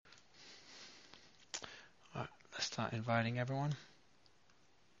start inviting everyone.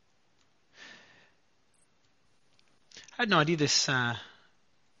 I had no idea this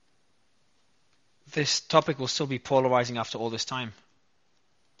topic will still be polarizing after all this time.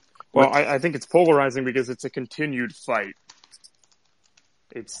 Well, I think it's polarizing because it's a continued fight.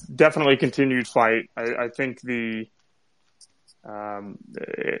 It's definitely a continued fight. I think the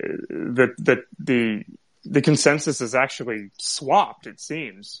consensus is actually swapped, it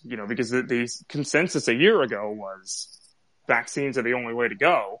seems, because the consensus a year ago was vaccines are the only way to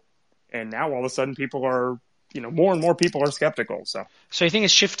go. And now all of a sudden people are, more and more people are skeptical. So you think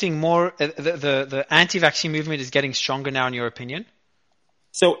it's shifting more, the anti-vaccine movement is getting stronger now in your opinion?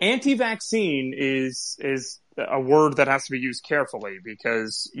 So anti-vaccine is a word that has to be used carefully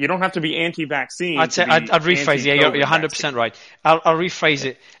because you don't have to be anti-vaccine. I'd rephrase. Yeah, you're 100% right. I'll rephrase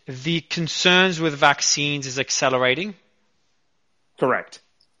it. The concerns with vaccines is accelerating. Correct.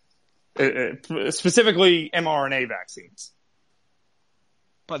 Specifically mRNA vaccines.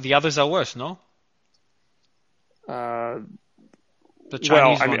 But the others are worse, no? The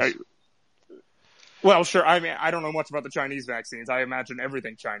Chinese ones. Well, sure. I mean, I don't know much about the Chinese vaccines. I imagine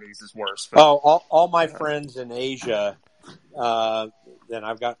everything Chinese is worse. But, all my friends in Asia, and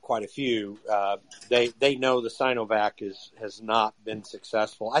I've got quite a few, they know the Sinovac has not been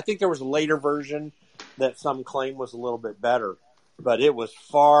successful. I think there was a later version that some claim was a little bit better, but it was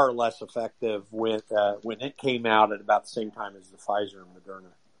far less effective when it came out at about the same time as the Pfizer and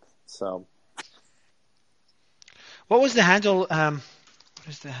Moderna. So, what was the handle? What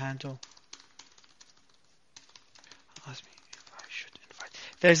is the handle?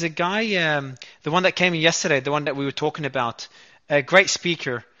 There's a guy, the one that came in yesterday, the one that we were talking about, a great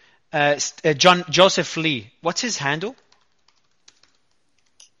speaker, Joseph Lee. What's his handle?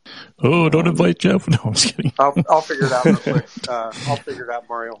 Oh, don't invite Jeff. No, I'm just kidding. I'll figure it out real quick. I'll figure it out,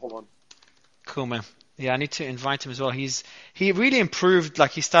 Mario. Hold on. Cool, man. Yeah, I need to invite him as well. He really improved.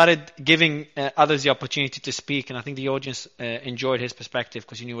 Like he started giving others the opportunity to speak, and I think the audience enjoyed his perspective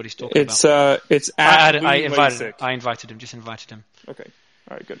because he knew what he's talking about. I invited him. Just invited him. Okay.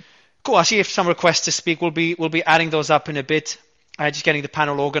 All right, good. Cool. I see if some requests to speak. We'll be adding those up in a bit. Just getting the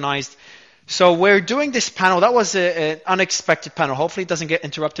panel organized. So we're doing this panel. That was an unexpected panel. Hopefully it doesn't get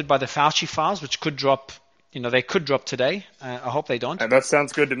interrupted by the Fauci files, which could drop. They could drop today. I hope they don't. And that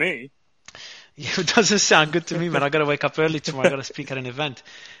sounds good to me. Yeah, it doesn't sound good to me, man. I got to wake up early tomorrow. I got to speak at an event.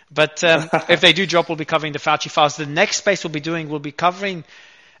 But if they do drop, we'll be covering the Fauci files. The next space we'll be covering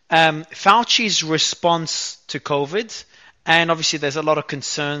Fauci's response to COVID. And obviously there's a lot of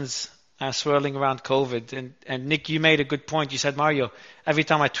concerns swirling around COVID. And Nick, you made a good point. You said, Mario, every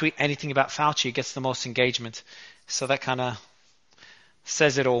time I tweet anything about Fauci, it gets the most engagement. So that kind of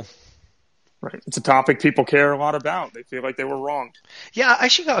says it all. Right. It's a topic people care a lot about. They feel like they were wronged. Yeah, I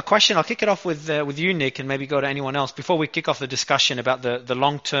actually got a question. I'll kick it off with you, Nick, and maybe go to anyone else before we kick off the discussion about the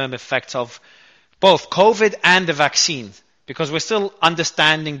long-term effects of both COVID and the vaccine, because we're still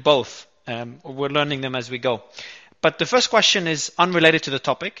understanding both. We're learning them as we go. But the first question is unrelated to the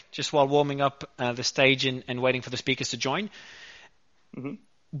topic, just while warming up the stage and waiting for the speakers to join. Mm-hmm.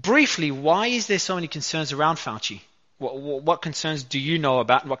 Briefly, why is there so many concerns around Fauci? What concerns do you know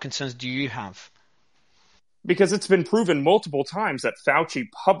about, and what concerns do you have? Because it's been proven multiple times that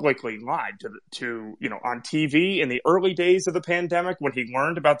Fauci publicly lied to on TV in the early days of the pandemic when he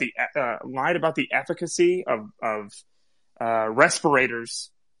learned about lied about the efficacy of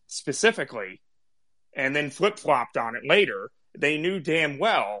respirators specifically. And then flip-flopped on it later. They knew damn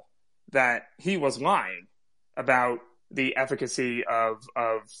well that he was lying about the efficacy of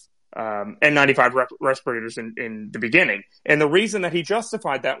N95 respirators in the beginning. And the reason that he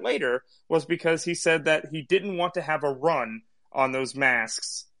justified that later was because he said that he didn't want to have a run on those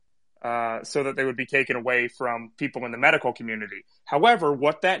masks so that they would be taken away from people in the medical community. However,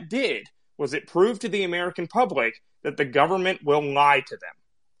 what that did was it proved to the American public that the government will lie to them.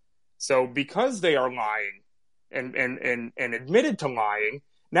 So because they are lying and admitted to lying,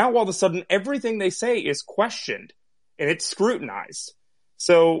 now all of a sudden everything they say is questioned and it's scrutinized.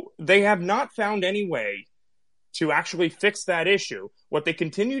 So they have not found any way to actually fix that issue. What they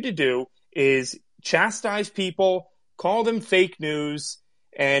continue to do is chastise people, call them fake news,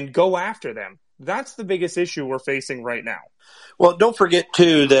 and go after them. That's the biggest issue we're facing right now. Well, don't forget,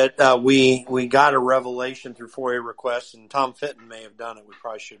 too, that we got a revelation through FOIA requests, and Tom Fitton may have done it. We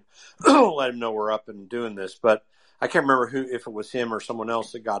probably should let him know we're up and doing this. But I can't remember if it was him or someone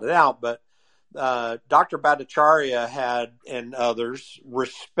else that got it out. But Dr. Bhattacharya had, and others,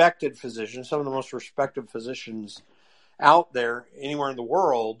 respected physicians, some of the most respected physicians out there anywhere in the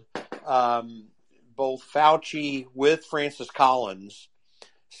world, both Fauci with Francis Collins,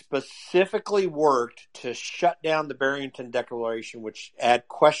 specifically worked to shut down the Barrington Declaration, which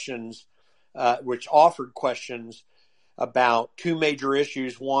offered questions about two major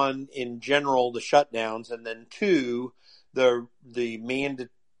issues. One, in general, the shutdowns, and then two,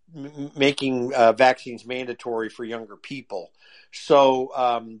 making vaccines mandatory for younger people. So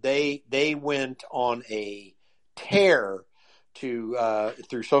they went on a tear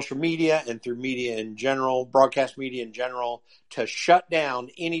through social media and through media in general, broadcast media in general, to shut down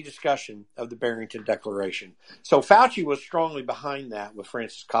any discussion of the Barrington Declaration. So Fauci was strongly behind that with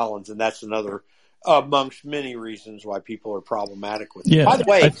Francis Collins, and that's another amongst many reasons why people are problematic with it. Yeah, By the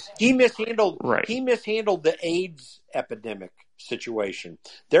way, he mishandled Right. the AIDS epidemic situation.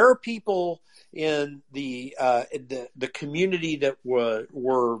 There are people in the community that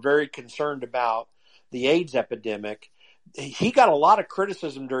were very concerned about the AIDS epidemic. He got a lot of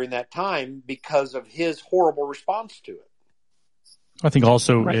criticism during that time because of his horrible response to it. I think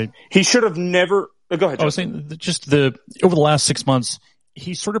also He should have never. Go ahead. I was saying just over the last 6 months,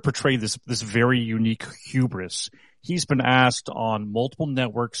 he sort of portrayed this very unique hubris. He's been asked on multiple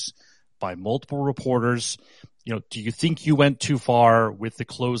networks by multiple reporters, do you think you went too far with the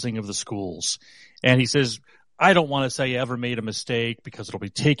closing of the schools? And he says, I don't want to say I ever made a mistake because it'll be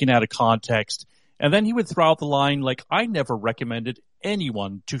taken out of context. And then he would throw out the line like, I never recommended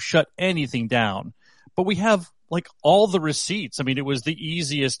anyone to shut anything down. But we have all the receipts. I mean, it was the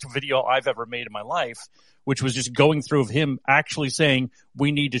easiest video I've ever made in my life, which was just going through of him actually saying,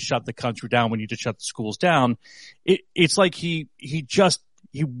 we need to shut the country down. We need to shut the schools down. It's like he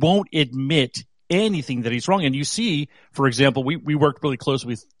won't admit anything that he's wrong. And you see, for example, we worked really closely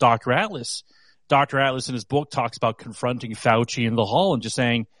with Dr. Atlas. Dr. Atlas in his book talks about confronting Fauci in the hall and just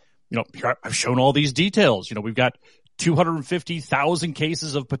saying, here, I've shown all these details. We've got 250,000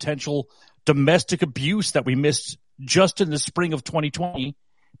 cases of potential domestic abuse that we missed just in the spring of 2020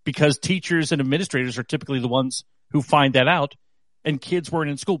 because teachers and administrators are typically the ones who find that out and kids weren't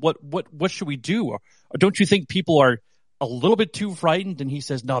in school. What should we do? Or don't you think people are a little bit too frightened? And he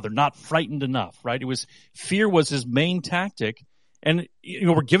says, no, they're not frightened enough, right? Fear was his main tactic. And,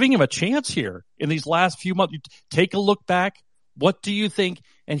 we're giving him a chance here in these last few months. Take a look back. What do you think?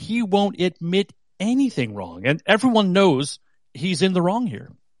 And he won't admit anything wrong. And everyone knows he's in the wrong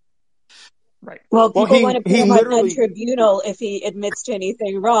here. Right. Well, people want to put him on a tribunal if he admits to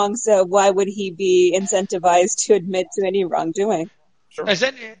anything wrong. So why would he be incentivized to admit to any wrongdoing? Sure.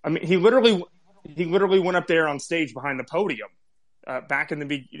 He literally went up there on stage behind the podium back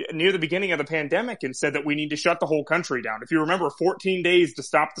near the beginning of the pandemic and said that we need to shut the whole country down. If you remember, 14 days to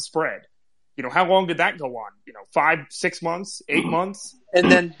stop the spread. How long did that go on? 5, 6 months, 8 months?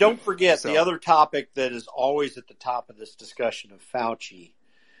 And then don't forget the other topic that is always at the top of this discussion of Fauci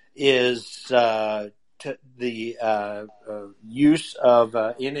is the use of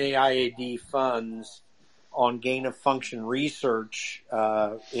NIAID funds on gain-of-function research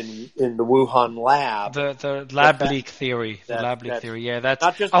in the Wuhan lab. The lab leak theory. Yeah, that's.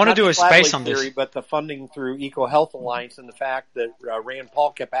 I want to do a space on theory, this. But the funding through EcoHealth Alliance and the fact that Rand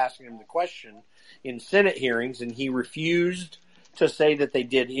Paul kept asking him the question in Senate hearings, and he refused to say that they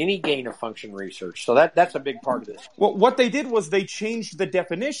did any gain-of-function research. So that's a big part of this. Well, what they did was they changed the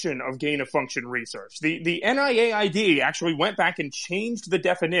definition of gain-of-function research. The NIAID actually went back and changed the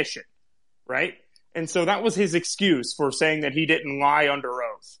definition, right? And so that was his excuse for saying that he didn't lie under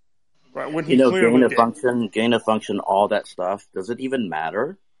oath. Right? When he gain of function, all that stuff, does it even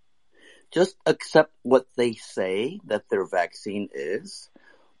matter? Just accept what they say that their vaccine is,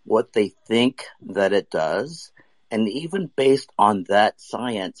 what they think that it does, and even based on that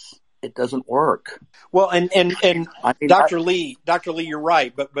science, it doesn't work. Well, and Dr. Lee, you're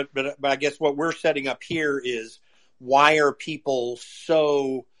right, but I guess what we're setting up here is why are people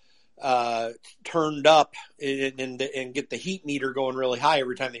so turned up and get the heat meter going really high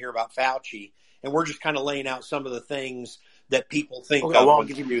every time they hear about Fauci, and we're just kind of laying out some of the things that people think of when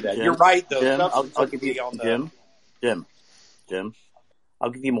you do that. Jim, you're right, though. Jim, I'll give you Jim.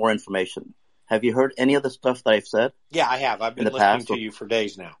 I'll give you more information. Have you heard any of the stuff that I've said? Yeah, I have. I've been listening to you for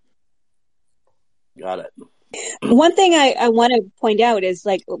days now. Got it. One thing I want to point out is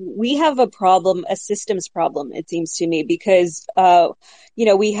we have a systems problem, it seems to me, because,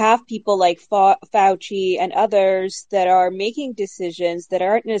 we have people like Fauci and others that are making decisions that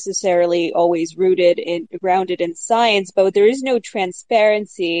aren't necessarily always grounded in science, but there is no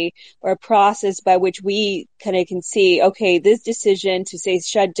transparency or process by which we kind of can see, okay, this decision to say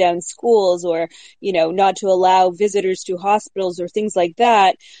shut down schools or, not to allow visitors to hospitals or things like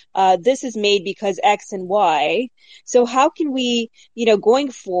that, this is made because X and Y. So how can we,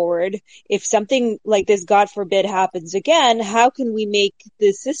 going forward, if something like this, God forbid, happens again, how can we make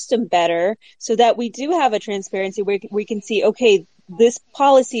the system better so that we do have a transparency where we can see, okay, this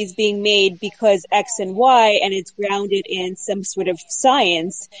policy is being made because X and Y, and it's grounded in some sort of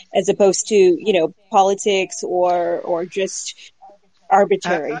science as opposed to, politics or just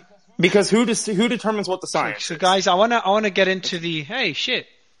arbitrary. Because who determines what the science So is? guys, I wanna get into the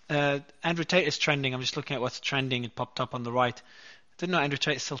Andrew Tate is trending. I'm just looking at what's trending. It popped up on the right. I didn't know Andrew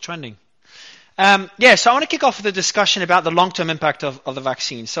Tate is still trending. So I want to kick off with a discussion about the long-term impact of the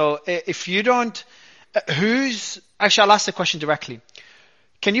vaccine. So if you don't, actually, I'll ask the question directly.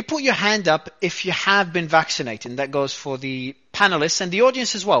 Can you put your hand up if you have been vaccinated? And that goes for the panelists and the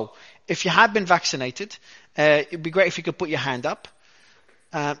audience as well. If you have been vaccinated, it'd be great if you could put your hand up.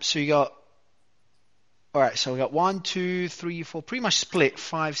 So you got, all right, so we got 1, 2, 3, 4, pretty much split,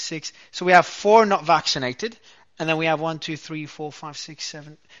 5, 6. So we have 4 not vaccinated, and then we have 1, 2, 3, 4, 5, 6,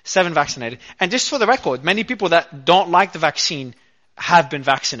 7 vaccinated. And just for the record, many people that don't like the vaccine have been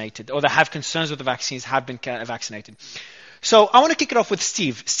vaccinated, or that have concerns with the vaccines have been vaccinated. So I want to kick it off with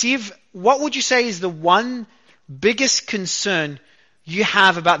Steve. Steve, what would you say is the one biggest concern you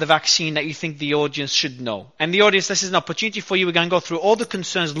have about the vaccine that you think the audience should know? And the audience, this is an opportunity for you. We're going to go through all the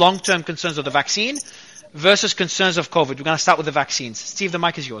concerns, long-term concerns of the vaccine versus concerns of COVID. We're going to start with the vaccines. Steve, the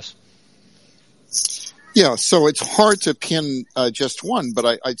mic is yours. Yeah, so it's hard to pin just one,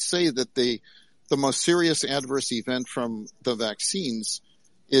 but I'd say that the most serious adverse event from the vaccines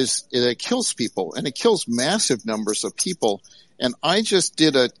is it kills people, and it kills massive numbers of people. And I just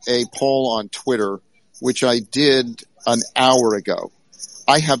did a poll on Twitter, which I did an hour ago.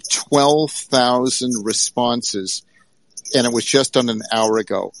 I have 12,000 responses, and it was just done an hour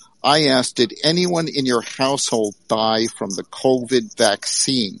ago. I asked, did anyone in your household die from the COVID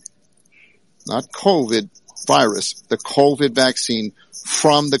vaccine? Not COVID virus, the COVID vaccine,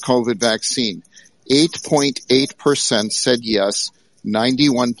 from the COVID vaccine. 8.8% said yes.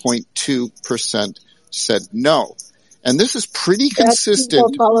 91.2% said no. And this is pretty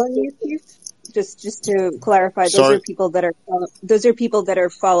consistent. People following you, Steve? Just to clarify, those Sorry? are people that are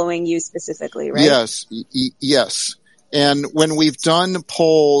following you specifically, right? Yes, yes. And when we've done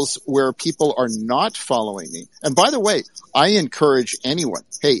polls where people are not following me, and by the way, I encourage anyone,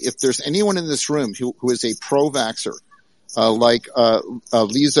 hey, if there's anyone in this room who is a pro-vaxxer, like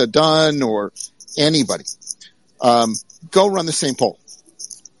Lisa Dunn or anybody, go run the same poll.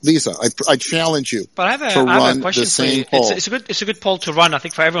 Lisa, I challenge you to run the same poll. It's a good poll to run, I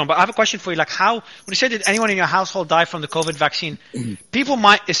think, for everyone. But I have a question for you. Like, when you say, did anyone in your household die from the COVID vaccine? People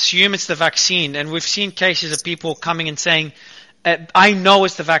might assume it's the vaccine, and we've seen cases of people coming and saying, I know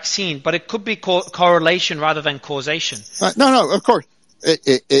it's the vaccine, but it could be correlation rather than causation. No, of course.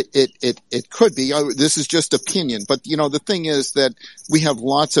 It could be. This is just opinion. But, the thing is that we have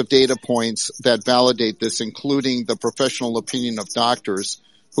lots of data points that validate this, including the professional opinion of doctors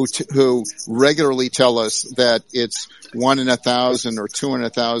who regularly tell us that it's 1 in 1,000 or 2 in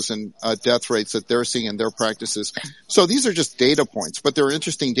 1,000 death rates that they're seeing in their practices. So these are just data points, but they're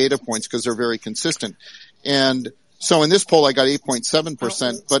interesting data points because they're very consistent. And so in this poll, I got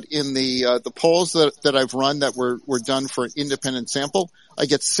 8.7%, but in the polls that I've run that were done for an independent sample, I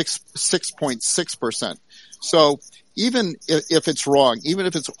get 6.6%. So even if it's wrong, even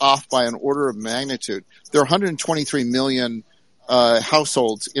if it's off by an order of magnitude, there are 123 million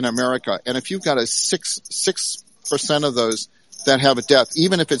households in America, and if you've got a 6% of those that have a death,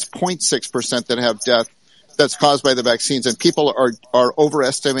 even if it's 0.6% that have death that's caused by the vaccines, and people are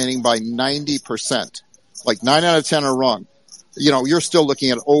overestimating by 90%, like 9 out of 10 are wrong. You're still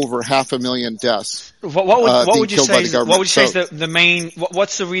looking at over 500,000 deaths. What would you say is the main?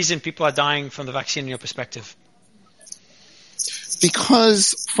 What's the reason people are dying from the vaccine in your perspective?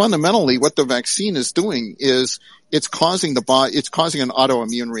 Because fundamentally, what the vaccine is doing is it's causing an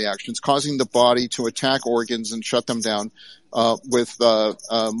autoimmune reaction. It's causing the body to attack organs and shut them down with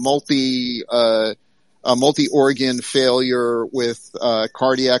multi-organ failure, with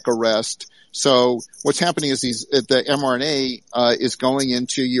cardiac arrest. So what's happening is the mRNA is going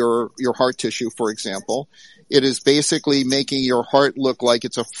into your heart tissue, for example. It is basically making your heart look like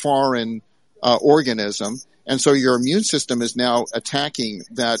it's a foreign organism. And so your immune system is now attacking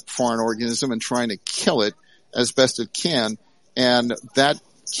that foreign organism and trying to kill it as best it can. And that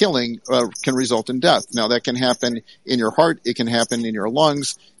killing can result in death. Now, that can happen in your heart. It can happen in your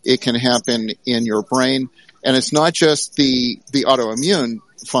lungs. It can happen in your brain. And it's not just the autoimmune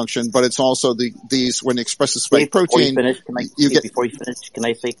function, but it's also these when it expresses spike protein. Before you finish, can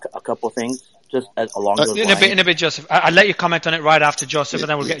I say a couple of things? just along those in lines. In a bit, Joseph. I'll let you comment on it right after Joseph, and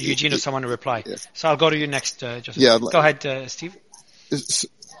then we'll get Eugene or someone to reply. Yeah. So I'll go to you next, Joseph. Yeah. Go ahead, Steve.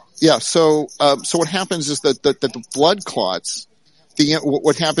 Yeah. So what happens is that the blood clots,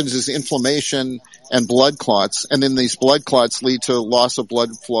 what happens is inflammation and blood clots, and then these blood clots lead to loss of blood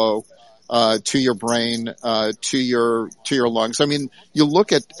flow to your brain, to your lungs. I mean, you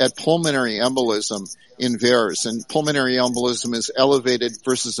look at pulmonary embolism in VAERS, and pulmonary embolism is elevated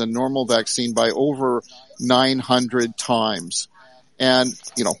versus a normal vaccine by over 900 times. And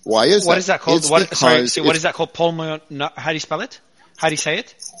why is that? What is that called? What is that called? How do you spell it? How do you say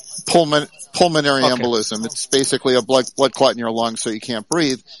it? Pulmonary embolism. It's basically a blood clot in your lungs, so you can't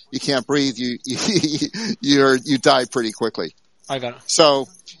breathe. You can't breathe. You die pretty quickly. I got it. So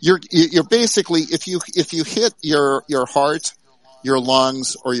you're basically, if you hit your heart, your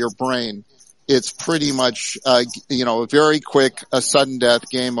lungs, or your brain, it's pretty much a very quick, a sudden death,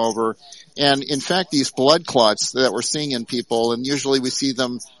 game over. And in fact, these blood clots that we're seeing in people, and usually we see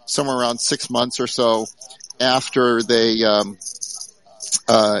them somewhere around 6 months or so after they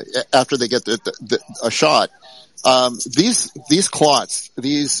get a shot. These clots,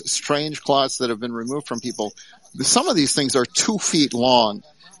 these strange clots that have been removed from people, some of these things are 2 feet long,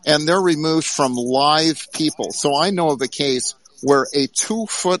 and they're removed from live people. So I know of a case where a 2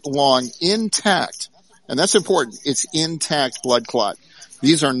 foot long intact, and that's important, it's intact blood clot.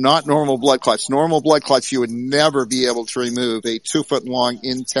 These are not normal blood clots. Normal blood clots, you would never be able to remove a 2 foot long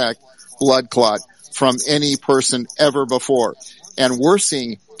intact blood clot from any person ever before. And we're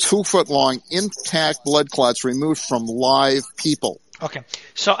seeing 2 foot long intact blood clots removed from live people. Okay.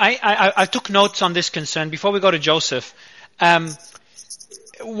 So I took notes on this concern. Before we go to Joseph,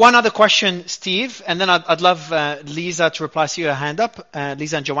 one other question, Steve, and then I'd love Lisa to reply. See your hand up,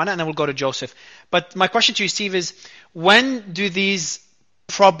 Lisa and Joanna, and then we'll go to Joseph. But my question to you, Steve, is when do these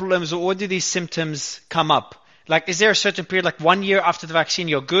problems or when do these symptoms come up? Like, is there a certain period, like 1 year after the vaccine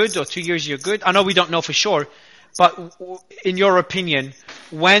you're good, or 2 years you're good? I know we don't know for sure, but in your opinion,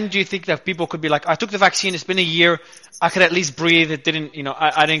 when do you think that people could be like, I took the vaccine, it's been a year, I could at least breathe, it didn't,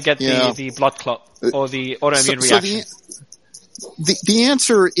 I didn't get the blood clot or the autoimmune reaction? The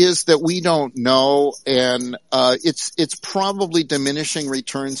answer is that we don't know, and it's probably diminishing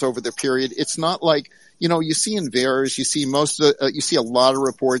returns over the period. It's not like, you see in VAERS, you see a lot of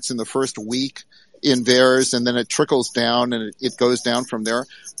reports in the first week in VAERS, and then it trickles down and it goes down from there.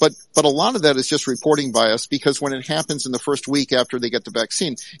 But a lot of that is just reporting bias, because when it happens in the first week after they get the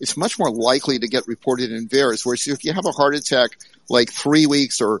vaccine, it's much more likely to get reported in VAERS. Whereas if you have a heart attack like 3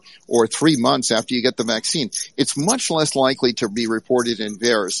 weeks or 3 months after you get the vaccine, it's much less likely to be reported in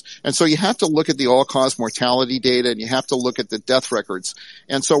VAERS. And so you have to look at the all-cause mortality data, and you have to look at the death records.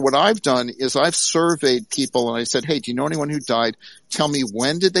 And so what I've done is I've surveyed people, and I said, hey, do you know anyone who died? Tell me,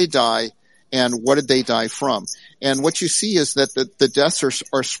 when did they die? And what did they die from? And what you see is that the deaths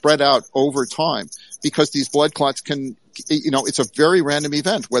are spread out over time, because these blood clots can, it's a very random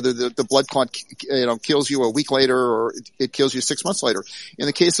event, whether the blood clot, kills you a week later or it kills you 6 months later. In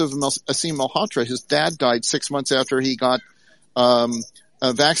the case of Asim Malhotra, his dad died 6 months after he got,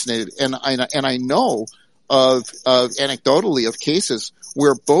 vaccinated. And I know of anecdotally of cases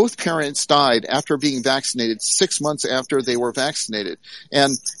where both parents died after being vaccinated 6 months after they were vaccinated.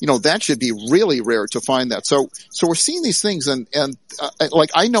 And, that should be really rare to find that. So we're seeing these things, and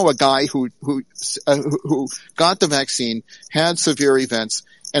like I know a guy who got the vaccine, had severe events,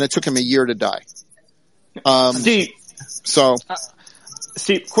 and it took him a year to die.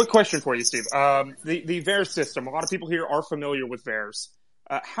 Steve, quick question for you, Steve. The VAERS system, a lot of people here are familiar with VAERS.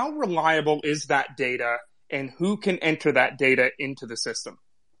 How reliable is that data, and who can enter that data into the system?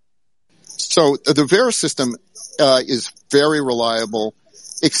 So the VAERS system is very reliable,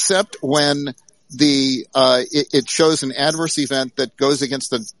 except when it shows an adverse event that goes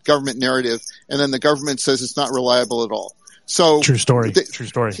against the government narrative, and then the government says it's not reliable at all. So true story. True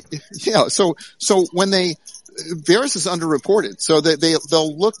story. Yeah. So when VAERS is underreported, so that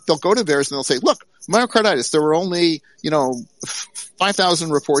they'll go to VAERS and they'll say, look, myocarditis, there were only, 5,000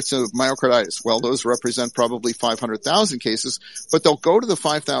 reports of myocarditis. Well, those represent probably 500,000 cases, but they'll go to the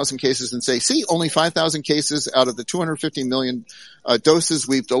 5,000 cases and say, see, only 5,000 cases out of the 250 million doses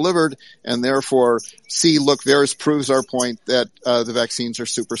we've delivered, and therefore, see, look, VAERS proves our point that the vaccines are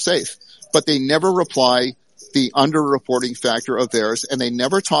super safe. But they never reply the underreporting factor of VAERS, and they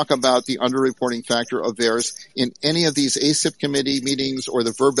never talk about the underreporting factor of VAERS in any of these ACIP committee meetings or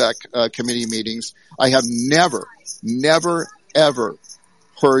the VRBAC committee meetings. I have never, ever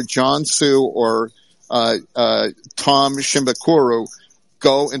heard John Su or Tom Shimbakuru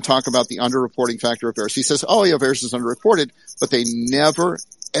go and talk about the underreporting factor of VAERS. He says, oh yeah, VAERS is underreported, but they never,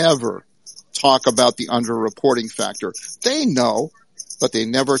 ever talk about the underreporting factor. They know, but they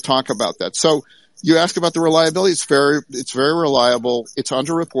never talk about that. So you ask about the reliability. It's very reliable. It's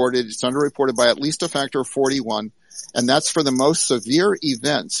underreported. It's underreported by at least a factor of 41. And that's for the most severe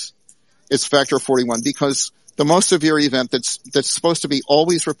events. It's factor of 41 because the most severe event that's supposed to be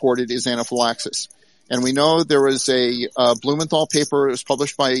always reported is anaphylaxis. And we know there was a Blumenthal paper. It was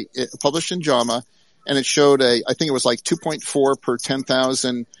published in JAMA, and it showed I think it was like 2.4 per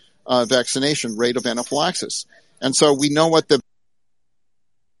 10,000 vaccination rate of anaphylaxis. And so we know what the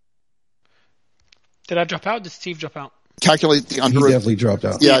Did I drop out? Did Steve drop out? Calculate the under. He definitely dropped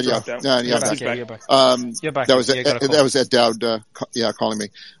out. Yeah. You're back. You're back. That was Ed Dowd. Calling me.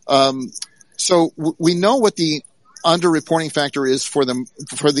 So we know what the underreporting factor is for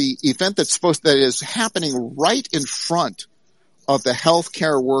the event that is happening right in front of the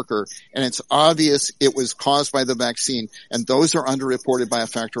healthcare worker, and it's obvious it was caused by the vaccine, and those are underreported by a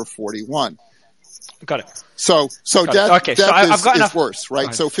factor of 41. Got it. So death is worse,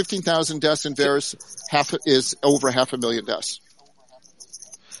 right? So 15,000 deaths in VAERS is over 500,000 deaths.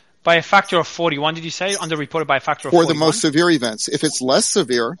 By a factor of 41, did you say? Underreported by a factor of 41? For the most severe events. If it's less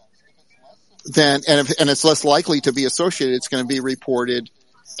severe, then, and it's less likely to be associated, it's going to be reported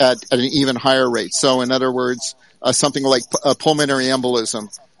at an even higher rate. So in other words, something like pulmonary embolism,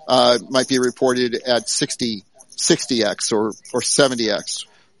 might be reported at 60x or 70x.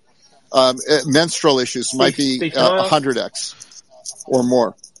 Menstrual issues might be 100x or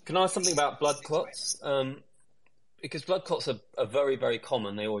more. Can I ask something about blood clots? Because blood clots are very, very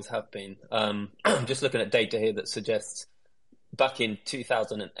common. They always have been. I'm just looking at data here that suggests back in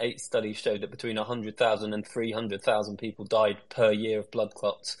 2008, studies showed that between 100,000 and 300,000 people died per year of blood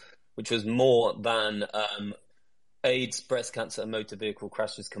clots, which was more than AIDS, breast cancer, and motor vehicle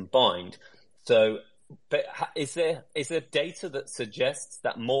crashes combined. So, but is there data that suggests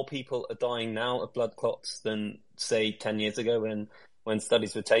that more people are dying now of blood clots than, say, 10 years ago when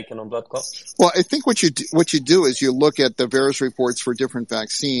studies were taken on blood clots? Well, I think what you do is you look at the various reports for different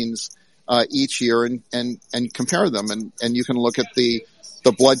vaccines each year and compare them, and you can look at the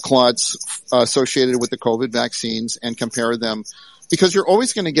blood clots associated with the COVID vaccines and compare them, because you're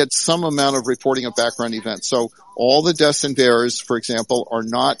always going to get some amount of reporting of background events. So all the deaths in VAERS, for example, are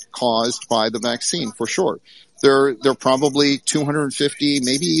not caused by the vaccine for sure. There are probably 250,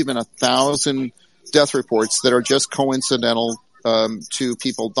 maybe even 1,000 death reports that are just coincidental to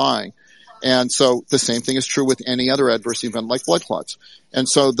people dying. And so the same thing is true with any other adverse event like blood clots. And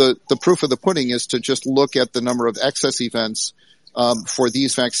so the proof of the pudding is to just look at the number of excess events for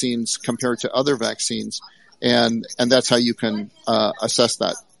these vaccines compared to other vaccines, and that's how you can assess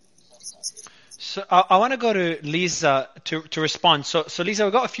that. So I want to go to Lisa to respond. So Lisa,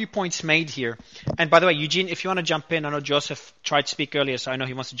 we've got a few points made here. And by the way, Eugene, if you want to jump in, I know Joseph tried to speak earlier, so I know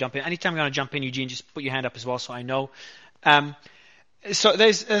he wants to jump in. Anytime you want to jump in, Eugene, just put your hand up as well, so I know. So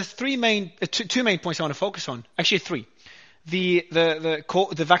there's two main points I want to focus on. Actually, three.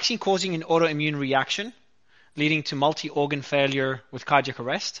 The vaccine causing an autoimmune reaction, leading to multi-organ failure with cardiac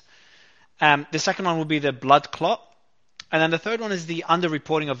arrest. The second one will be the blood clot. And then the third one is the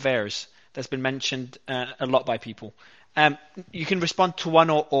underreporting of VAERS that's been mentioned a lot by people. You can respond to one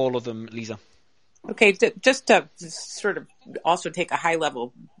or all of them, Lisa. Okay, just to sort of also take a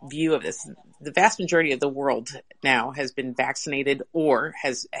high-level view of this, the vast majority of the world now has been vaccinated or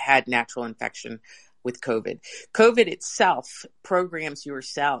has had natural infection with COVID. COVID itself programs your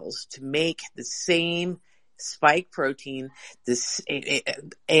cells to make the same spike protein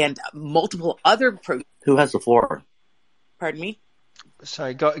and multiple other proteins. Who has the floor? Pardon me?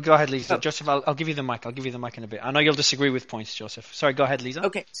 Sorry, go ahead, Lisa. Joseph, I'll give you the mic. I'll give you the mic in a bit. I know you'll disagree with points, Joseph. Sorry, go ahead, Lisa.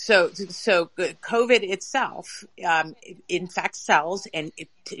 Okay, so COVID itself infects cells, and it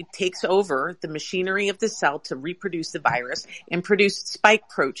takes over the machinery of the cell to reproduce the virus and produce spike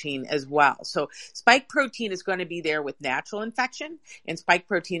protein as well. So spike protein is going to be there with natural infection, and spike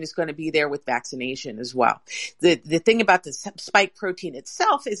protein is going to be there with vaccination as well. The thing about the spike protein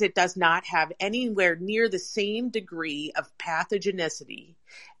itself is it does not have anywhere near the same degree of pathogenicity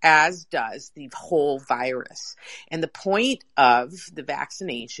as does the whole virus. And the point of the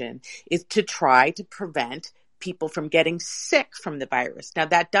vaccination is to try to prevent people from getting sick from the virus. Now,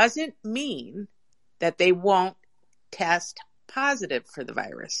 that doesn't mean that they won't test positive for the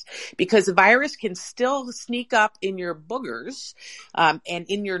virus, because the virus can still sneak up in your boogers and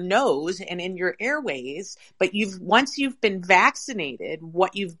in your nose and in your airways. But once you've been vaccinated,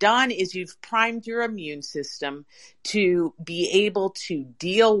 what you've done is you've primed your immune system to be able to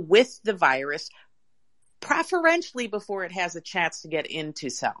deal with the virus preferentially before it has a chance to get into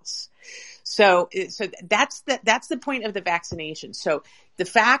cells. So that's the point of the vaccination. So the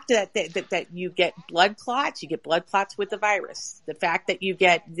fact that you get blood clots with the virus. The fact that you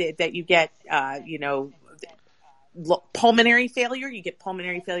get pulmonary failure, you get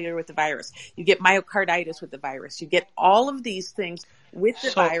pulmonary failure with the virus. You get myocarditis with the virus. You get all of these things with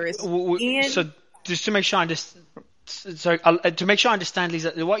the virus. So just to make sure I understand,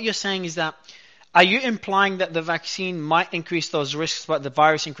 Lisa, what you're saying is that, are you implying that the vaccine might increase those risks, but the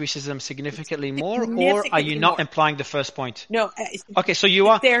virus increases them significantly more, or are you not implying the first point? No. Okay, so you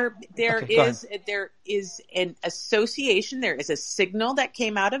are. There is an association. There is a signal that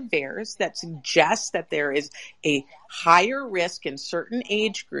came out of VAERS that suggests that there is a higher risk in certain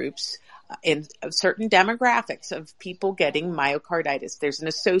age groups, in certain demographics of people getting myocarditis. There's an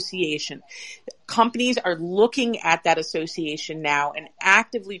association. Companies are looking at that association now and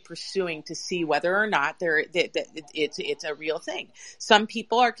actively pursuing to see whether or not it's a real thing. Some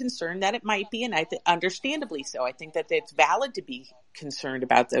people are concerned that it might be, and understandably so. I think that it's valid to be concerned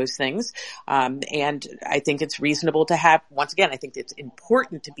about those things. And I think it's reasonable to have, once again, I think it's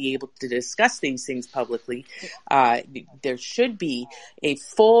important to be able to discuss these things publicly. There should be a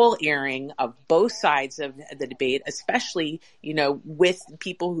full airing of both sides of the debate, especially, with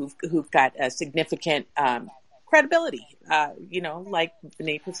people who've got a significant, credibility, like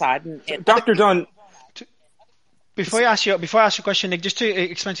Vinay Prasad and Dr. Dunn. Before I ask you a question, Nick, just to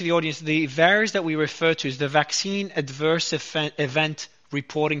explain to the audience, the VAERS that we refer to is the Vaccine Adverse Event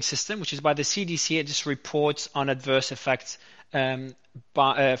Reporting System, which is by the CDC. It just reports on adverse effects from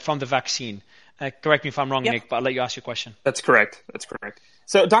the vaccine. Correct me if I'm wrong, Yep. Nick, but I'll let you ask your question. That's correct.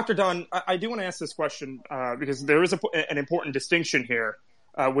 So, Dr. Dunn, I do want to ask this question because there is an important distinction here.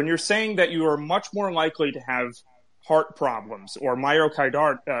 When you're saying that you are much more likely to have heart problems or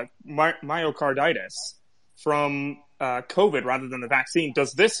myocarditis from COVID rather than the vaccine,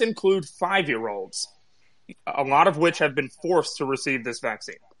 does this include 5-year-olds, a lot of which have been forced to receive this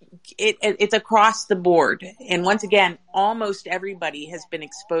vaccine? It's across the board. And once again, almost everybody has been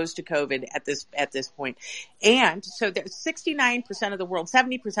exposed to COVID at this point. And so there's 69% of the world,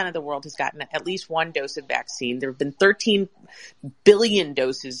 70% of the world has gotten at least one dose of vaccine. There have been 13 billion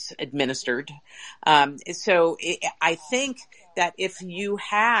doses administered. So I think that if you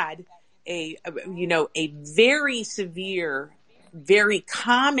had a very severe, very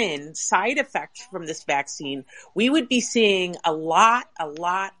common side effect from this vaccine, we would be seeing a lot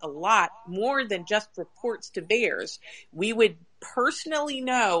more than just reports to VAERS. We would personally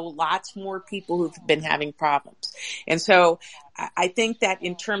know lots more people who've been having problems. And so I think that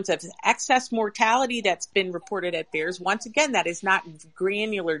in terms of excess mortality that's been reported at VAERS, once again, that is not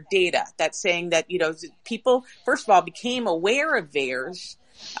granular data. That's saying that, people, first of all, became aware of VAERS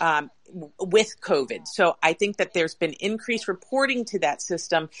with COVID. So I think that there's been increased reporting to that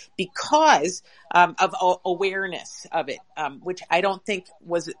system because of awareness of it, which I don't think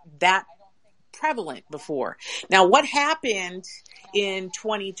was that prevalent before. Now, what happened in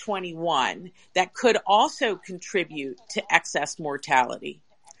 2021 that could also contribute to excess mortality?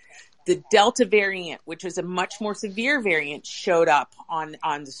 The Delta variant, which is a much more severe variant, showed up on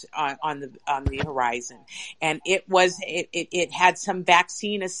the horizon, and it had some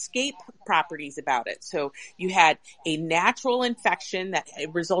vaccine escape properties about it. So you had a natural infection that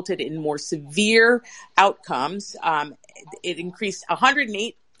resulted in more severe outcomes. It increased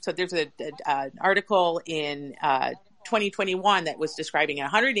 108. So there's an article in 2021 that was describing a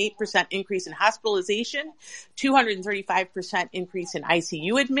 108% increase in hospitalization, 235% increase in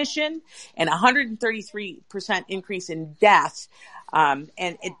ICU admission, and 133% increase in death.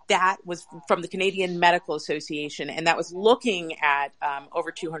 That was from the Canadian Medical Association, and that was looking at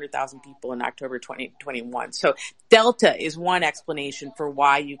over 200,000 people in October 2021. So Delta is one explanation for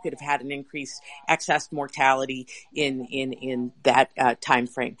why you could have had an increased excess mortality in that time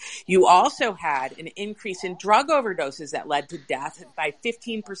frame. You also had an increase in drug overdoses that led to death by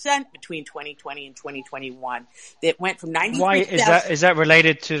 15% between 2020 and 2021. It went from 93. Why is that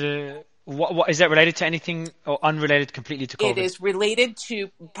related to the? What is that related to anything or unrelated completely to COVID? It is related to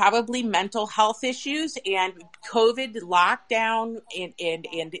probably mental health issues and COVID lockdown and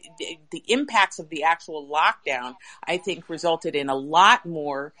the impacts of the actual lockdown, I think, resulted in a lot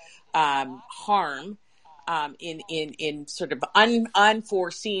more harm in sort of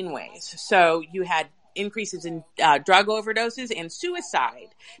unforeseen ways. So you had increases in drug overdoses and suicide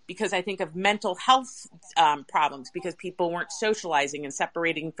because I think of mental health problems because people weren't socializing and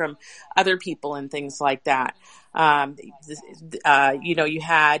separating from other people and things like that. You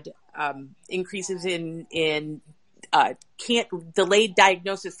had increases in delayed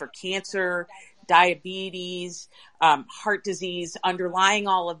diagnosis for cancer, diabetes, heart disease underlying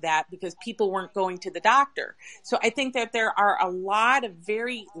all of that because people weren't going to the doctor. So I think that there are a lot of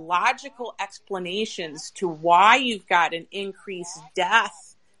very logical explanations to why you've got an increased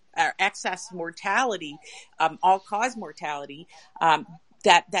death or excess mortality, all-cause mortality,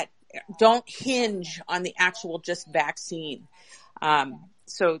 that don't hinge on the actual just vaccine.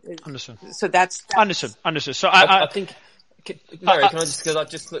 Understood. So that's Understood. So I think, Mary, can I just, because I've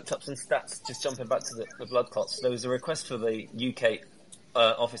just looked up some stats, just jumping back to the blood clots. There was a request for the UK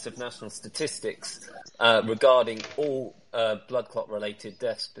Office of National Statistics regarding all blood clot related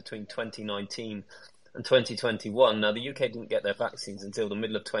deaths between 2019 and 2021. Now, the UK didn't get their vaccines until the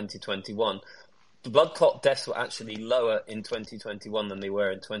middle of 2021. The blood clot deaths were actually lower in 2021 than they were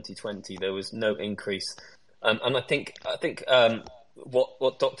in 2020. There was no increase. And I think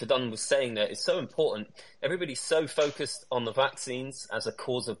what Dr. Dunn was saying there is so important. Everybody's so focused on the vaccines as a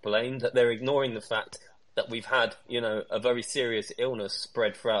cause of blame that they're ignoring the fact that we've had, a very serious illness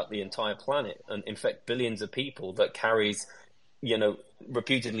spread throughout the entire planet and infect billions of people that carries,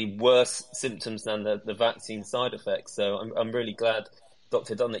 reputedly worse symptoms than the vaccine side effects. So I'm really glad,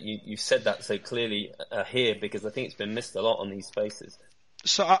 Dr. Dunn, that you said that so clearly here, because I think it's been missed a lot on these spaces.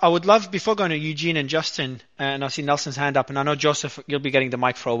 So I would love, before going to Eugene and Justin, and I see Nelson's hand up, and I know, Joseph, you'll be getting the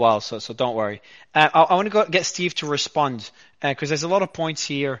mic for a while, so don't worry. I want to get Steve to respond, because there's a lot of points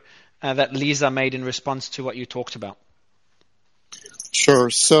here that Lisa made in response to what you talked about.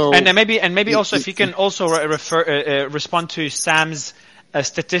 Sure. So, and maybe also if you can also respond to Sam's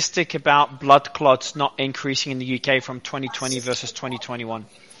statistic about blood clots not increasing in the UK from 2020 versus 2021.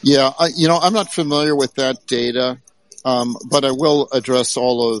 Yeah, I'm not familiar with that data. But I will address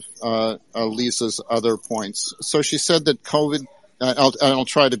all of Lisa's other points. So she said that COVID, I'll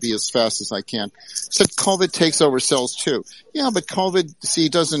try to be as fast as I can, said COVID takes over cells too. Yeah, but COVID,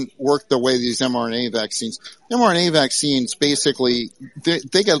 doesn't work the way these mRNA vaccines. mRNA vaccines, basically,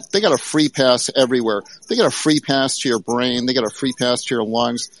 they got a free pass everywhere. They got a free pass to your brain. They got a free pass to your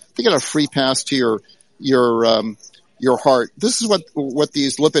lungs. They got a free pass to your heart. This is what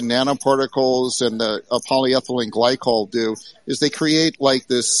these lipid nanoparticles and the polyethylene glycol do, is they create like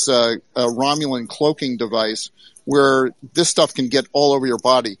this Romulan cloaking device where this stuff can get all over your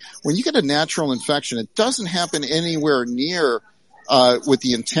body. When you get a natural infection, it doesn't happen anywhere near with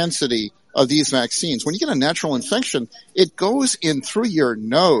the intensity of these vaccines. When you get a natural infection, it goes in through your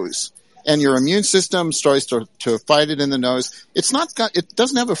nose, and your immune system starts to fight it in the nose. It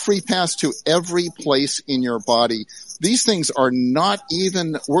doesn't have a free pass to every place in your body. These things are not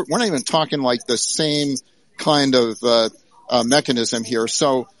even, we're not even talking like the same kind of mechanism here.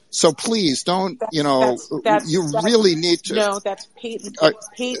 So please don't, that's really need to. No, that's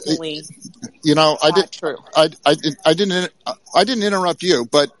patently true. I didn't interrupt you,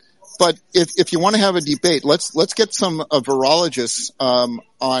 but if you want to have a debate, let's get some virologists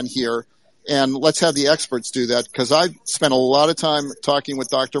on here, and let's have the experts do that, because I've spent a lot of time talking with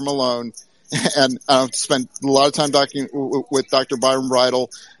Dr. Malone, and I've spent a lot of time talking with Dr. Byron Bridle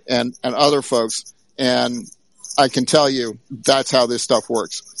and other folks, and I can tell you that's how this stuff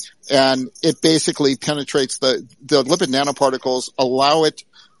works. And it basically penetrates the lipid nanoparticles, allow it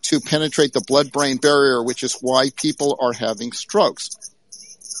to penetrate the blood-brain barrier, which is why people are having strokes.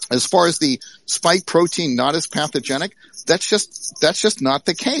 As far as the spike protein not as pathogenic, that's just not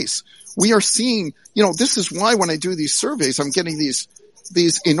the case. We are seeing, this is why when I do these surveys, I'm getting these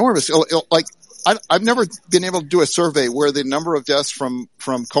enormous, like, I've never been able to do a survey where the number of deaths from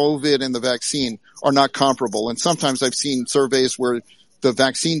COVID and the vaccine are not comparable. And sometimes I've seen surveys where the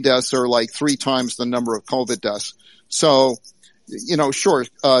vaccine deaths are like 3 times the number of COVID deaths. So, sure,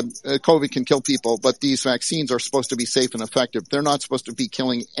 COVID can kill people, but these vaccines are supposed to be safe and effective. They're not supposed to be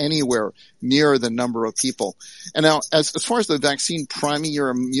killing anywhere near the number of people. And now, as far as the vaccine priming your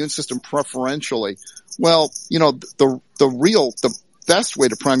immune system preferentially, well, the best way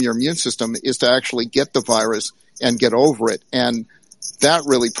to prime your immune system is to actually get the virus and get over it. And that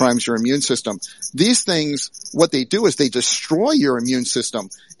really primes your immune system. These things, what they do is they destroy your immune system.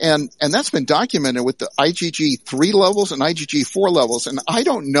 And that's been documented with the IgG3 levels and IgG4 levels. And I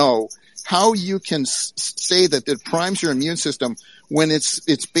don't know how you can say that it primes your immune system when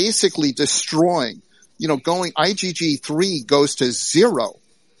it's basically destroying, IgG3 goes to 0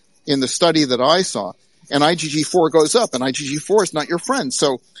 in the study that I saw, and IgG4 goes up, and IgG4 is not your friend.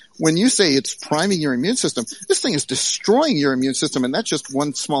 So when you say it's priming your immune system, this thing is destroying your immune system, and that's just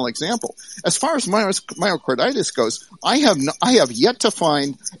one small example. As far as myocarditis goes, I have yet to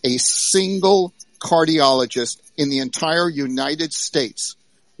find a single cardiologist in the entire United States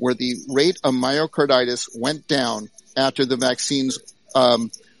where the rate of myocarditis went down after the vaccines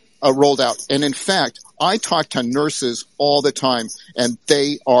rolled out. And in fact, I talk to nurses all the time, and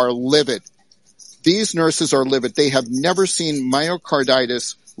they are livid. These nurses are livid. They have never seen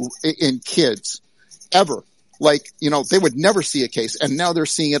myocarditis in kids, ever. Like, they would never see a case, and now they're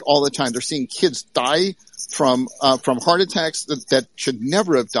seeing it all the time. They're seeing kids die from heart attacks that should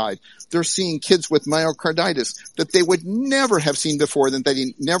never have died. They're seeing kids with myocarditis that they would never have seen before, that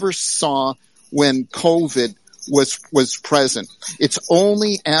they never saw when COVID was present. It's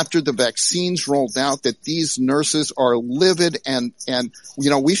only after the vaccines rolled out that these nurses are livid, and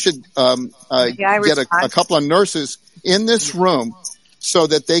we should get a couple of nurses in this room so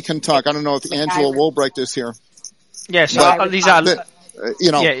that they can talk. I don't know if Angela Wolbrecht is here. Yes, these are.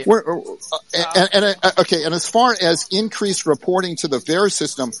 And as far as increased reporting to the VAERS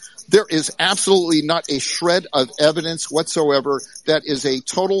system, there is absolutely not a shred of evidence whatsoever. That is a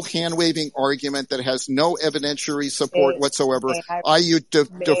total hand-waving argument that has no evidentiary support whatsoever. I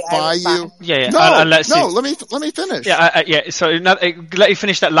defy you. Let me finish. So let you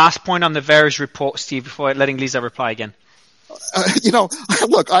finish that last point on the VAERS report, Steve, before letting Lisa reply again.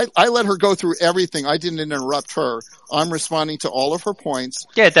 Look, I let her go through everything. I didn't interrupt her. I'm responding to all of her points.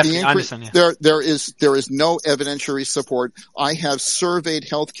 Yeah, definitely. I understand. Yeah. There is no evidentiary support. I have surveyed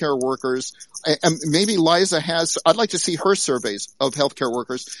healthcare workers, and maybe Liza has. I'd like to see her surveys of healthcare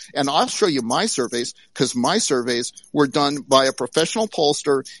workers, and I'll show you my surveys, because my surveys were done by a professional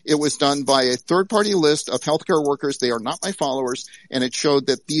pollster. It was done by a third-party list of healthcare workers. They are not my followers, and it showed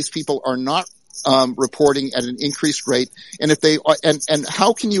that these people are not reporting at an increased rate. And if they and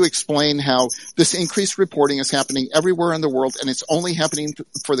how can you explain how this increased reporting is happening everywhere in the world, and it's only happening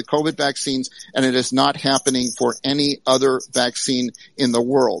for the COVID vaccines, and it is not happening for any other vaccine in the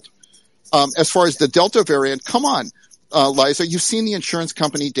world? As far as the Delta variant, come on, Liza, you've seen the insurance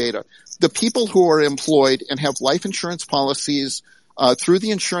company data. The people who are employed and have life insurance policies through the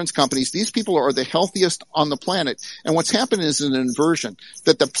insurance companies, these people are the healthiest on the planet. And what's happened is an inversion,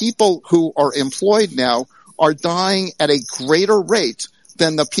 that the people who are employed now are dying at a greater rate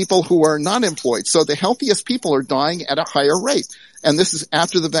than the people who are not employed. So the healthiest people are dying at a higher rate. And this is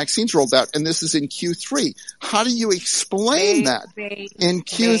after the vaccines rolled out, and this is in Q3. How do you explain that in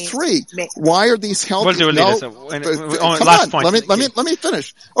Q3? Why are these healthy? Come on, let me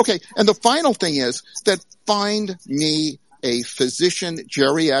finish. Okay, and the final thing is that find me a physician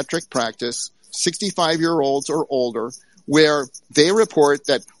geriatric practice, 65-year-olds or older, where they report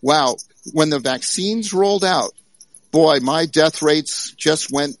that, wow, when the vaccines rolled out, boy, my death rates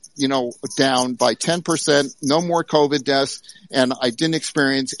just went, down by 10%, no more COVID deaths, and I didn't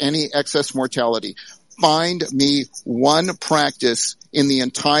experience any excess mortality. Find me one practice in the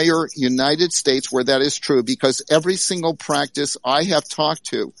entire United States where that is true, because every single practice I have talked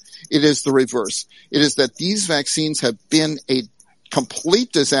to, it is the reverse. It is that these vaccines have been a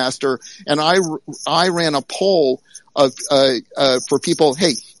complete disaster. And I ran a poll of for people,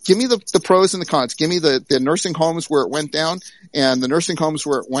 hey, give me the pros and the cons. Give me the nursing homes where it went down and the nursing homes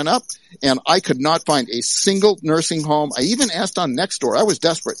where it went up. And I could not find a single nursing home. I even asked on Nextdoor. I was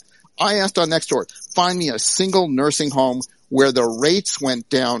desperate. I asked on Nextdoor, find me a single nursing home where the rates went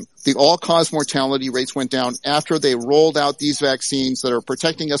down, the all-cause mortality rates went down after they rolled out these vaccines that are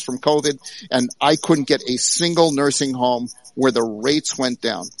protecting us from COVID, and I couldn't get a single nursing home where the rates went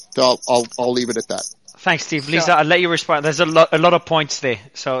down. So I'll leave it at that. Thanks, Steve. Lisa, I'll let you respond. There's a lot of points there,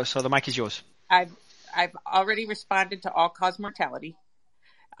 so the mic is yours. I've already responded to all-cause mortality.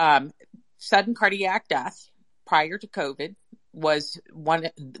 Sudden cardiac death prior to COVID was one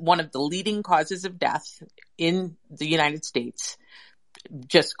of the leading causes of death in the United States.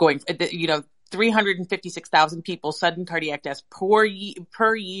 Just going, 356,000 people, sudden cardiac deaths per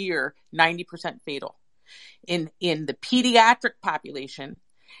year, 90% fatal. In the pediatric population,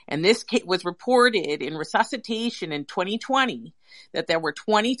 and this was reported in resuscitation in 2020, that there were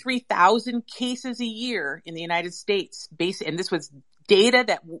 23,000 cases a year in the United States, and this was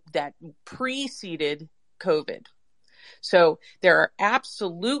data that preceded COVID. So there are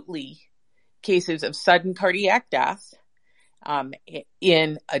absolutely cases of sudden cardiac death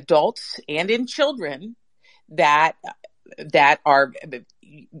in adults and in children that are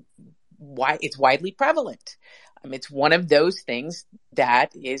it's widely prevalent. It's one of those things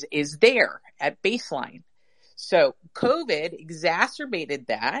that is there at baseline. So COVID exacerbated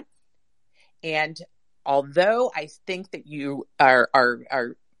that, and although I think that you are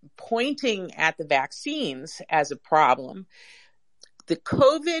pointing at the vaccines as a problem, the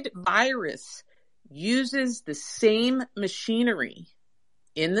COVID virus uses the same machinery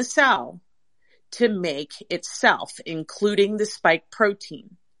in the cell to make itself, including the spike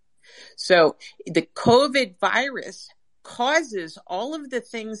protein. So the COVID virus causes all of the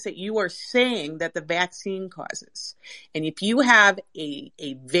things that you are saying that the vaccine causes. And if you have a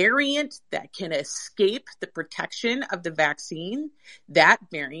variant that can escape the protection of the vaccine, that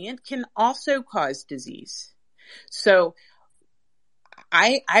variant can also cause disease. So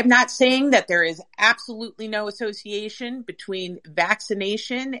I'm not saying that there is absolutely no association between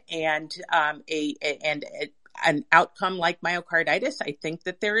vaccination and an outcome like myocarditis. I think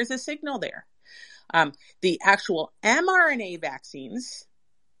that there is a signal there. The actual mRNA vaccines,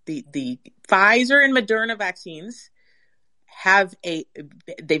 the Pfizer and Moderna vaccines,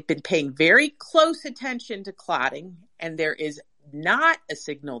 they've been paying very close attention to clotting, and there is not a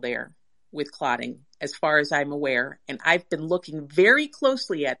signal there with clotting, as far as I'm aware. And I've been looking very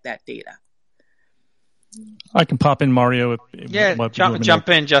closely at that data. I can pop in, Mario. Jump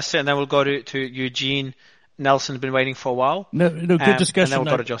in, Justin, and then we'll go to Eugene. Nelson's been waiting for a while. No, good discussion. And then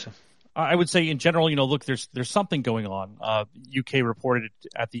we'll go to Joseph. I would say in general, look, there's something going on. UK reported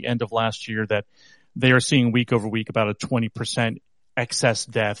at the end of last year that they are seeing week over week about a 20% excess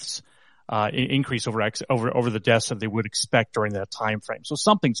deaths increase over the deaths that they would expect during that time frame. So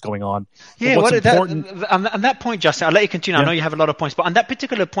something's going on. Yeah, on that point, Justin, I'll let you continue. Yeah. I know you have a lot of points, but on that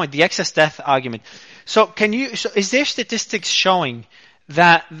particular point, the excess death argument. So is there statistics showing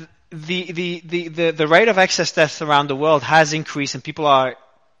that the rate of excess deaths around the world has increased and people are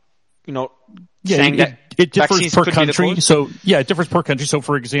saying that it differs per country. So it differs per country. So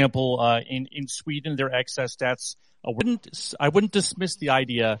for example, in Sweden, their excess deaths, I wouldn't dismiss the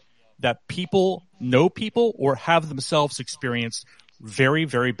idea that people know people or have themselves experienced very,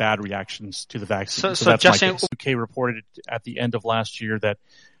 very bad reactions to the vaccine. So that's Justin, UK reported at the end of last year that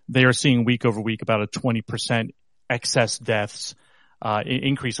they are seeing week over week about a 20% excess deaths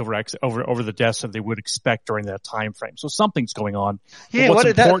increase over the deaths that they would expect during that time frame. So something's going on. Yeah,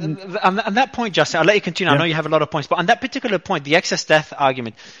 on that point, Justin, I'll let you continue. Yeah. I know you have a lot of points, but on that particular point, the excess death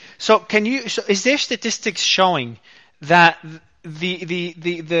argument. So is there statistics showing that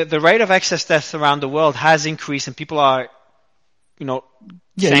the rate of excess deaths around the world has increased and people are,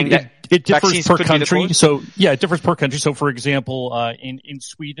 saying that it differs per country. So it differs per country. So for example, in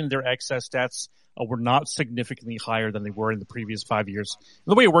Sweden, their excess deaths were not significantly higher than they were in the previous 5 years.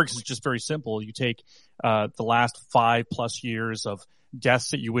 And the way it works is just very simple. You take the last 5+ years of deaths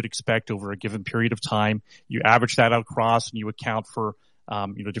that you would expect over a given period of time. You average that out across and you account for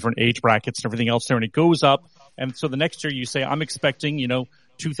different age brackets and everything else there, and it goes up. And so the next year you say, I'm expecting,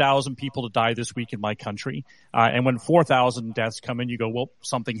 2,000 people to die this week in my country. And when 4,000 deaths come in, you go, well,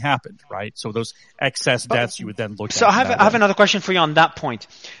 something happened, right? So those excess deaths you would then look at. So I have another question for you on that point.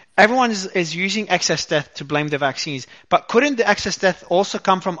 Everyone is using excess death to blame the vaccines, but couldn't the excess death also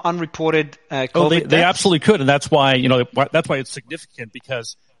come from unreported COVID deaths? They absolutely could, and that's why it's significant,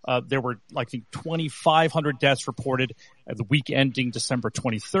 because there were, I think, 2,500 deaths reported at the week ending December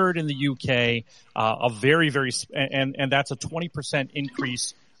 23rd in the UK. A very, very, and that's a 20%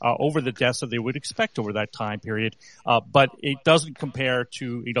 increase over the deaths that they would expect over that time period. But it doesn't compare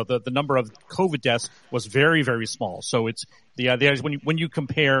to, the number of COVID deaths was very, very small. So it's the idea is when you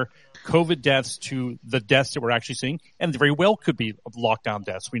compare COVID deaths to the deaths that we're actually seeing, and very well could be lockdown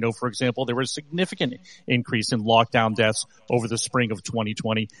deaths. We know, for example, there was a significant increase in lockdown deaths over the spring of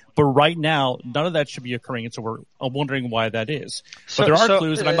 2020. But right now, none of that should be occurring. And so I'm wondering why that is. But there are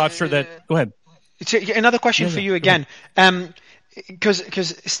clues, and I'm not sure that. Go ahead. Another question for you again.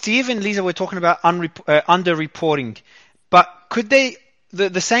 Because Steve and Lisa were talking about underreporting, but could the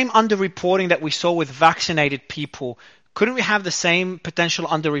same underreporting that we saw with vaccinated people, couldn't we have the same potential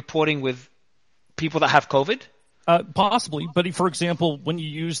underreporting with people that have COVID? Possibly, but for example, when you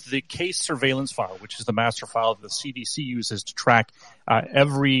use the case surveillance file, which is the master file that the CDC uses to track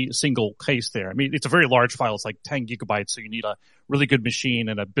every single case there. I mean, it's a very large file. It's like 10 gigabytes, so you need a really good machine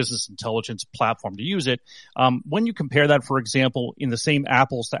and a business intelligence platform to use it. When you compare that, for example, in the same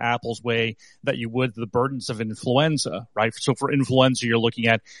apples to apples way that you would the burdens of influenza, right? So for influenza, you're looking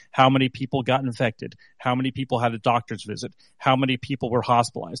at how many people got infected, how many people had a doctor's visit, how many people were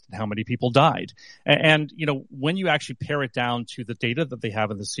hospitalized, and how many people died. And when you actually pare it down to the data that they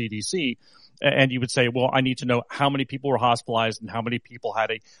have in the CDC, and you would say, well, I need to know how many people were hospitalized and how many people had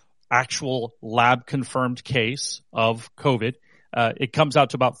a actual lab confirmed case of COVID. It comes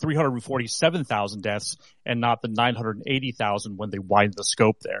out to about 347,000 deaths and not the 980,000 when they widen the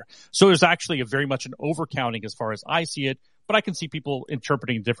scope there. So there's actually very much an overcounting as far as I see it, but I can see people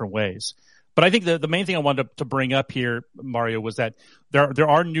interpreting in different ways. But I think the main thing I wanted to bring up here, Mario, was that there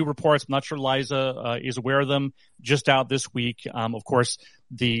are new reports. I'm not sure Liza is aware of them, just out this week. Of course,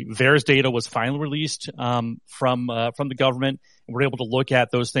 the VAERS data was finally released from the government, and we're able to look at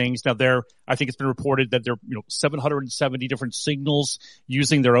those things. Now, I think it's been reported that there are 770 different signals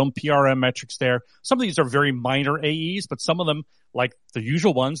using their own PRM metrics there. Some of these are very minor AEs, but some of them, like the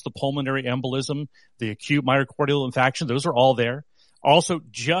usual ones, the pulmonary embolism, the acute myocardial infarction, those are all there. Also,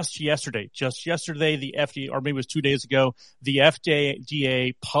 just yesterday, the FDA, or maybe it was 2 days ago, the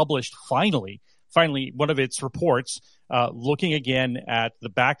FDA published finally one of its reports, looking again at the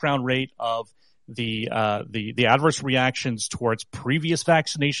background rate of the adverse reactions towards previous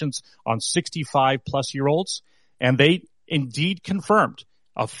vaccinations on 65-plus-year-olds, and they indeed confirmed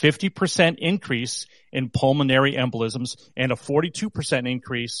a 50% increase in pulmonary embolisms and a 42%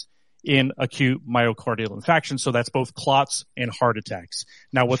 increase in acute myocardial infarction. So that's both clots and heart attacks.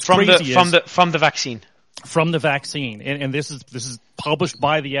 Now, what's from crazy the vaccine. From the vaccine, and this is published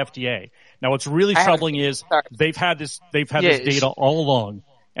by the FDA. Now, what's really troubling is they've had this data all along,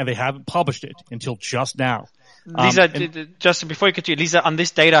 and they haven't published it until just now. Lisa, Justin, before you continue, Lisa, on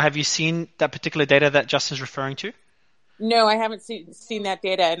this data, have you seen that particular data that Justin's referring to? No, I haven't seen that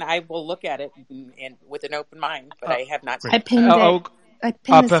data, and I will look at it and with an open mind, but I have not seen it. I pinned it. I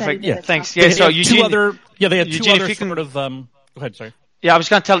pinned the perfect. Yeah, thanks. Yeah, so Eugene, they had two other Eugene, sort of. Go ahead, sorry. Yeah, I was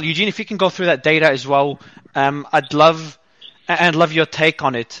going to tell Eugene, if you can go through that data as well, I'd love your take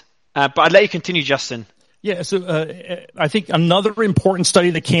on it. But I'd let you continue, Justin. Yeah, so I think another important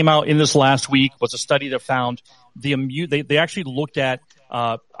study that came out in this last week was a study that found the immune. They actually looked at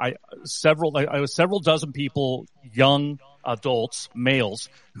several dozen people, young adults, males,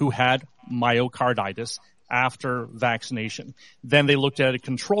 who had myocarditis after vaccination. Then they looked at a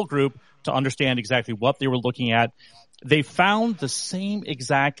control group to understand exactly what they were looking at. They found the same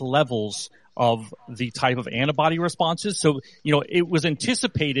exact levels of the type of antibody responses. So, it was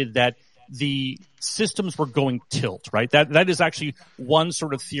anticipated that the systems were going tilt, right? That is actually one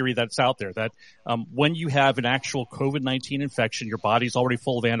sort of theory that's out there, that when you have an actual COVID-19 infection, your body's already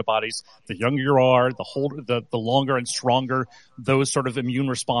full of antibodies. The younger you are, the longer and stronger those sort of immune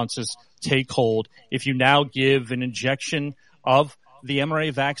responses take hold. If you now give an injection of the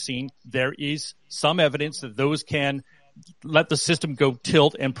mRNA vaccine, there is some evidence that those can let the system go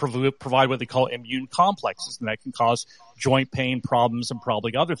tilt and provide what they call immune complexes, and that can cause joint pain problems and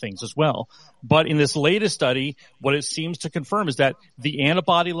probably other things as well. But in this latest study, what it seems to confirm is that the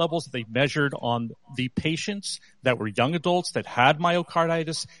antibody levels that they measured on the patients that were young adults that had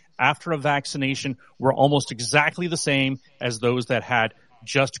myocarditis after a vaccination were almost exactly the same as those that had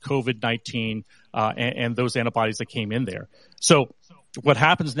just COVID-19 and those antibodies that came in there. So what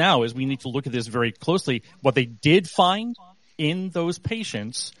happens now is we need to look at this very closely. What they did find in those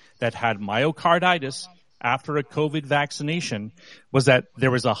patients that had myocarditis after a COVID vaccination was that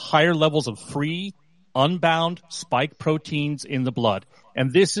there was a higher levels of free, unbound spike proteins in the blood.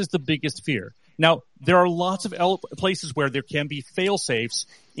 And this is the biggest fear. Now, there are lots of places where there can be fail-safes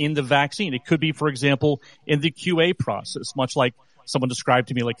in the vaccine. It could be, for example, in the QA process, much like someone described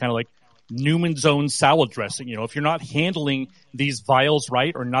to me, like Newman's Own salad dressing. If you're not handling these vials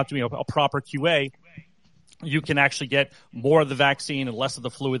right or not doing a proper QA, you can actually get more of the vaccine and less of the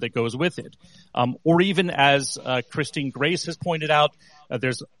fluid that goes with it. Or even as Christine Grace has pointed out,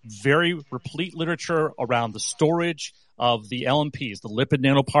 there's very replete literature around the storage of the LNPs, the lipid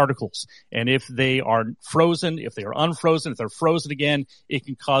nanoparticles. And if they are frozen, if they are unfrozen, if they're frozen again, it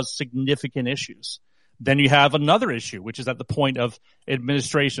can cause significant issues. Then you have another issue, which is at the point of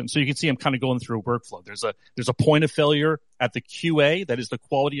administration. So you can see I'm kind of going through a workflow. There's a point of failure at the QA, that is the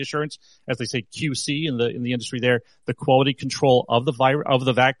quality assurance, as they say QC in the industry there, the quality control of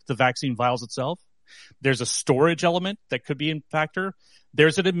the vaccine vials itself. There's a storage element that could be a factor.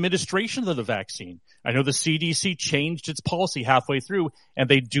 There's an administration of the vaccine. I know the CDC changed its policy halfway through, and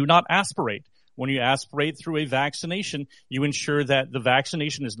they do not aspirate. When you aspirate through a vaccination, you ensure that the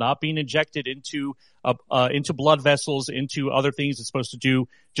vaccination is not being injected into blood vessels, into other things it's supposed to do,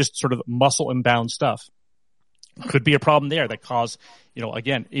 just sort of muscle inbound stuff. Could be a problem there that cause,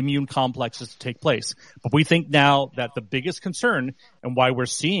 again, immune complexes to take place. But we think now that the biggest concern and why we're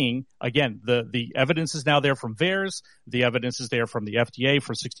seeing, again, the evidence is now there from VAERS, the evidence is there from the FDA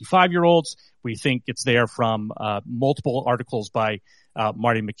for 65-year-olds. We think it's there from multiple articles by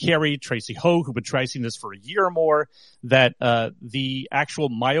Marty McCary, Tracy Ho, who've been tracing this for a year or more, that the actual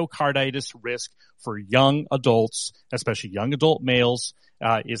myocarditis risk for young adults, especially young adult males,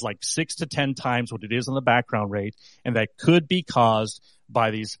 is like 6 to 10 times what it is on the background rate, and that could be caused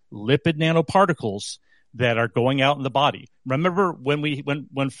by these lipid nanoparticles that are going out in the body. Remember when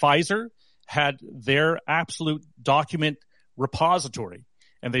Pfizer had their absolute document repository,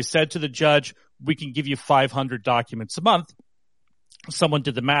 and they said to the judge, we can give you 500 documents a month. someone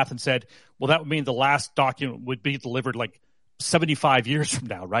did the math and said, well, that would mean the last document would be delivered like 75 years from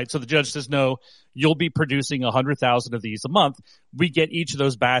now, right? So the judge says, no, you'll be producing 100,000 of these a month. We get each of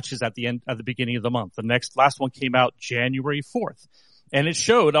those batches at the beginning of the month. The last one came out January 4th. And it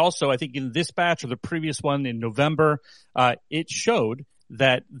showed also, I think in this batch or the previous one in November, it showed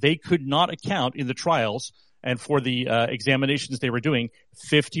that they could not account in the trials and for the examinations they were doing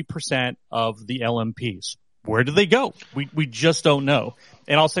 50% of the LMPs. Where do they go? We just don't know.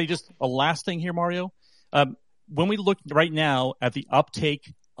 And I'll say just a last thing here, Mario. When we look right now at the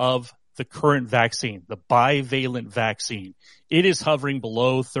uptake of the current vaccine, the bivalent vaccine, it is hovering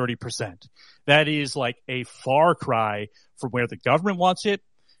below 30%. That is like a far cry from where the government wants it.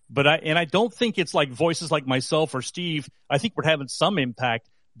 But I don't think it's like voices like myself or Steve. I think we're having some impact.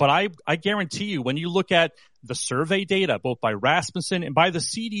 But I guarantee you, when you look at the survey data, both by Rasmussen and by the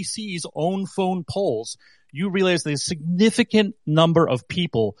CDC's own phone polls, you realize that a significant number of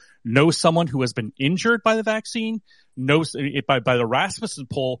people know someone who has been injured by the vaccine. By the Rasmussen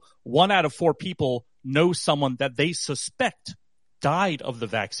poll, 1 out of 4 people know someone that they suspect died of the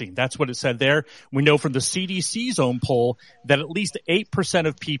vaccine. That's what it said there. We know from the CDC's own poll that at least 8%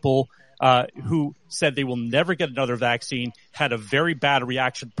 of people who said they will never get another vaccine had a very bad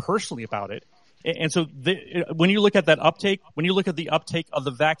reaction personally about it. And so when you look at that uptake, when you look at the uptake of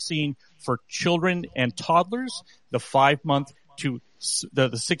the vaccine for children and toddlers, the 5-month to the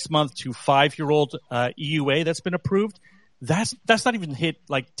 6-month to 5-year-old EUA that's been approved, that's not even hit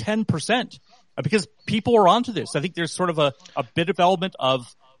like 10%. Because people are onto this. I think there's sort of a bit of element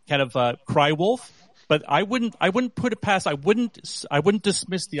of kind of cry wolf, but I wouldn't put it past. I wouldn't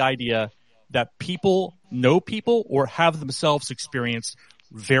dismiss the idea that people know people or have themselves experienced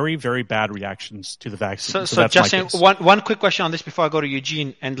very, very bad reactions to the vaccine. So Justin, one quick question on this before I go to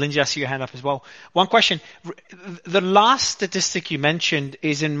Eugene, and Lindsay, I see your hand up as well. One question. The last statistic you mentioned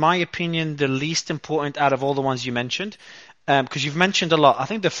is, in my opinion, the least important out of all the ones you mentioned. Because you've mentioned a lot. I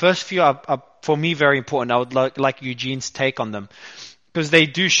think the first few are for me, very important. I would like Eugene's take on them. Because they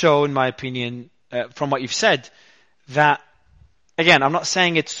do show, in my opinion, from what you've said, that, again, I'm not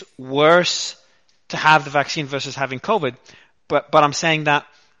saying it's worse to have the vaccine versus having COVID, but I'm saying that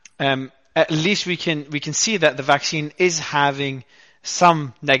at least we can see that the vaccine is having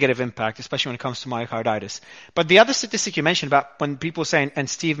some negative impact, especially when it comes to myocarditis. But the other statistic you mentioned about when people say, and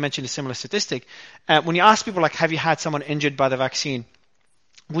Steve mentioned a similar statistic, when you ask people like, have you had someone injured by the vaccine?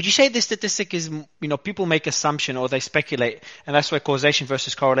 Would you say this statistic is, people make assumption or they speculate, and that's where causation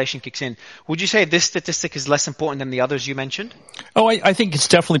versus correlation kicks in. Would you say this statistic is less important than the others you mentioned? Oh, I think it's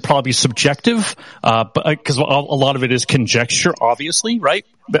definitely probably subjective, because a lot of it is conjecture, obviously, right?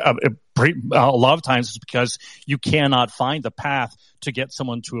 A lot of times it's because you cannot find the path to get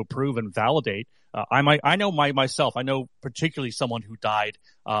someone to approve and validate. I know myself. I know particularly someone who died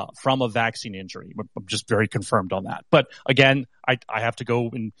from a vaccine injury. I'm just very confirmed on that. But again, I have to go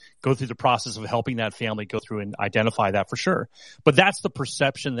through the process of helping that family go through and identify that for sure. But that's the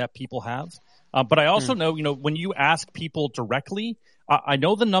perception that people have. But I also know, when you ask people directly, I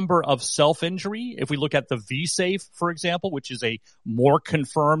know the number of self-injury. If we look at the V-Safe, for example, which is a more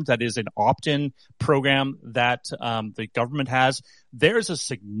confirmed, that is an opt-in program that the government has, there's a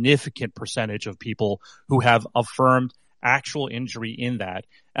significant percentage of people who have affirmed actual injury in that.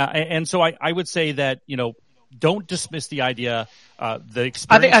 And so I would say that, don't dismiss the idea. The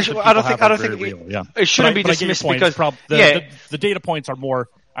experience I don't think real. Yeah. It shouldn't be dismissed because the data points are more,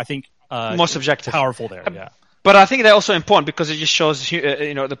 I think, more subjective, powerful there. Yeah. But I think they're also important because it just shows,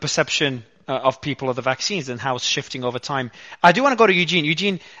 the perception of people of the vaccines and how it's shifting over time. I do want to go to Eugene.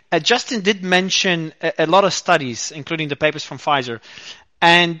 Eugene, Justin did mention a lot of studies, including the papers from Pfizer.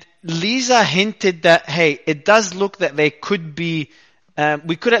 And Lisa hinted that, hey, it does look that they could be,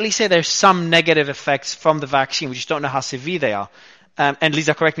 we could at least say there's some negative effects from the vaccine. We just don't know how severe they are. And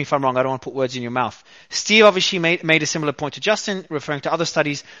Lisa, correct me if I'm wrong. I don't want to put words in your mouth. Steve obviously made a similar point to Justin, referring to other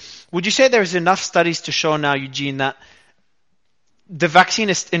studies. Would you say there is enough studies to show now, Eugene, that the vaccine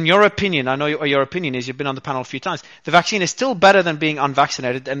is, in your opinion, I know your opinion is, you've been on the panel a few times, the vaccine is still better than being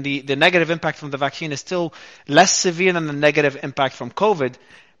unvaccinated, and the negative impact from the vaccine is still less severe than the negative impact from COVID.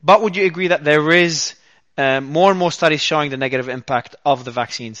 But would you agree that there is more and more studies showing the negative impact of the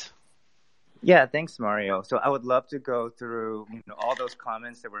vaccines? Yeah, thanks, Mario. So I would love to go through all those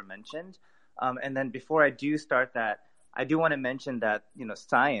comments that were mentioned. And then before I do start that, I do want to mention that,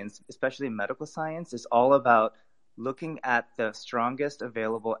 science, especially medical science, is all about looking at the strongest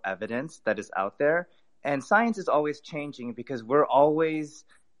available evidence that is out there. And science is always changing because we're always,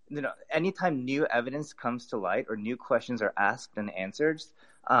 anytime new evidence comes to light or new questions are asked and answered,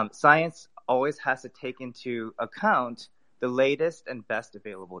 science always has to take into account the latest and best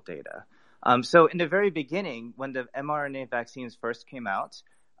available data. So in the very beginning, when the mRNA vaccines first came out,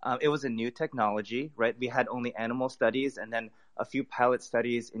 it was a new technology, right? We had only animal studies and then a few pilot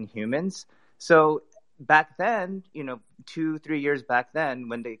studies in humans. So back then, 2-3 years back then,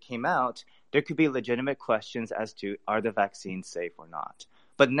 when they came out, there could be legitimate questions as to, are the vaccines safe or not?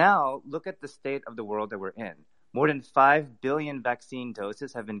 But now, look at the state of the world that we're in. More than 5 billion vaccine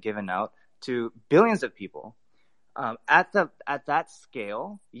doses have been given out to billions of people. At that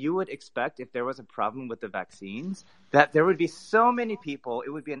scale, you would expect, if there was a problem with the vaccines, that there would be so many people, it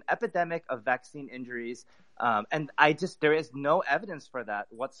would be an epidemic of vaccine injuries. And there is no evidence for that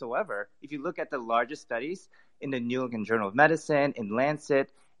whatsoever. If you look at the largest studies in the New England Journal of Medicine, in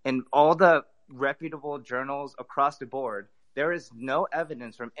Lancet, in all the reputable journals across the board, there is no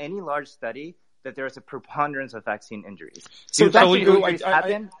evidence from any large study that there is a preponderance of vaccine injuries. So vaccine injuries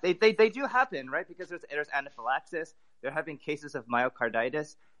happen. They do happen, right? Because there's anaphylaxis. There have been cases of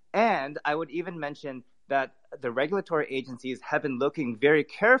myocarditis. And I would even mention that the regulatory agencies have been looking very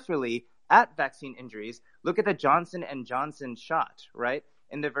carefully at vaccine injuries. Look at the Johnson & Johnson shot, right?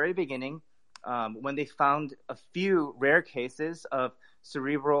 In the very beginning, when they found a few rare cases of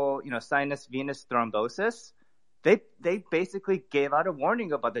cerebral, sinus venous thrombosis, they basically gave out a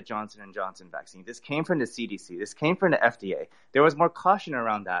warning about the Johnson & Johnson vaccine. This came from the CDC. This came from the FDA. There was more caution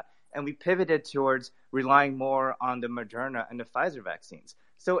around that. And we pivoted towards relying more on the Moderna and the Pfizer vaccines.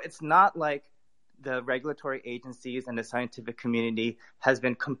 So it's not like the regulatory agencies and the scientific community has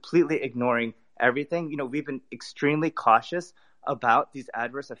been completely ignoring everything. We've been extremely cautious about these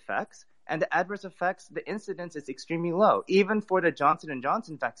adverse effects. And the adverse effects, the incidence is extremely low. Even for the Johnson &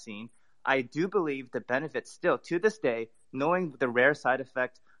 Johnson vaccine, I do believe the benefits still, to this day, knowing the rare side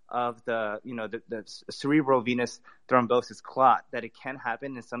effect of the cerebral venous thrombosis clot, that it can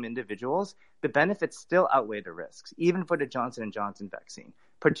happen in some individuals, the benefits still outweigh the risks, even for the Johnson & Johnson vaccine,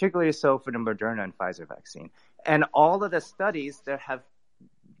 particularly so for the Moderna and Pfizer vaccine. And all of the studies that have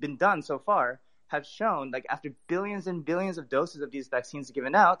been done so far have shown, like after billions and billions of doses of these vaccines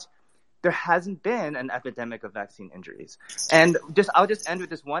given out, there hasn't been an epidemic of vaccine injuries. And I'll just end with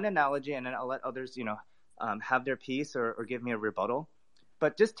this one analogy, and then I'll let others, have their piece or give me a rebuttal.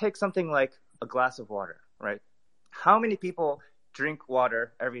 But just take something like a glass of water, right? How many people drink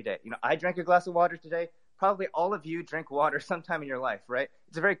water every day? I drank a glass of water today. Probably all of you drink water sometime in your life, right?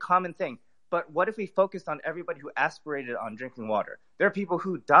 It's a very common thing. But what if we focused on everybody who aspirated on drinking water? There are people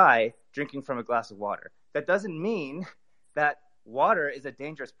who die drinking from a glass of water. That doesn't mean that water is a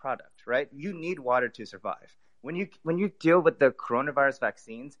dangerous product, right? You need water to survive. When you deal with the coronavirus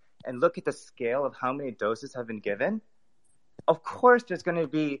vaccines and look at the scale of how many doses have been given, of course there's going to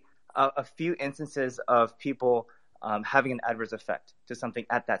be a few instances of people having an adverse effect to something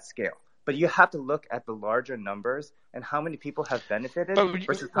at that scale. But you have to look at the larger numbers and how many people have benefited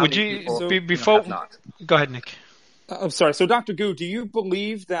versus how many people have not. Go ahead, Nick. I'm sorry. So, Dr. Gu, do you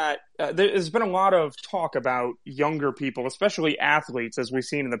believe that there's been a lot of talk about younger people, especially athletes, as we've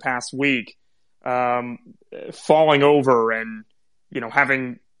seen in the past week, falling over and,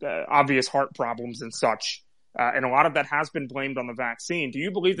 having obvious heart problems and such. And a lot of that has been blamed on the vaccine. Do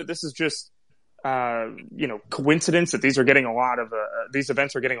you believe that this is just, coincidence that these are getting these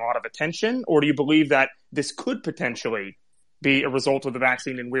events are getting a lot of attention? Or do you believe that this could potentially be a result of the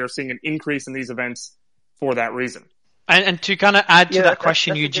vaccine and we are seeing an increase in these events for that reason? And to kind of add to that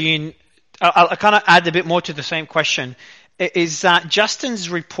question, Eugene, I'll kind of add a bit more to the same question, is that Justin's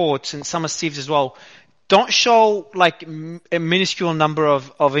reports and some of Steve's as well don't show like a minuscule number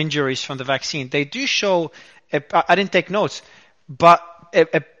of injuries from the vaccine. They do show, I didn't take notes, but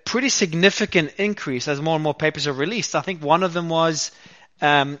a pretty significant increase as more and more papers are released. I think one of them was,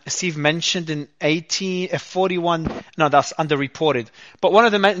 Steve mentioned in 41, no, that's underreported, but one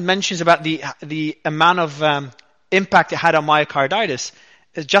of the mentions about the amount of impact it had on myocarditis.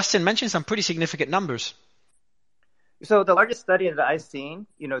 Justin mentioned some pretty significant numbers. So the largest study that I've seen,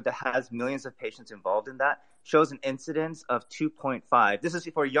 that has millions of patients involved in that, shows an incidence of 2.5. This is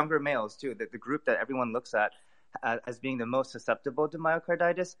for younger males too, the group that everyone looks at as being the most susceptible to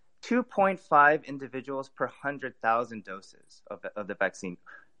myocarditis. 2.5 individuals per 100,000 doses of the vaccine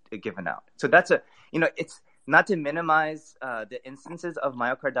given out. So that's it's not to minimize the instances of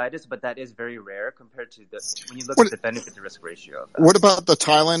myocarditis, but that is very rare compared to when you look at the benefit to risk ratio of that. What about the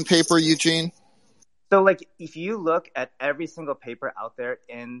Thailand paper, Eugene? So if you look at every single paper out there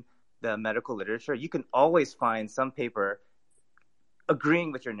in the medical literature, you can always find some paper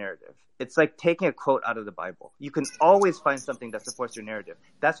agreeing with your narrative. It's like taking a quote out of the Bible. You can always find something that supports your narrative.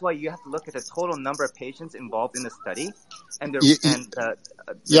 That's why you have to look at the total number of patients involved in the study, and but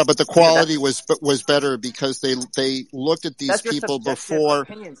the quality was better because they looked at these people before.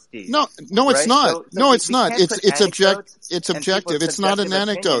 Opinion, Steve, no, right? it's not. So no, it's not. It's objective. It's not an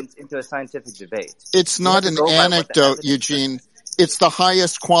anecdote. Into a scientific debate. It's not an anecdote, Eugene. It's the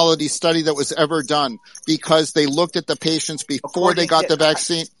highest quality study that was ever done because they looked at the patients before they got the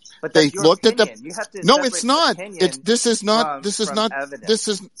vaccine. But they looked opinion. at the. You have to no, it's not. This is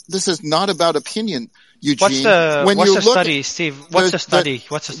not about opinion, Eugene. What's the study, Steve? What's the study?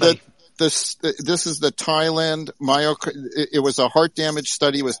 This is the Thailand it was a heart damage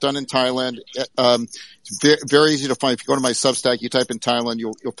study. It was done in Thailand. Very easy to find. If you go to my Substack, you type in Thailand,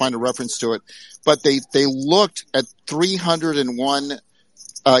 you'll find a reference to it. But they looked at 301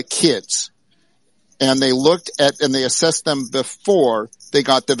 kids, and they assessed them before they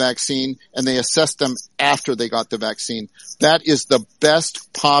got the vaccine, and they assessed them after they got the vaccine. That is the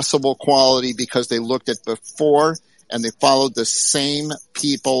best possible quality because they looked at before and they followed the same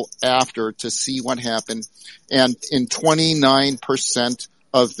people after to see what happened. And in 29%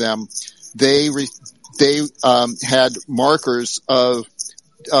 of them, they had markers of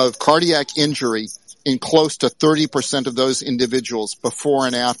cardiac injury in close to 30% of those individuals before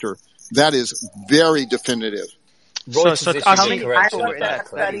and after. That is very definitive. So too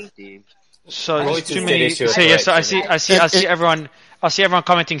many. I see everyone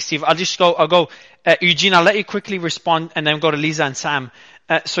commenting. Steve, I'll go. Eugene, I'll let you quickly respond, and then go to Lisa and Sam.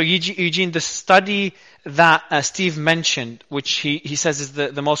 So Eugene, the study that Steve mentioned, which he says is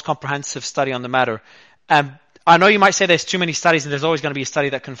the most comprehensive study on the matter. I know you might say there's too many studies, and there's always going to be a study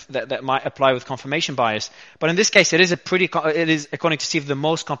that might apply with confirmation bias. But in this case, it is according to Steve, the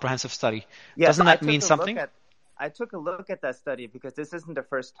most comprehensive study. Yeah, Doesn't that mean something? I took a look at that study because this isn't the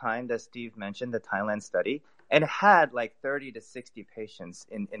first time that Steve mentioned the Thailand study, and it had like 30 to 60 patients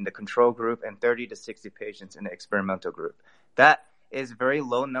in the control group and 30 to 60 patients in the experimental group. That is a very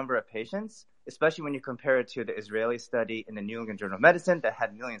low number of patients, especially when you compare it to the Israeli study in the New England Journal of Medicine that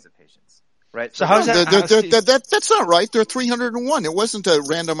had millions of patients. Right? So how's that? That's not right. They're 301. It wasn't a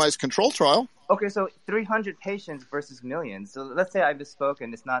randomized control trial. Okay, so 300 patients versus millions. So let's say I misspoke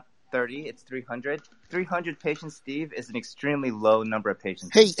and it's not 30, it's 300. 300 patients, Steve, is an extremely low number of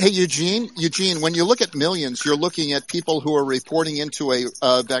patients. Hey, Eugene, when you look at millions, you're looking at people who are reporting into a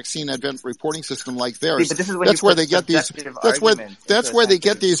vaccine advent reporting system like theirs. See, that's where they get these. That's where they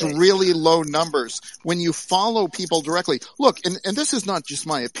get these really low numbers. When you follow people directly, look, and this is not just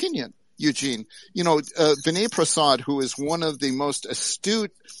my opinion, Eugene. Vinay Prasad, who is one of the most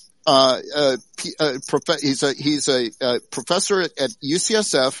astute. He's a professor at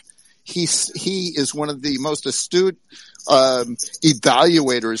UCSF. He is one of the most astute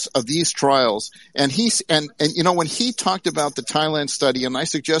evaluators of these trials, and when he talked about the Thailand study, and I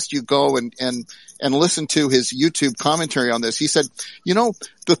suggest you go and listen to his YouTube commentary on this. He said,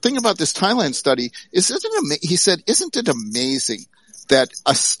 the thing about this Thailand study isn't it amazing that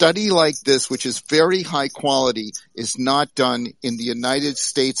a study like this, which is very high quality, is not done in the United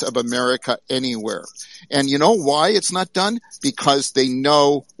States of America anywhere. And you know why it's not done? Because they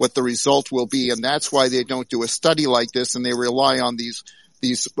know what the result will be, and that's why they don't do a study like this, and they rely on these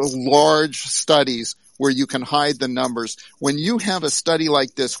large studies where you can hide the numbers. When you have a study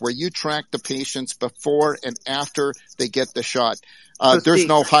like this where you track the patients before and after they get the shot, there's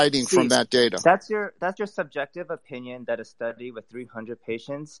no hiding from that data. That's your subjective opinion that a study with 300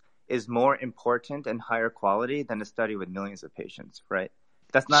 patients is more important and higher quality than a study with millions of patients, right?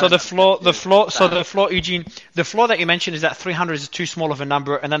 That's not the flaw, Eugene, the flaw that you mentioned is that 300 is too small of a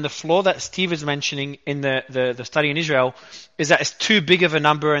number, and then the flaw that Steve is mentioning in the study in Israel is that it's too big of a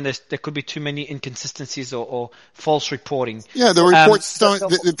number, and there could be too many inconsistencies or false reporting. Yeah, the reports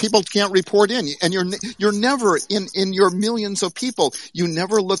the people can't report in, and you're never in your millions of people. You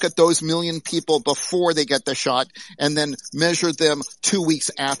never look at those million people before they get the shot, and then measure them 2 weeks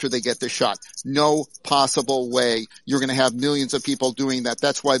after they get the shot. No possible way you're going to have millions of people doing that.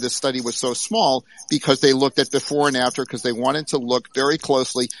 That's why this study was so small, because they looked at before and after, because they wanted to look very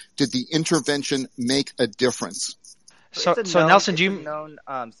closely. Did the intervention make a difference? So Nelson, do you... It's a known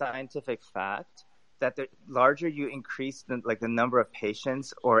scientific fact that the larger you increase the number of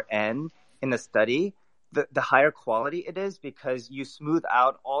patients or N in a study, the higher quality it is, because you smooth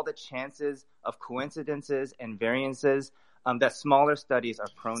out all the chances of coincidences and variances that smaller studies are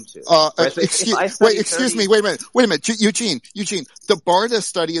prone to. Right? So Excuse me. Wait a minute. Eugene, the BARDA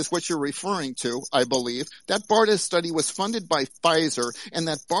study is what you're referring to, I believe. That BARDA study was funded by Pfizer, and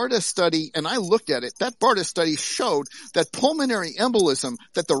that BARDA study, and I looked at it, that BARDA study showed that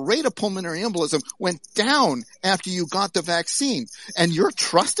the rate of pulmonary embolism went down after you got the vaccine. And you're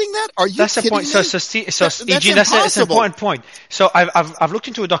trusting that? Are you That's kidding the point. me? Eugene, that's an important point. So I've looked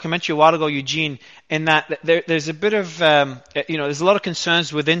into a documentary a while ago, Eugene, in that there's a bit of there's a lot of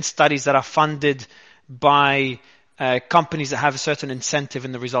concerns within studies that are funded by companies that have a certain incentive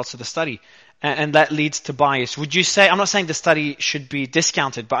in the results of the study, and that leads to bias. Would you say, I'm not saying the study should be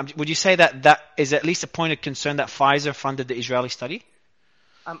discounted, but would you say that is at least a point of concern that Pfizer funded the Israeli study?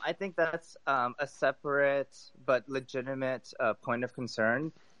 I think that's a separate but legitimate point of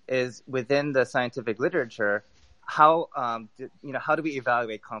concern. Is within the scientific literature, how do we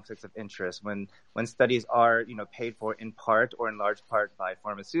evaluate conflicts of interest when studies are paid for in part or in large part by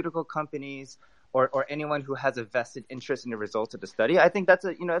pharmaceutical companies or anyone who has a vested interest in the results of the study? I think that's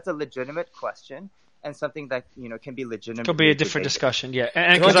a legitimate question and something that can be legitimate. Could be a different discussion, yeah.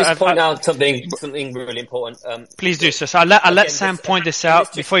 And can I just point out something really important? Please do so. So I'll let Sam point this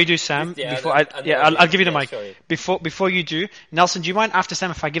out before you do, Sam. I'll give you the mic. Before you do, Nelson, do you mind after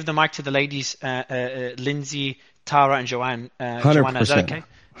Sam if I give the mic to the ladies, Lindsay, Tara, and Joanna? 100%. Is that okay?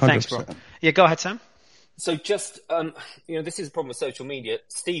 100%. Thanks, bro. Yeah, go ahead, Sam. So just, this is a problem with social media.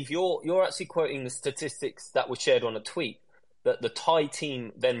 Steve, you're actually quoting the statistics that were shared on a tweet that the Thai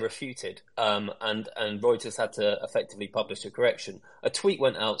team then refuted, and Reuters had to effectively publish a correction. A tweet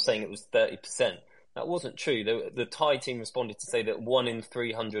went out saying it was 30%. That wasn't true. The Thai team responded to say that 1 in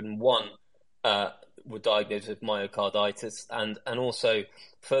 301 were diagnosed with myocarditis, and also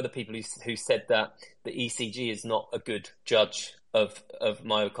further people who said that the ECG is not a good judge of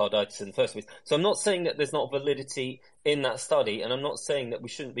myocarditis in the first place. So I'm not saying that there's not validity in that study, and I'm not saying that we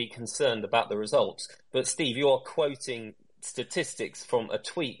shouldn't be concerned about the results. But Steve, you are quoting statistics from a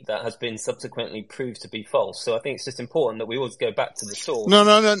tweet that has been subsequently proved to be false. So I think it's just important that we always go back to the source. No.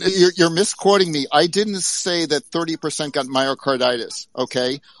 You're misquoting me. I didn't say that 30% got myocarditis,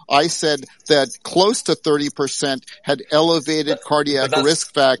 okay? I said that close to 30% had elevated cardiac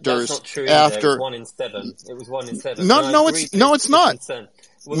risk factors. That's not true after. It was 1 in 7. It was 1 in 7. No, it's not.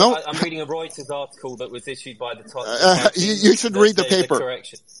 Well, no. I'm reading a Reuters article that was issued by the Thai. You should read the paper.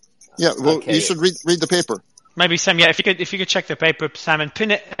 Yeah, well, okay. You should read the paper. Maybe Sam, yeah. If you could check the paper, Sam, and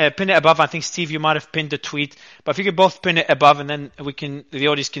pin it above. I think Steve, you might have pinned the tweet, but if you could both pin it above, and then the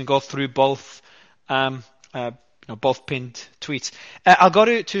audience can go through both, both pinned tweets. I'll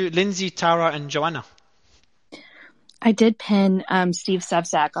go to Lindsay, Tara, and Joanna. I did pin Steve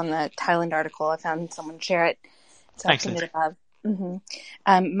Subsack on the Thailand article. I found someone share it, so I pinned it above.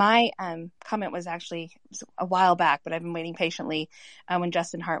 Mm-hmm. My comment was actually a while back, but I've been waiting patiently when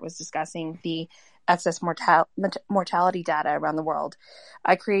Justin Hart was discussing the excess mortality data around the world.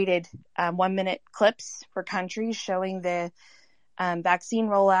 I created 1-minute clips for countries showing the vaccine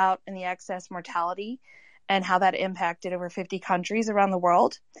rollout and the excess mortality and how that impacted over 50 countries around the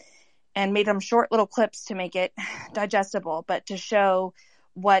world, and made them short little clips to make it digestible, but to show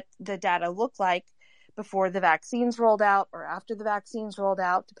what the data looked like before the vaccines rolled out or after the vaccines rolled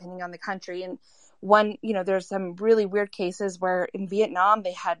out, depending on the country. And there's some really weird cases where in Vietnam,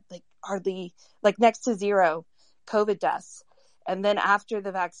 they had hardly next to zero COVID deaths. And then after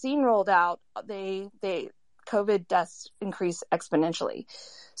the vaccine rolled out, they COVID deaths increased exponentially.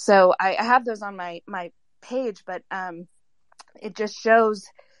 So I have those on my page, but it just shows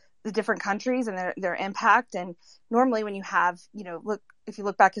the different countries and their impact. And normally when you have, if you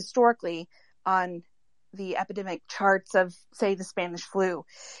look back historically on the epidemic charts of, say, the Spanish flu,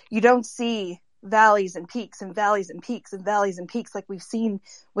 you don't see valleys and peaks and valleys and peaks and valleys and peaks like we've seen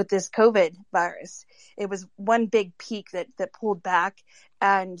with this COVID virus. It was one big peak that pulled back,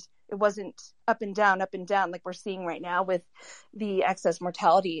 and it wasn't up and down like we're seeing right now with the excess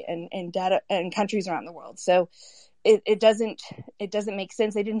mortality and data and countries around the world. So it doesn't make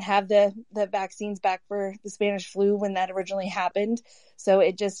sense. They didn't have the vaccines back for the Spanish flu when that originally happened. So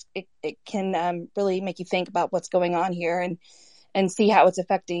it can really make you think about what's going on here and see how it's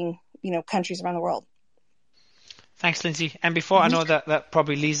affecting countries around the world. Thanks, Lindsay. And before, I know that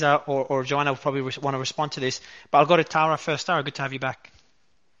probably Lisa or Joanna will probably want to respond to this, but I'll go to Tara first. Tara, good to have you back.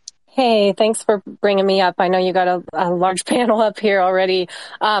 Hey, thanks for bringing me up. I know you got a large panel up here already.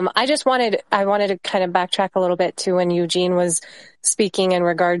 I wanted to kind of backtrack a little bit to when Eugene was speaking in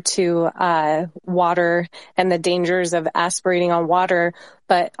regard to water and the dangers of aspirating on water.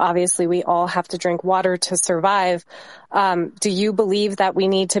 But obviously we all have to drink water to survive. Do you believe that we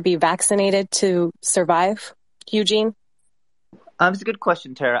need to be vaccinated to survive, Eugene? It's a good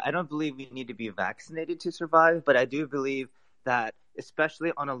question, Tara. I don't believe we need to be vaccinated to survive, but I do believe that,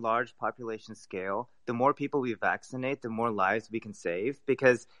 especially on a large population scale, the more people we vaccinate, the more lives we can save.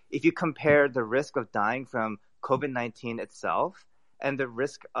 Because if you compare the risk of dying from COVID-19 itself and the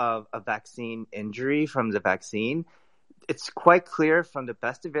risk of a vaccine injury from the vaccine, it's quite clear from the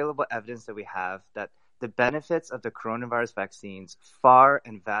best available evidence that we have that the benefits of the coronavirus vaccines far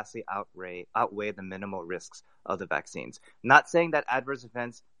and vastly outweigh the minimal risks of the vaccines. Not saying that adverse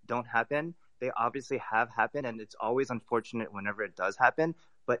events don't happen. They obviously have happened, and it's always unfortunate whenever it does happen,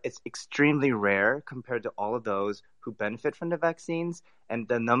 but it's extremely rare compared to all of those who benefit from the vaccines and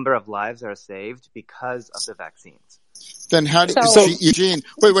the number of lives that are saved because of the vaccines. Then how do Eugene?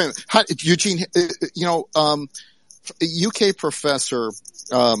 Wait. Eugene, UK professor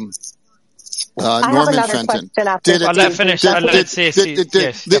Norman Fenton did it. Let finish. Let's see.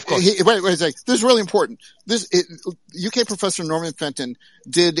 Yes, of course. Wait a second. This is really important. UK professor Norman Fenton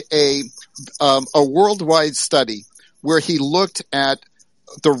did a worldwide study where he looked at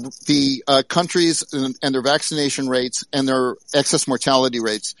the countries and their vaccination rates and their excess mortality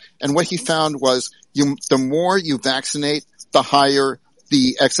rates, and what he found was the more you vaccinate, the higher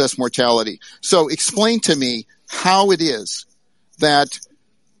the excess mortality. So explain to me how it is that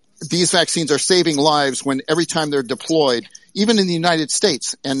these vaccines are saving lives when every time they're deployed, even in the United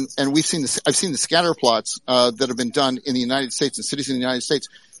States, and we've seen this, I've seen the scatter plots that have been done in the United States and cities in the United States.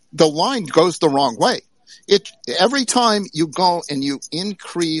 The line goes the wrong way. Every time you go and you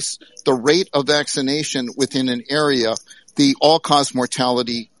increase the rate of vaccination within an area, the all-cause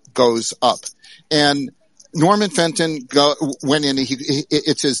mortality goes up. And Norman Fenton went in.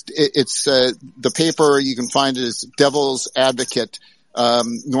 The paper, you can find it as Devil's Advocate,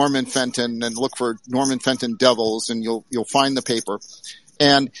 Norman Fenton, and look for Norman Fenton Devils, and you'll find the paper.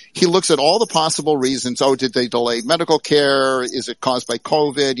 And he looks at all the possible reasons. Oh, did they delay medical care? Is it caused by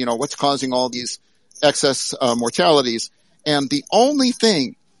COVID? What's causing all these excess mortalities? And the only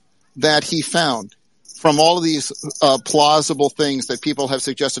thing that he found from all of these plausible things that people have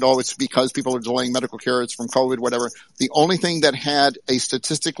suggested, it's because people are delaying medical care, it's from COVID, whatever. The only thing that had a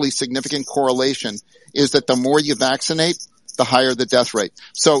statistically significant correlation is that the more you vaccinate, the higher the death rate.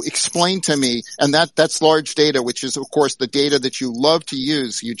 So explain to me, and that's large data, which is, of course, the data that you love to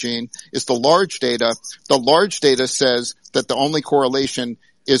use, Eugene, is the large data. The large data says that the only correlation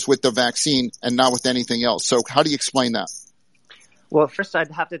is with the vaccine and not with anything else. So how do you explain that? Well, first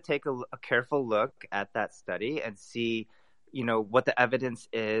I'd have to take a careful look at that study and see, what the evidence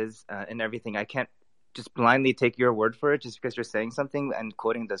is and everything. I can't just blindly take your word for it just because you're saying something and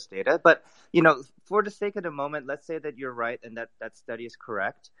quoting this data. But, for the sake of the moment, let's say that you're right and that study is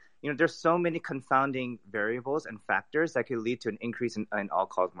correct. There's so many confounding variables and factors that could lead to an increase in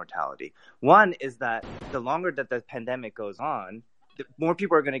all-cause mortality. One is that the longer that the pandemic goes on, the more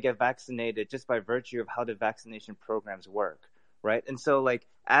people are going to get vaccinated just by virtue of how the vaccination programs work. Right. And so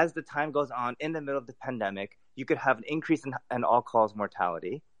as the time goes on in the middle of the pandemic, you could have an increase in all-cause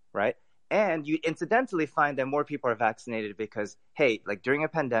mortality. Right. And you incidentally find that more people are vaccinated because, hey, during a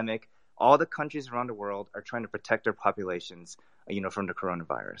pandemic, all the countries around the world are trying to protect their populations, from the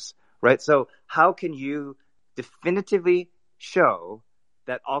coronavirus. Right. So how can you definitively show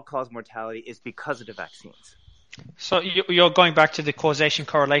that all-cause mortality is because of the vaccines? So you're going back to the causation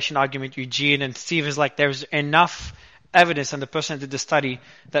correlation argument, Eugene, and Steve is there's enough evidence, and the person that did the study,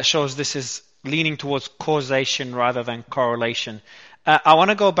 that shows this is leaning towards causation rather than correlation. I want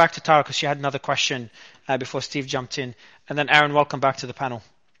to go back to Tara because she had another question before Steve jumped in, and then Aaron, welcome back to the panel.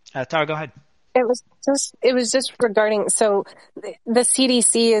 Tara, go ahead. It was just regarding, so the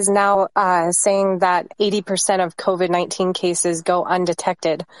CDC is now saying that 80% of COVID-19 cases go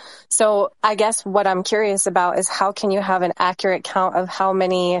undetected. So I guess what I'm curious about is how can you have an accurate count of how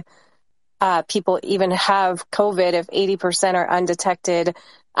many people even have COVID if 80% are undetected?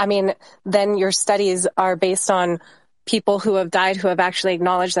 I mean, then your studies are based on people who have died who have actually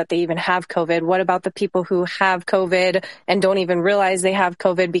acknowledged that they even have COVID. What about the people who have COVID and don't even realize they have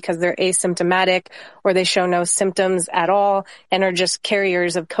COVID because they're asymptomatic or they show no symptoms at all and are just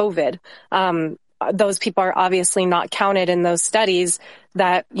carriers of COVID? Those people are obviously not counted in those studies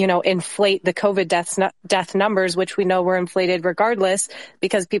that, inflate the COVID death numbers, which we know were inflated regardless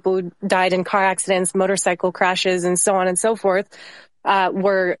because people who died in car accidents, motorcycle crashes, and so on and so forth,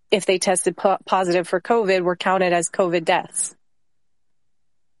 were, if they tested positive for COVID, were counted as COVID deaths.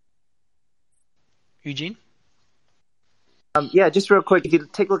 Eugene? Just real quick, if you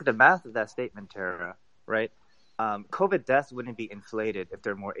take a look at the math of that statement, Tara, right? COVID deaths wouldn't be inflated if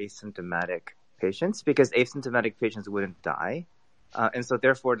they're more asymptomatic patients because asymptomatic patients wouldn't die. And so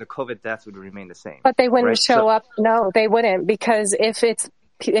therefore the COVID deaths would remain the same. But they wouldn't right? show up. No, they wouldn't, because if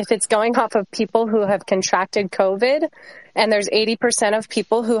it's going off of people who have contracted COVID and there's 80% of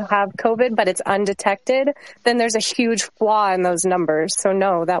people who have COVID, but it's undetected, then there's a huge flaw in those numbers. So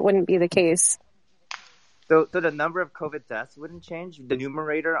no, that wouldn't be the case. So the number of COVID deaths wouldn't change? The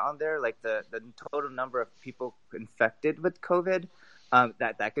numerator on there, like the total number of people infected with COVID,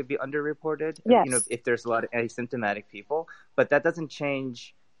 that could be underreported, yes. If there's a lot of asymptomatic people. But that doesn't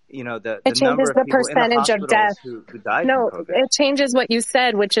change, the changes number of the people in the percentage of hospitals death. who died No, from COVID. it changes what you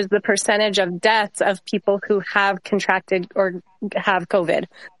said, which is the percentage of deaths of people who have contracted or have COVID.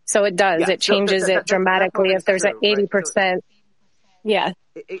 So it does. Yeah, It changes it dramatically if there's an 80%. Right? Yeah.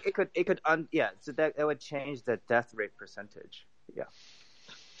 It could so that would change the death rate percentage. Yeah.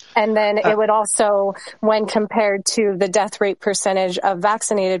 And then it would also, when compared to the death rate percentage of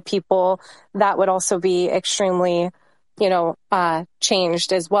vaccinated people, that would also be extremely,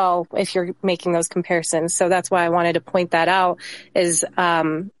 changed as well if you're making those comparisons. So that's why I wanted to point that out is,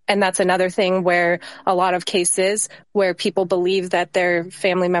 and that's another thing where a lot of cases where people believe that their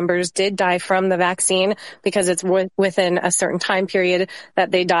family members did die from the vaccine because it's within a certain time period that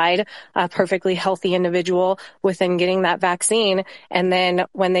they died, a perfectly healthy individual within getting that vaccine. And then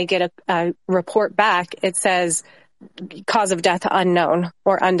when they get a report back, it says cause of death unknown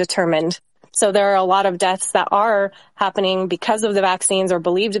or undetermined. So there are a lot of deaths that are happening because of the vaccines or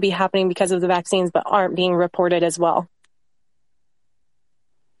believed to be happening because of the vaccines, but aren't being reported as well.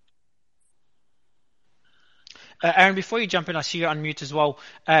 Aaron, before you jump in, I see you're on mute as well.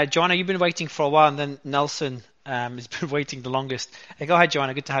 Joanna, you've been waiting for a while, and then Nelson has been waiting the longest. Go ahead,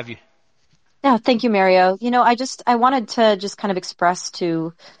 Joanna. Good to have you. Yeah, thank you, Mario. I wanted to just kind of express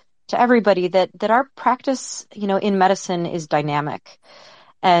to everybody that our practice, in medicine is dynamic.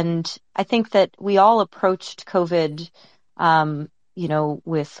 And I think that we all approached COVID,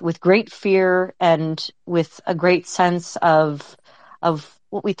 with great fear and with a great sense of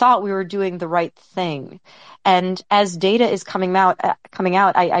what we thought we were doing the right thing. And as data is coming out,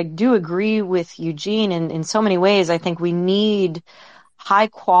 I do agree with Eugene in so many ways. I think we need high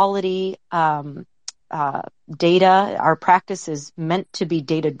quality data. Our practice is meant to be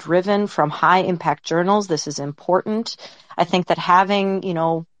data driven from high impact journals. This is important. I think that having,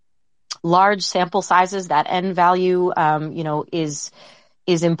 large sample sizes, that N value, is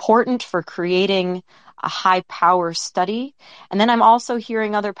important for creating a high power study. And then I'm also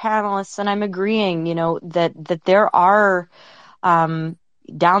hearing other panelists, and I'm agreeing, that there are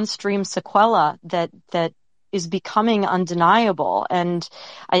downstream sequela that is becoming undeniable. And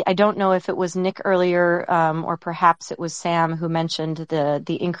I don't know if it was Nick earlier, or perhaps it was Sam who mentioned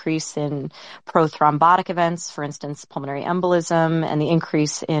the increase in prothrombotic events, for instance, pulmonary embolism, and the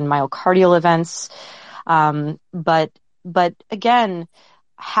increase in myocardial events. But again,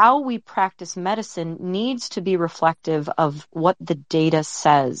 how we practice medicine needs to be reflective of what the data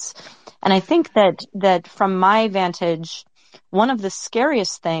says. And I think that from my vantage, one of the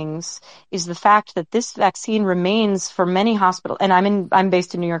scariest things is the fact that this vaccine remains for many hospitals, and I'm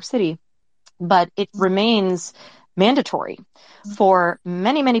based in New York City, but it remains mandatory for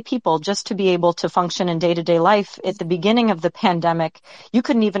many, many people just to be able to function in day-to-day life. At the beginning of the pandemic, you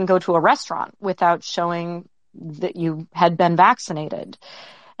couldn't even go to a restaurant without showing that you had been vaccinated.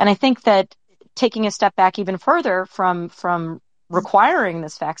 And I think that taking a step back even further from requiring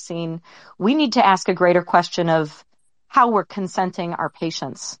this vaccine, we need to ask a greater question of how we're consenting our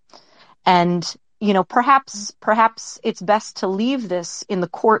patients. And, perhaps it's best to leave this in the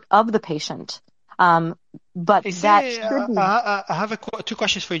court of the patient. But should be. I have two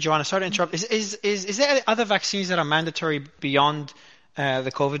questions for you, Joanna. Sorry to interrupt. Is there other vaccines that are mandatory beyond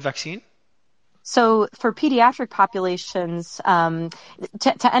the COVID vaccine? So for pediatric populations,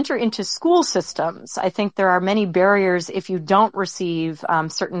 to enter into school systems, I think there are many barriers if you don't receive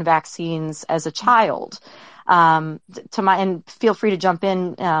certain vaccines as a child. And feel free to jump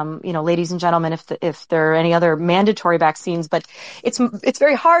in, ladies and gentlemen, if there are any other mandatory vaccines, but it's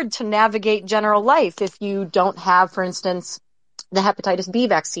very hard to navigate general life if you don't have, for instance, the hepatitis B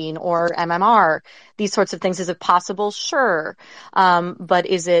vaccine or MMR, these sorts of things. Is it possible? Sure. But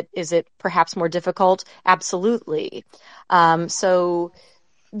is it perhaps more difficult? Absolutely. So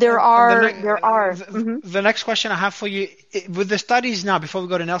there are. The next question I have for you, with the studies now, before we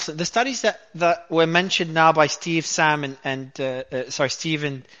go to Nelson, the studies that were mentioned now by Steve, Sam, Steve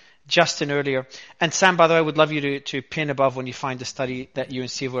and Justin earlier, and Sam, by the way, I would love you to pin above when you find the study that you and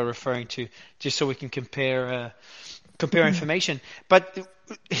Steve were referring to, just so we can compare information. But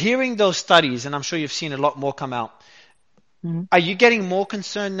hearing those studies, and I'm sure you've seen a lot more come out, are you getting more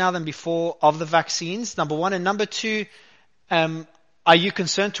concerned now than before of the vaccines, number one? And number two, are you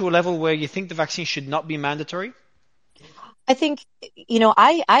concerned to a level where you think the vaccine should not be mandatory? I think,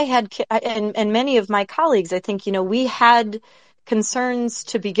 I had, and many of my colleagues, I think, we had concerns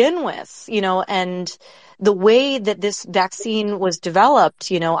to begin with, and the way that this vaccine was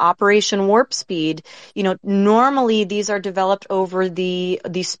developed, Operation Warp Speed, normally these are developed over the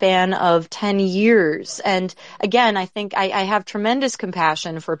span of 10 years. And again, I think I have tremendous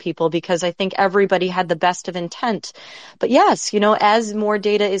compassion for people because I think everybody had the best of intent. But yes, as more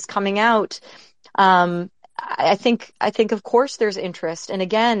data is coming out, I think of course there's interest. And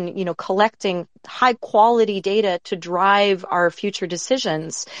again, collecting high quality data to drive our future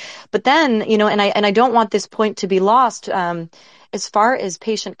decisions. But then, and I don't want this point to be lost. As far as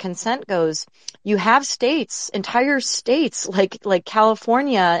patient consent goes, you have entire states like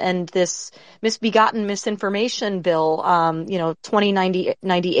California and this misbegotten misinformation bill,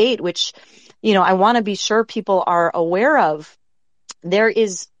 2098, which, I want to be sure people are aware of. There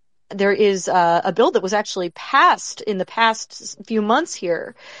is a bill that was actually passed in the past few months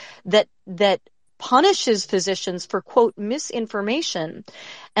here that punishes physicians for, quote, misinformation.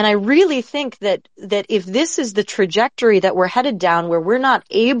 And I really think that if this is the trajectory that we're headed down, where we're not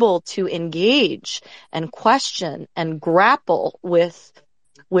able to engage and question and grapple with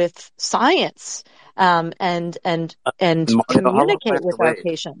science, and Mario, communicate with our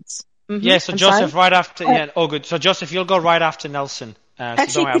patients. Mm-hmm. Yeah, so I'm Joseph, sorry? right after, good. So Joseph, you'll go right after Nelson. So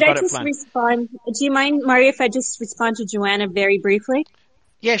Actually, don't worry, could I've I got it just planned. respond? Do you mind, Mario, if I just respond to Joanna very briefly?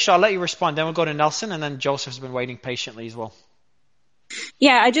 Yeah, sure, I'll let you respond. Then we'll go to Nelson, and then Joseph's been waiting patiently as well.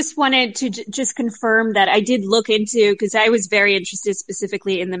 Yeah, I just wanted to just confirm that I did look into, because I was very interested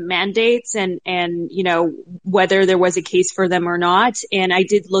specifically in the mandates and whether there was a case for them or not. And I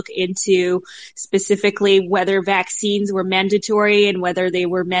did look into specifically whether vaccines were mandatory and whether they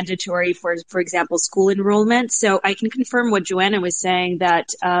were mandatory for example, school enrollment. So I can confirm what Joanna was saying, that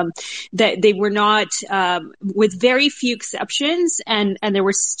they were not, with very few exceptions, and there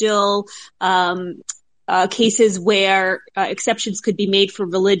were still cases where exceptions could be made for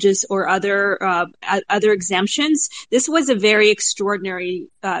religious or other exemptions. This was a very extraordinary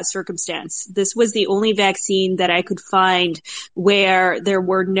circumstance. This was the only vaccine that I could find where there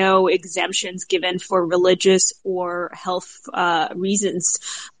were no exemptions given for religious or health reasons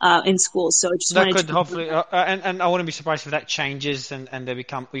in schools. So I just that wanted could to hopefully, and I wouldn't be surprised if that changes and they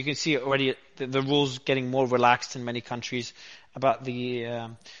become. You can see already the rules getting more relaxed in many countries about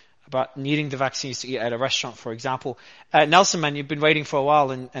about needing the vaccines to eat at a restaurant, for example. Nelson, man, you've been waiting for a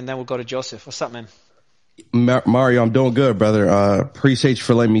while, and then we'll go to Joseph. What's up, man? Mario, I'm doing good, brother. Appreciate you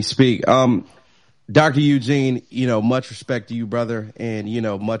for letting me speak. Dr. Eugene, much respect to you, brother, and,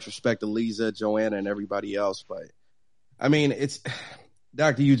 much respect to Lisa, Joanna, and everybody else. But, I mean, it's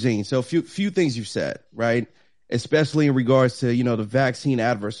Dr. Eugene. So a few things you've said, right? Especially in regards to, the vaccine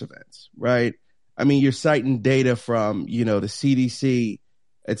adverse events, right? I mean, you're citing data from, the CDC,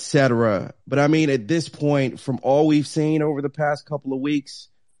 et cetera. But I mean, at this point, from all we've seen over the past couple of weeks,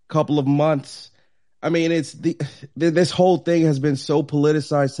 couple of months, I mean, it's this whole thing has been so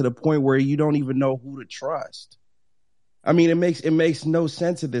politicized to the point where you don't even know who to trust. I mean, it makes no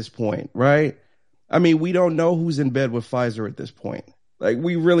sense at this point, right? I mean, we don't know who's in bed with Pfizer at this point. Like,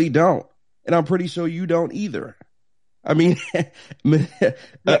 we really don't. And I'm pretty sure you don't either. I mean,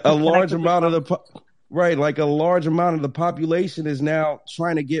 a large amount of the right, like a large amount of the population is now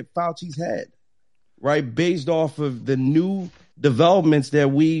trying to get Fauci's head, right, based off of the new developments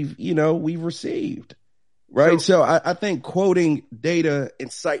that we've received, right? So I think quoting data and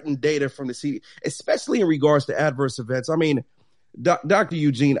citing data from the CDC, especially in regards to adverse events. I mean, Dr.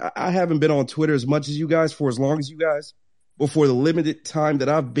 Eugene, I haven't been on Twitter as much as you guys for as long as you guys, but for the limited time that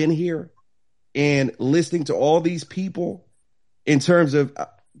I've been here and listening to all these people in terms of,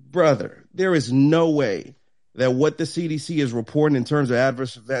 brother, there is no way that what the CDC is reporting in terms of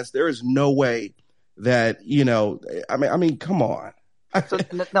adverse events, there is no way that, I mean, come on. So,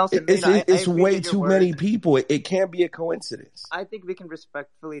 Nelson, it's way too many people. It can't be a coincidence. I think we can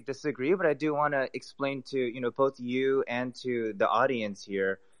respectfully disagree, but I do want to explain to, both you and to the audience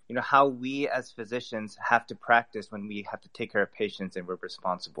here, how we as physicians have to practice when we have to take care of patients and we're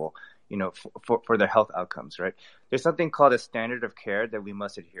responsible, for their health outcomes, right? There's something called a standard of care that we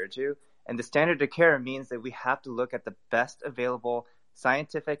must adhere to. And the standard of care means that we have to look at the best available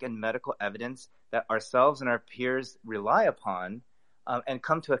scientific and medical evidence that ourselves and our peers rely upon, and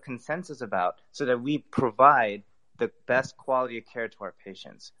come to a consensus about, so that we provide the best quality of care to our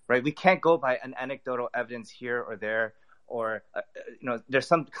patients, right? We can't go by an anecdotal evidence here or there, or there's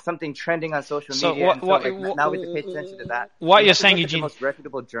something trending on social So media. Now we have to pay attention to that. What we you're have to saying, look Eugene? at the most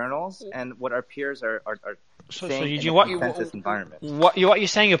reputable journals and what our peers are So saying Eugene, in a consensus environment. What you're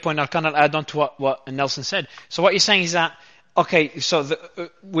saying, your point, I'll kind of add on to what Nelson said. So what you're saying is that, okay, so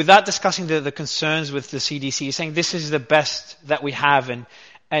without discussing the concerns with the CDC, you're saying this is the best that we have, and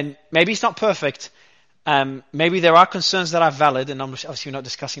maybe it's not perfect. Maybe there are concerns that are valid, and obviously we're not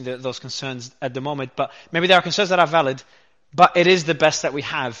discussing those concerns at the moment, but maybe there are concerns that are valid, but it is the best that we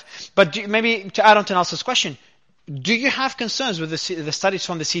have. But maybe to add on to Nelson's question, do you have concerns with the studies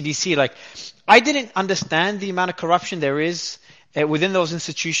from the CDC? Like, I didn't understand the amount of corruption there is within those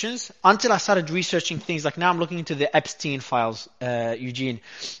institutions until I started researching things. Like now I'm looking into the Epstein files, Eugene.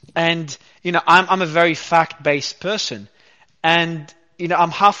 And, I'm a very fact-based person. And,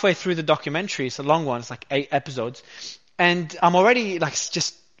 I'm halfway through the documentary. It's a long one. It's like 8 episodes. And I'm already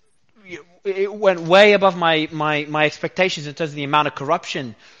it went way above my expectations in terms of the amount of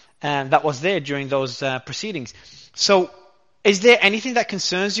corruption that was there during those proceedings. So is there anything that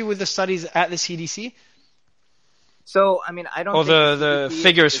concerns you with the studies at the CDC? So, I don't think the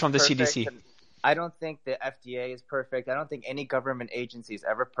figures from the perfect. CDC. I don't think the FDA is perfect. I don't think any government agency is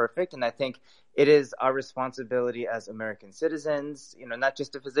ever perfect. And I think it is our responsibility as American citizens, not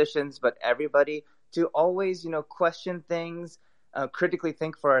just the physicians, but everybody to always, question things, critically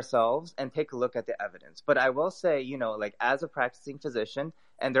think for ourselves and take a look at the evidence. But I will say, as a practicing physician,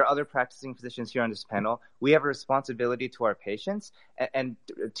 and there are other practicing physicians here on this panel, we have a responsibility to our patients and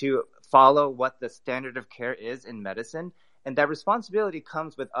to follow what the standard of care is in medicine. And that responsibility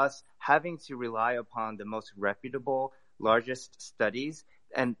comes with us having to rely upon the most reputable, largest studies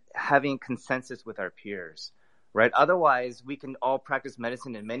and having consensus with our peers, right? Otherwise, we can all practice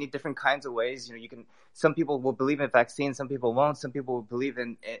medicine in many different kinds of ways. Some people will believe in vaccines, some people won't. Some people will believe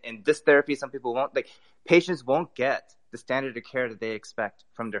in this therapy, some people won't. Patients won't get the standard of care that they expect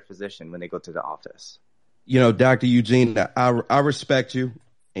from their physician when they go to the office. Dr. Eugene, I respect you,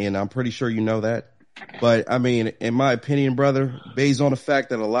 and I'm pretty sure you know that. But in my opinion, brother, based on the fact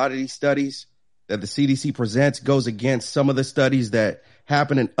that a lot of these studies that the CDC presents goes against some of the studies that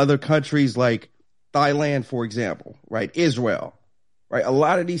happen in other countries like Thailand, for example, right? Israel, right? A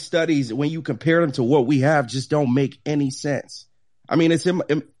lot of these studies, when you compare them to what we have, just don't make any sense. It's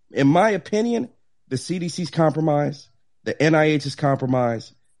in my opinion, the CDC's compromised, the NIH is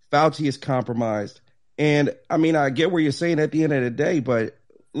compromised, Fauci is compromised. And I get where you're saying at the end of the day, but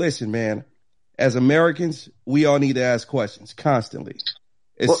listen, man, as Americans, we all need to ask questions constantly.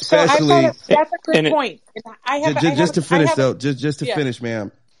 Especially, that's a good point. Just to finish,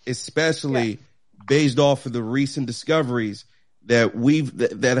 ma'am, especially based off of the recent discoveries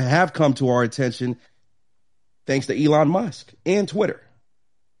that have come to our attention thanks to Elon Musk and Twitter.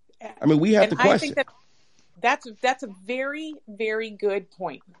 We have to question. I think that's a very, very good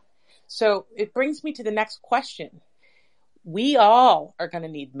point. So it brings me to the next question. We all are going to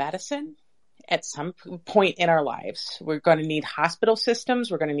need medicine at some point in our lives. We're going to need hospital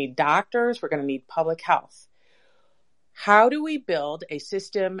systems. We're going to need doctors. We're going to need public health. How do we build a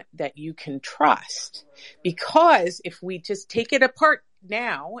system that you can trust? Because if we just take it apart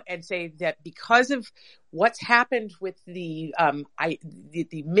now and say that because of what's happened with the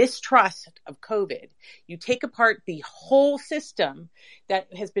mistrust of COVID, you take apart the whole system that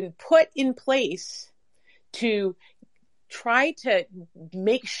has been put in place to try to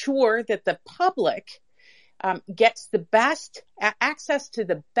make sure that the public gets the best access to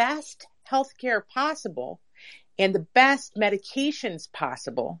the best healthcare possible and the best medications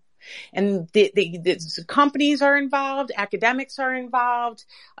possible. And the companies are involved, academics are involved,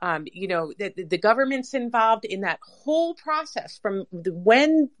 the government's involved in that whole process from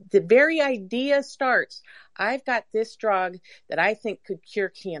when the very idea starts. I've got this drug that I think could cure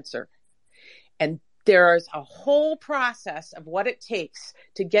cancer. And there's a whole process of what it takes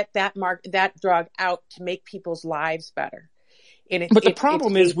to get that drug out to make people's lives better. But the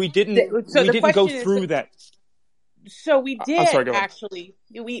problem is we didn't go through that. So we did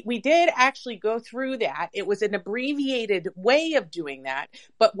we did actually go through that. It was an abbreviated way of doing that.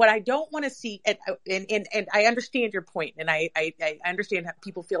 But what I don't want to see, and I understand your point, and I understand how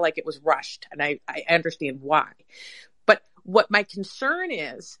people feel like it was rushed, and I understand why. But what my concern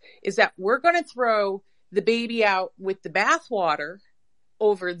is that we're going to throw the baby out with the bathwater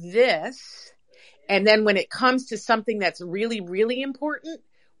over this. And then when it comes to something that's really, really important,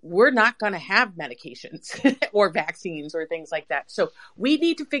 we're not going to have medications or vaccines or things like that. So we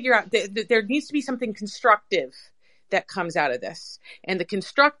need to figure out that there needs to be something constructive that comes out of this. And the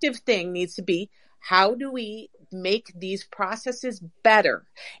constructive thing needs to be, how do we make these processes better?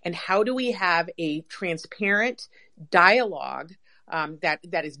 And how do we have a transparent dialogue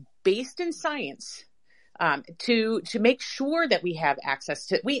that is based in science, to make sure that we have access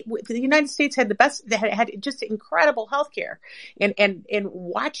to. The United States had had just incredible healthcare, and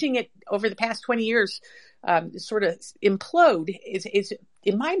watching it over the past 20 years sort of implode is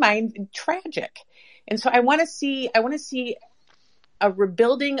in my mind tragic. And so I want to see a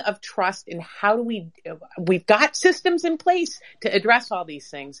rebuilding of trust in how do we've got systems in place to address all these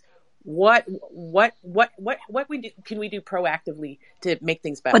things. What can we do proactively to make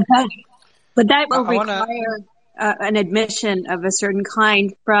things better? But that will require an admission of a certain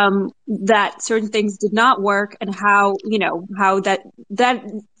kind from that certain things did not work, and how that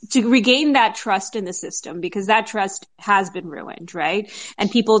to regain that trust in the system, because that trust has been ruined, right? And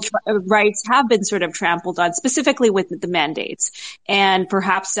people's rights have been sort of trampled on, specifically with the mandates and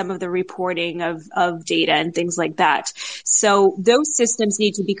perhaps some of the reporting of data and things like that. So those systems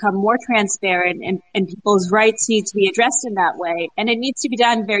need to become more transparent, and people's rights need to be addressed in that way. And it needs to be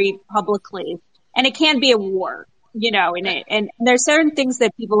done very publicly. And it can be a war, and there's certain things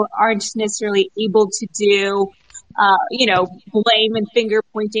that people aren't necessarily able to do, blame and finger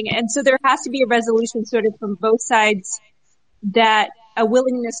pointing. And so there has to be a resolution sort of from both sides, that a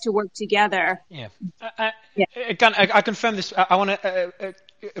willingness to work together. Yeah. I confirm this. I want to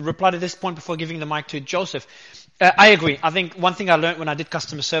reply to this point before giving the mic to Joseph. I agree. I think one thing I learned when I did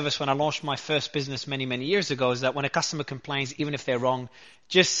customer service, when I launched my first business many, many years ago, is that when a customer complains, even if they're wrong,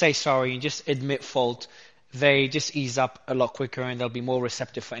 just say sorry and just admit fault. They just ease up a lot quicker, and they'll be more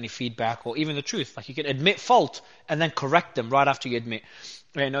receptive for any feedback or even the truth. Like, you can admit fault and then correct them right after you admit.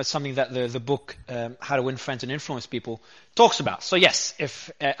 It's something that the book How to Win Friends and Influence People talks about. So yes,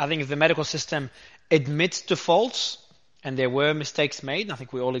 I think if the medical system admits to faults and there were mistakes made, and I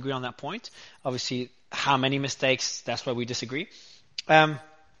think we all agree on that point. Obviously, how many mistakes, that's where we disagree.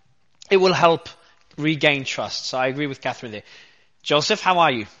 It will help regain trust. So I agree with Catherine there. Joseph, how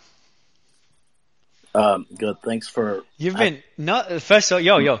are you? Good. Thanks for. You've been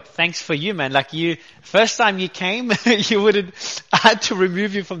thanks for you, man. Like, first time you came, I had to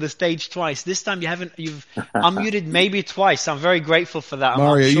remove you from the stage twice. This time you've unmuted maybe twice. I'm very grateful for that.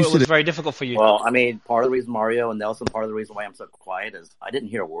 Mario, I'm sure it was very difficult for you. Well, I mean, part of the reason Mario and Nelson, part of the reason why I'm so quiet is I didn't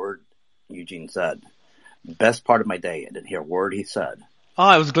hear a word Eugene said. Best part of my day, I didn't hear a word he said.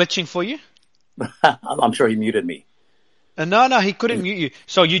 Oh, it was glitching for you? I'm sure he muted me. No, he couldn't mute you.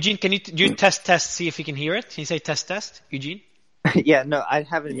 So, Eugene, can you test, see if he can hear it? Can you say test, Eugene? Yeah, no, I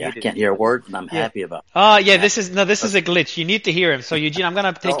haven't muted. I can't hear a word, and I'm happy about it. Oh, yeah, this is a glitch. You need to hear him. So, Eugene, I'm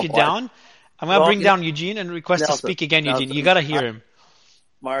going to take you down. I'm going to bring down Eugene and request to speak again, Eugene. You got to hear him.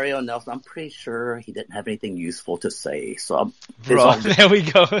 Mario and Nelson, I'm pretty sure he didn't have anything useful to say. So, there we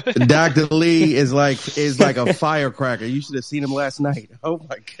go. Dr. Lee is like a firecracker. You should have seen him last night. Oh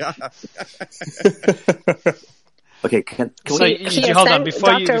my God. Okay, hold on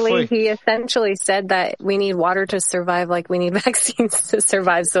before Dr. Lee, he essentially said that we need water to survive, like we need vaccines to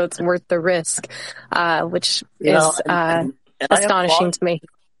survive, so it's worth the risk, which is astonishing to me.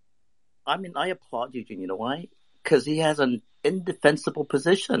 I mean, I applaud Eugene. You know why? Because he has an indefensible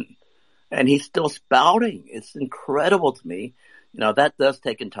position, and he's still spouting. It's incredible to me. That does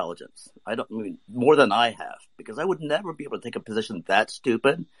take intelligence. More than I have, because I would never be able to take a position that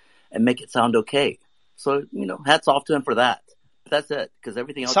stupid and make it sound okay. So, hats off to him for that. But that's it, because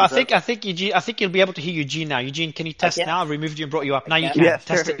everything else. So I think you'll be able to hear Eugene now. Eugene, can you test now? I removed you and brought you up. Now you can. Yeah,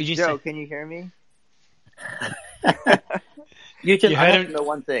 test sure. it. Eugene, Joe, can you hear me? Eugene, I have to know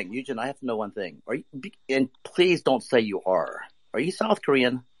one thing. And please don't say you are. Are you South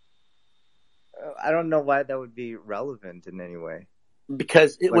Korean? I don't know why that would be relevant in any way.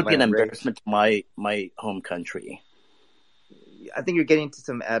 Because it would be an embarrassment to my home country. I think you're getting into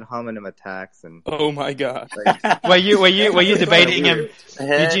some ad hominem attacks and. Oh my God! Were you debating him,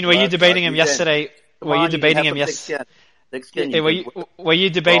 Eugene? Were you debating him yesterday? Were you debating him yesterday? Were you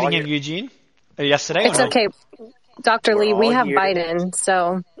debating him, Eugene? Yesterday? It's okay, Dr. Lee. We have Biden,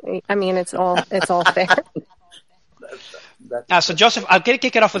 so I mean, it's all fair. So Joseph, I'll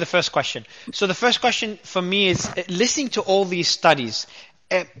kick it off with the first question. So the first question for me is listening to all these studies.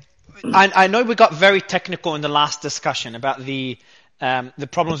 I know we got very technical in the last discussion about the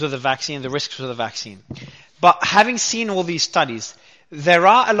problems with the vaccine, the risks with the vaccine. But having seen all these studies, there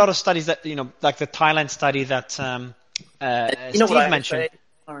are a lot of studies that, like the Thailand study that Steve mentioned.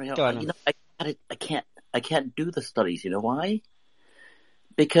 I can't do the studies. You know why?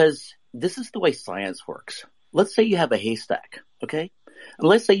 Because this is the way science works. Let's say you have a haystack, okay? And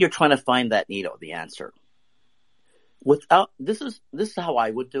let's say you're trying to find that needle, the answer. This is how I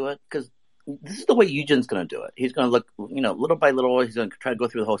would do it, because this is the way Eugene's going to do it. He's going to look, little by little, he's going to try to go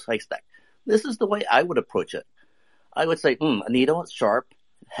through the whole haystack. This is the way I would approach it. I would say, a needle is sharp,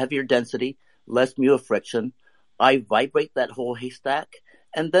 heavier density, less mu of friction. I vibrate that whole haystack,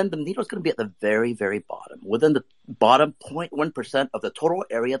 and then the needle is going to be at the very, very bottom, within the bottom 0.1% of the total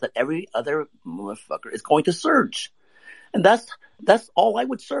area that every other motherfucker is going to search. And that's all I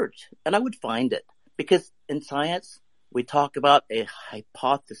would search, and I would find it. Because in science, we talk about a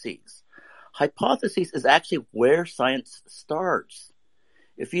hypothesis. Hypothesis is actually where science starts.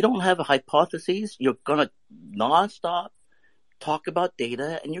 If you don't have a hypothesis, you're going to nonstop talk about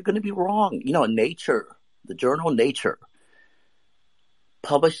data, and you're going to be wrong. Nature, the journal Nature,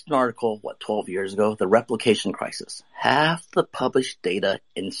 published an article, 12 years ago, the replication crisis. Half the published data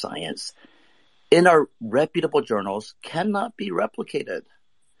in science in our reputable journals cannot be replicated.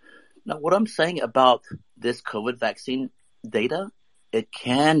 Now, what I'm saying about this COVID vaccine data, it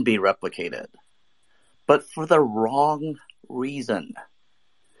can be replicated, but for the wrong reason.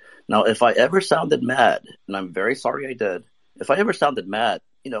 Now, if I ever sounded mad, and I'm very sorry I did, if I ever sounded mad,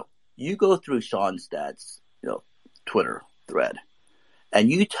 you go through Sean's dad's, Twitter thread, and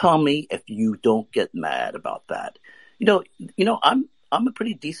you tell me if you don't get mad about that. I'm a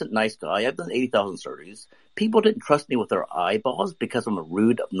pretty decent, nice guy. I've done 80,000 surgeries. People didn't trust me with their eyeballs because I'm a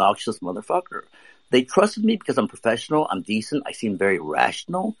rude, obnoxious motherfucker. They trusted me because I'm professional, I'm decent, I seem very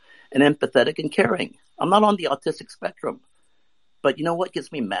rational and empathetic and caring. I'm not on the autistic spectrum. But you know what gets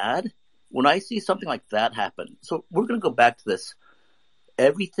me mad? When I see something like that happen. So we're going to go back to this.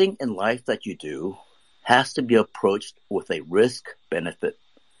 Everything in life that you do has to be approached with a risk-benefit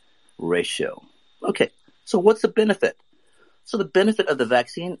ratio. Okay, so what's the benefit? So the benefit of the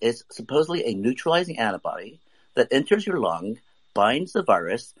vaccine is supposedly a neutralizing antibody that enters your lung, binds the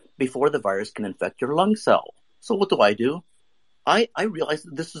virus before the virus can infect your lung cell. So what do? I realized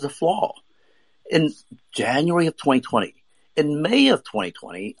that this is a flaw. In January of 2020, in May of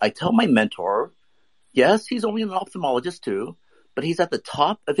 2020, I tell my mentor, yes, he's only an ophthalmologist too, but he's at the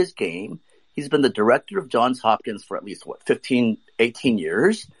top of his game. He's been the director of Johns Hopkins for at least, 15, 18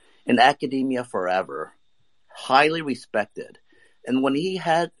 years, in academia forever, highly respected. And when he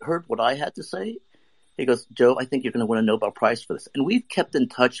had heard what I had to say, he goes, Joe, I think you're going to win a Nobel Prize for this. And we've kept in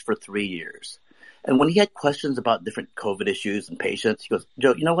touch for 3 years. And when he had questions about different COVID issues and patients, he goes,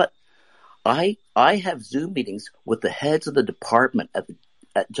 Joe, you know what? I have Zoom meetings with the heads of the department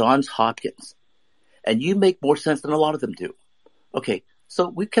at Johns Hopkins, and you make more sense than a lot of them do. Okay, so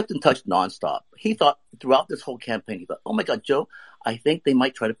we've kept in touch nonstop. He thought throughout this whole campaign, he thought, oh my God, Joe, I think they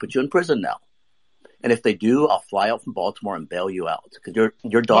might try to put you in prison now. And if they do, I'll fly out from Baltimore and bail you out because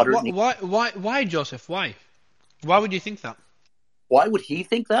your daughter. Why, Joseph? Why? Why would you think that? Why would he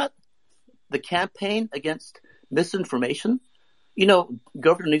think that? The campaign against misinformation.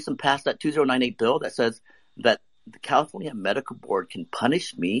 Governor Newsom passed that 2098 bill that says that the California Medical Board can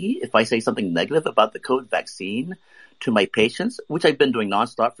punish me if I say something negative about the COVID vaccine to my patients, which I've been doing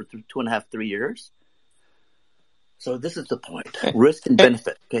nonstop for 2.5, 3 years. So this is the point: risk and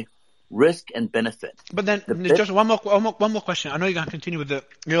benefit. Okay. Risk and benefit. But then, Joseph, one more question. I know you're going to continue with a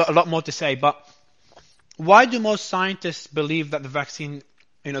lot more to say, but why do most scientists believe that the vaccine,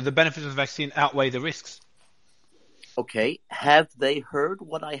 the benefits of the vaccine outweigh the risks? Okay, have they heard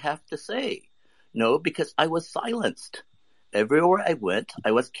what I have to say? No, because I was silenced. Everywhere I went,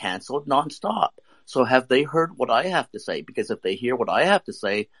 I was canceled nonstop. So have they heard what I have to say? Because if they hear what I have to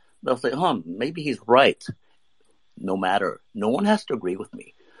say, they'll say, maybe he's right. No matter. No one has to agree with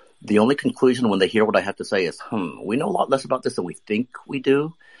me. The only conclusion when they hear what I have to say is, we know a lot less about this than we think we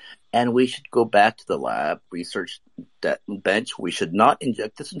do, and we should go back to the lab, research that bench. We should not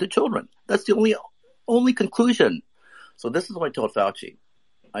inject this into children. That's the only conclusion. So this is what I told Fauci.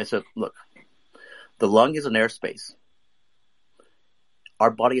 I said, look, the lung is an airspace.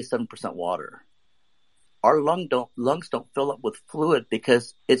 Our body is 7% water. Our lungs don't fill up with fluid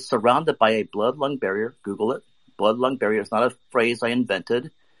because it's surrounded by a blood-lung barrier. Google it. Blood-lung barrier is not a phrase I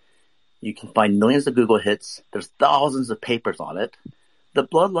invented. You can find millions of Google hits. There's thousands of papers on it. The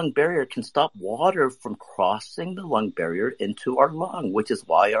blood-lung barrier can stop water from crossing the lung barrier into our lung, which is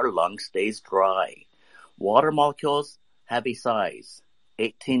why our lung stays dry. Water molecules have a size,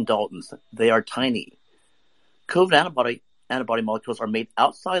 18 Daltons. They are tiny. COVID antibody molecules are made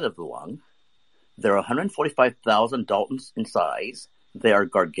outside of the lung. They're 145,000 Daltons in size. They are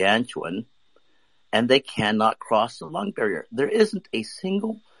gargantuan, and they cannot cross the lung barrier. There isn't a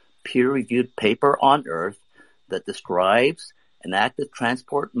single peer-reviewed paper on Earth that describes an active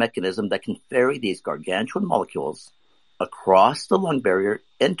transport mechanism that can ferry these gargantuan molecules across the lung barrier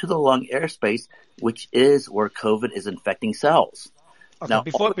into the lung airspace, which is where COVID is infecting cells. Okay, Now,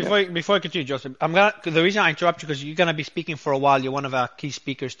 before I continue, Joseph, the reason I interrupt you because you're gonna be speaking for a while. You're one of our key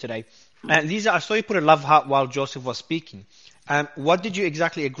speakers today, and I saw you put a love heart while Joseph was speaking. What did you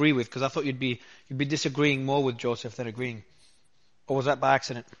exactly agree with? Because I thought you'd be disagreeing more with Joseph than agreeing, or was that by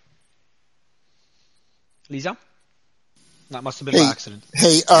accident? Lisa, that must have been by accident.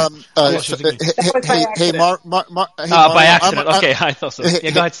 Hey, That was by accident. By accident. Okay, I thought so. Yeah,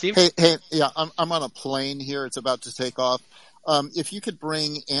 go ahead, Steve. Yeah, I'm on a plane here. It's about to take off. If you could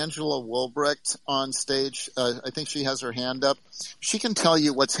bring Angela Wilbrecht on stage, I think she has her hand up. She can tell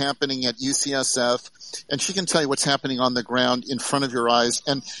you what's happening at UCSF, and she can tell you what's happening on the ground in front of your eyes.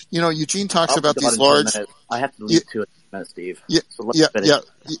 And, Eugene talks about these large... I have to leave 2 minutes, Steve.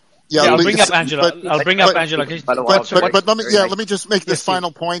 I'll bring up Angela. But let me just make this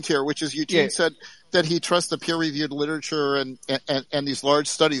final point here, which is Eugene said that he trusts the peer-reviewed literature and these large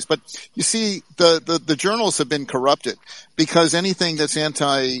studies. But you see, the journals have been corrupted because anything that's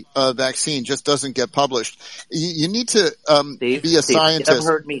anti-vaccine just doesn't get published. You need to be a scientist. Have you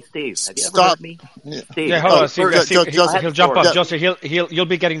ever heard me, Steve? Have you ever heard me? Steve, yeah, hold on, Steve. He'll jump up. Joseph, you'll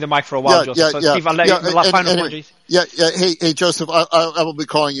be getting the mic for a while, Joseph. So Steve, I'll let you final point, please. Hey, Joseph, I will be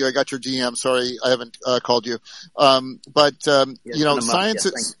calling you. I got your DM. Sorry, I haven't called you. Science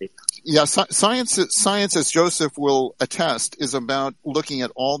is... Yeah, science, as Joseph will attest, is about looking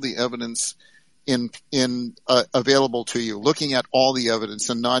at all the evidence available to you, looking at all the evidence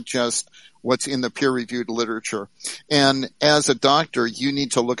and not just what's in the peer-reviewed literature. And as a doctor, you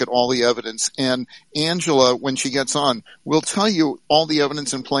need to look at all the evidence. And Angela, when she gets on, will tell you all the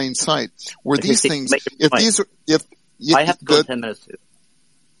evidence in plain sight. Where these things, I have to go in 10 minutes too.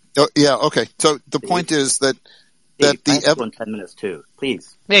 Oh, yeah, okay. So the point is that I have to go in 10 minutes too,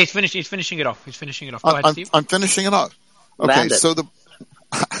 please. Yeah, he's finishing it off. Go ahead, Steve. I'm finishing it off. Okay, so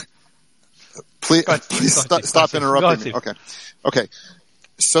please stop interrupting me. Okay.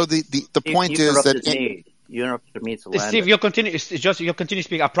 So the point is that you interrupted me. Steve, you'll continue. You'll continue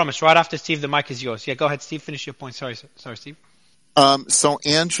speaking. I promise. Right after Steve, the mic is yours. Yeah, go ahead, Steve. Finish your point. Sorry, Steve. So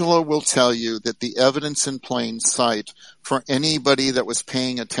Angela will tell you that the evidence in plain sight for anybody that was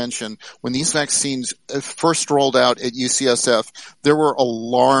paying attention, when these vaccines first rolled out at UCSF, there were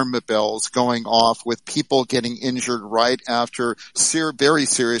alarm bells going off with people getting injured right after, very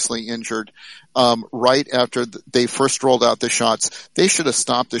seriously injured, right after they first rolled out the shots. They should have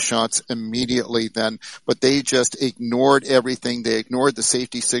stopped the shots immediately then, but they just ignored everything. They ignored the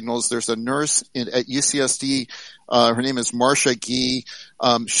safety signals. There's a nurse at UCSD, her name is Marcia Gee.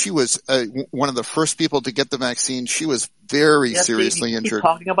 She was one of the first people to get the vaccine. She was very seriously injured. Keep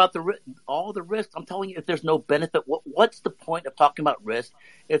talking about all the risks. I'm telling you, if there's no benefit, what's the point of talking about risk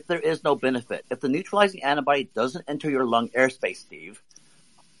if there is no benefit? If the neutralizing antibody doesn't enter your lung airspace, Steve,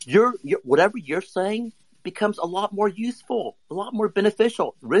 whatever you're saying becomes a lot more useful, a lot more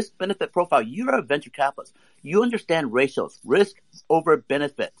beneficial. Risk-benefit profile. You're a venture capitalist. You understand ratios, risk over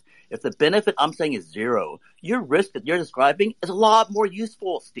benefit. If the benefit I'm saying is zero, your risk that you're describing is a lot more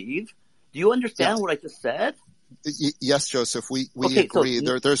useful, Steve. Do you understand what I just said? Yes, Joseph, we agree.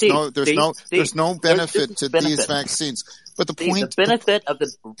 There's no benefit to these vaccines. But the benefit of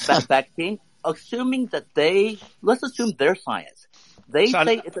the vaccine, assuming that let's assume their science. They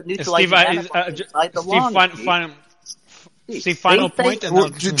say it's a neutralizing antibody inside the lung. Steve, final point.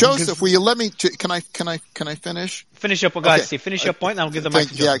 Joseph, will you let me? Can I finish? Finish up. Go ahead, Steve. Finish your point, and I'll give the mic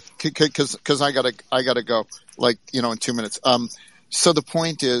to Joe. Yeah, because I gotta go. In 2 minutes. So the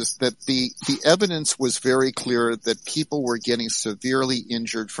point is that the evidence was very clear that people were getting severely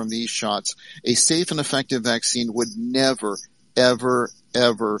injured from these shots. A safe and effective vaccine would never, ever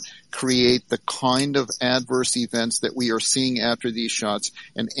create the kind of adverse events that we are seeing after these shots.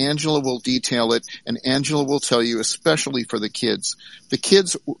 And Angela will detail it, and Angela will tell you, especially for the kids. The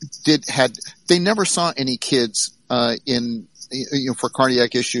kids they never saw any kids for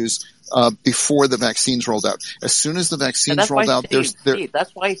cardiac issues before the vaccines rolled out. As soon as the vaccines rolled out, Steve,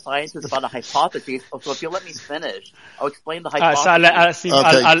 that's why science is about a hypothesis. So if you let me finish, I'll explain the hypothesis.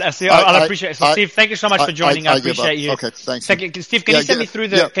 I'll appreciate it. So Steve, thank you so much for joining. I appreciate you. Okay, thanks. Steve, can you send me through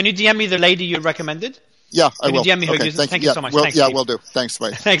can you DM me the lady you recommended? Yeah, I will. Can you DM me her username? Thank you so much. Thanks, Steve. Will do. Thanks,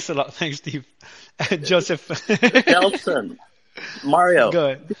 bye. Thanks a lot. Thanks, Steve. Joseph. Nelson. Mario. Go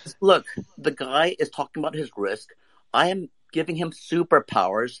ahead. Look, the guy is talking about his risk. I am giving him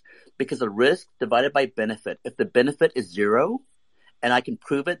superpowers because of risk divided by benefit. If the benefit is zero, and I can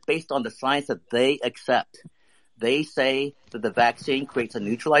prove it based on the science that they accept, they say that the vaccine creates a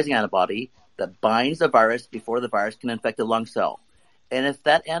neutralizing antibody that binds the virus before the virus can infect the lung cell. And if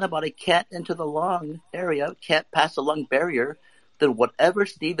that antibody can't enter the lung area, can't pass the lung barrier, then whatever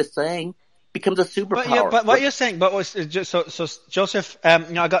Steve is saying becomes a superpower. But what you're saying, so Joseph,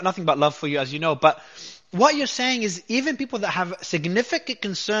 I got nothing but love for you, as you know. But what you're saying is, even people that have significant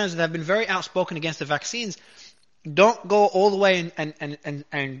concerns that have been very outspoken against the vaccines, don't go all the way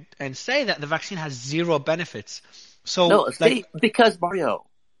and say that the vaccine has zero benefits. So no, because Mario,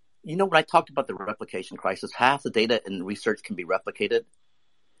 when I talked about the replication crisis, half the data in research can be replicated,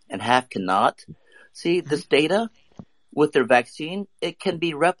 and half cannot. See, this data with their vaccine, it can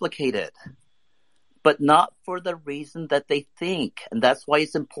be replicated, but not for the reason that they think. And that's why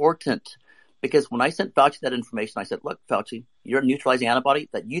it's important. Because when I sent Fauci that information, I said, look, Fauci, your neutralizing antibody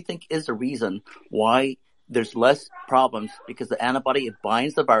that you think is the reason why there's less problems, because the antibody, it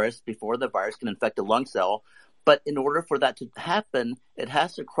binds the virus before the virus can infect a lung cell. But in order for that to happen, it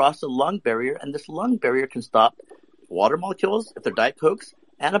has to cross the lung barrier, and this lung barrier can stop water molecules, if they're Diet Cokes,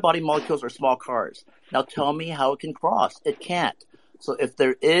 antibody molecules, or small cars. Now tell me how it can cross. It can't. So if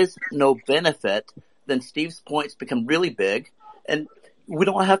there is no benefit, then Steve's points become really big, and we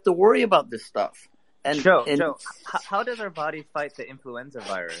don't have to worry about this stuff. Joe, how does our body fight the influenza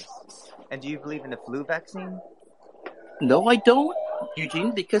virus? And do you believe in the flu vaccine? No, I don't,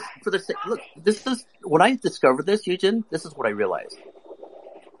 Eugene, because look, this is, when I discovered this, Eugene, this is what I realized.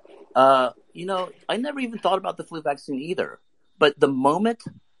 I never even thought about the flu vaccine either. But the moment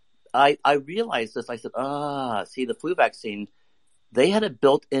I realized this, I said, see, the flu vaccine, they had a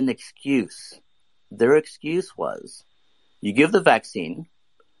built-in excuse. Their excuse was, you give the vaccine,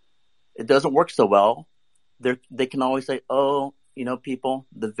 it doesn't work so well. They can always say, people,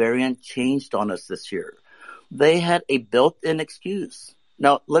 the variant changed on us this year. They had a built-in excuse.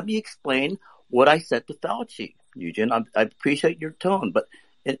 Now, let me explain what I said to Fauci, Eugene. I appreciate your tone, but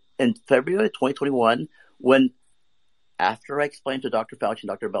in February of 2021, after I explained to Dr. Fauci and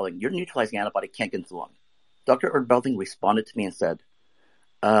Dr. Belling, your neutralizing antibody can't get into the lung, Dr. Belling responded to me and said,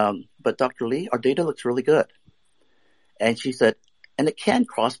 but Dr. Lee, our data looks really good. And she said, and it can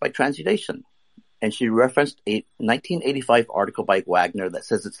cross by transmutation. And she referenced a 1985 article by Wagner that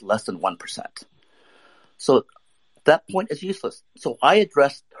says it's less than 1%. So that point is useless. So I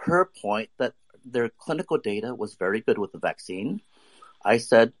addressed her point that their clinical data was very good with the vaccine. I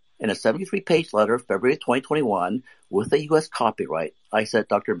said in a 73-page letter, February 2021, with a U.S. copyright, I said,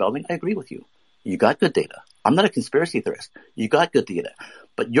 Dr. Belling, I agree with you. You got good data. I'm not a conspiracy theorist. You got good data.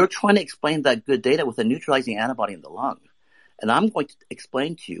 But you're trying to explain that good data with a neutralizing antibody in the lung. And I'm going to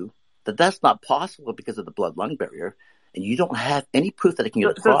explain to you that that's not possible because of the blood-lung barrier, and you don't have any proof that it can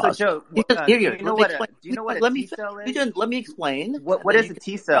get across. So Joe, do you know what a T cell is? Eugene, let me explain. What is a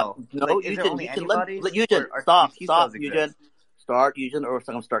T cell? No, is there only antibodies? Eugene, stop, Eugene. Start, Eugene, or I'm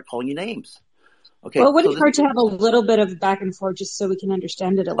going to start calling you names. Okay. Well, it wouldn't hurt to have a little bit of back and forth just so we can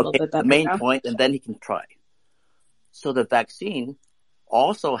understand it a little bit better. The main point, and then he can try. So the vaccine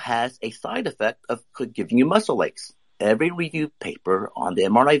also has a side effect of giving you muscle aches. Every review paper on the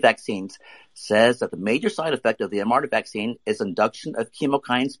mRNA vaccines says that the major side effect of the mRNA vaccine is induction of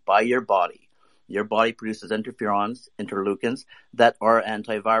chemokines by your body. Your body produces interferons, interleukins that are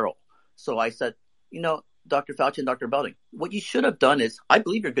antiviral. So I said, Dr. Fauci and Dr. Belling, what you should have done is, I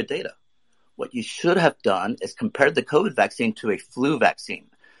believe your good data. What you should have done is compared the COVID vaccine to a flu vaccine.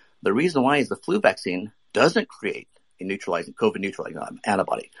 The reason why is the flu vaccine doesn't create a COVID neutralizing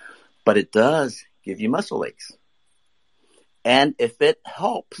antibody, but it does give you muscle aches. And if it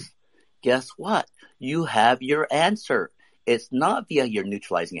helps, guess what? You have your answer. It's not via your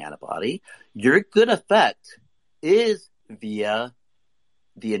neutralizing antibody. Your good effect is via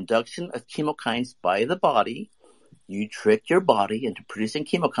the induction of chemokines by the body. You trick your body into producing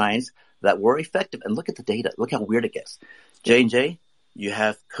chemokines that were effective. And look at the data. Look how weird it gets. J&J, you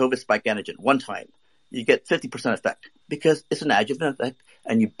have COVID spike antigen one time. You get 50% effect because it's an adjuvant effect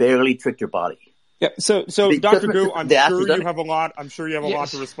and you barely trick your body. Yeah. So Dr. Gu, I'm sure you have a lot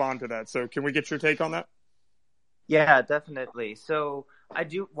to respond to that. So can we get your take on that? Yeah, definitely. So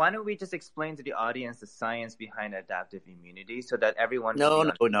why don't we just explain to the audience the science behind adaptive immunity so that everyone No,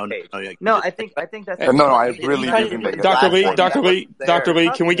 I think that's I really do. Dr.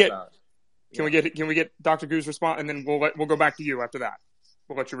 Lee, can we get Dr. Gu's response, and then we'll go back to you after that.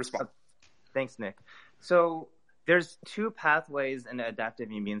 We'll let you respond. Thanks, Nick. So there's two pathways in the adaptive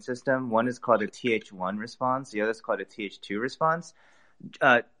immune system. One is called a Th1 response. The other is called a Th2 response.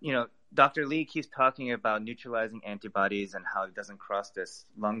 Dr. Lee keeps talking about neutralizing antibodies and how it doesn't cross this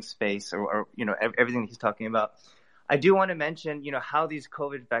lung space or everything he's talking about. I do want to mention, how these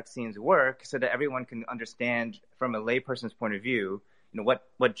COVID vaccines work so that everyone can understand from a layperson's point of view,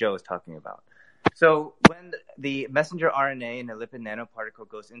 what Joe is talking about. So when the messenger RNA and the lipid nanoparticle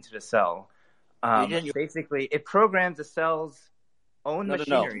goes into the cell, basically it programs the cells own No,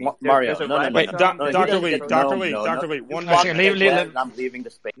 machinery. Mario. There's a No. Wait, ribosome. Dr. Lee, No, Dr. Lee, one Just more. I'm leaving the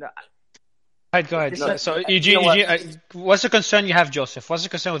space. no, Go ahead. No, So you Eugene, know what? what's the concern you have, Joseph? What's the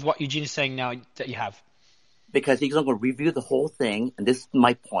concern with what Eugene is saying now that you have? Because he's going to review the whole thing, and this is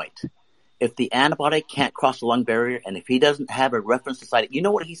my point. If the antibody can't cross the lung barrier, and if he doesn't have a reference to cite it, you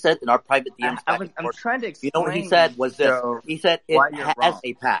know what he said in our private DMs back and I'm forth? trying to explain. You know what he said was this. He said why it you're has wrong.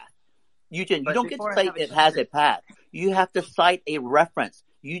 a path. Eugene, you don't get to before I say have a it has chance- a path. You have to cite a reference.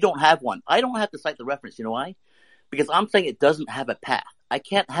 You don't have one. I don't have to cite the reference. You know why? Because I'm saying it doesn't have a path. I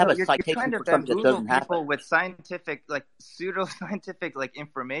can't have a you're citation trying to for something that bamboozle doesn't have people it. with scientific, like pseudo-scientific, like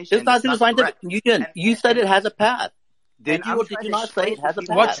information. It's not that's scientific. correct. Eugene, you said it has a path. Did you I'm or did trying you to not say explain it has a to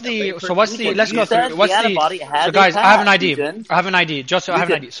path? people- Let's go through. What's so guys, I have an idea. Joseph, I have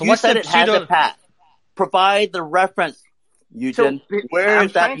an idea. So you what's said the it has pseudo? a path. Provide the reference, Eugene. Where I'm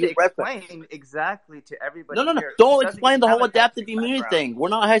is that trying to reference? explain exactly to everybody. No. Here. Don't It doesn't explain the have whole a adaptive scientific immunity background. thing. We're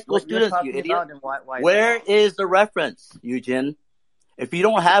not high school What you're students, talking you idiot. about and why Where is the reference, Eugene? If you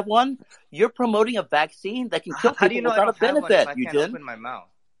don't have one, you're promoting a vaccine that can kill How do you people know I without a don't have one if benefit, I can't Eugene. open my mouth?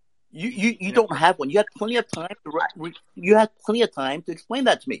 You don't have one. You had plenty of time to explain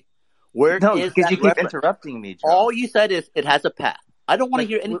that to me. Where is No, because that you keep reference? interrupting me, Joe. All you said is it has a path. I don't want to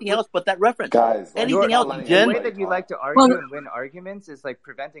hear anything else but that reference. Anything else, The Jen? way that you like to argue and win arguments is like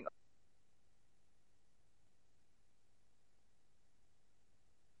preventing.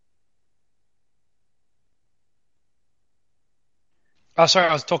 Oh, sorry,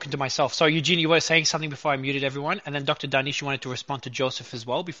 I was talking to myself. Sorry, Eugene, you were saying something before I muted everyone, and then Dr. Danish, you wanted to respond to Joseph as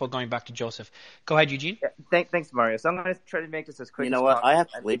well before going back to Joseph. Go ahead, Eugene. Yeah, thanks, Mario. So I'm going to try to make this as quick You know as what? possible. I have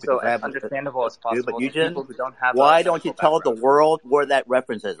to leave so because I have understandable as possible. But to Eugene, people who don't have why a don't you medical tell background. the world where that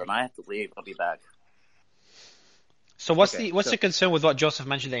reference is? And I have to leave. I'll be back. So what's the concern with what Joseph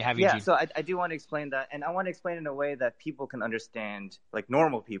mentioned they have, Eugene? Yeah, so I do want to explain that, and I want to explain in a way that people can understand, like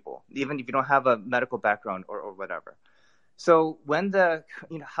normal people, even if you don't have a medical background or whatever. So when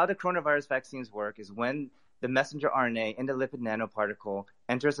how the coronavirus vaccines work is when the messenger RNA in the lipid nanoparticle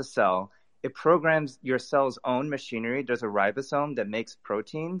enters a cell, it programs your cell's own machinery. There's a ribosome that makes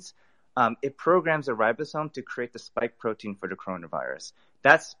proteins. It programs a ribosome to create the spike protein for the coronavirus.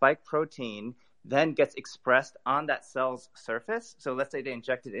 That spike protein then gets expressed on that cell's surface. So let's say they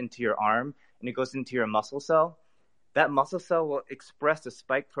inject it into your arm and it goes into your muscle cell. That muscle cell will express the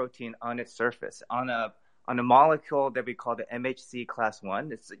spike protein on its surface on a molecule that we call the MHC class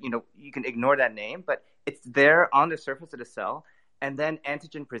 1. It's, you can ignore that name, but it's there on the surface of the cell. And then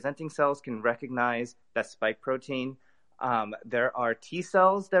antigen presenting cells can recognize that spike protein. There are T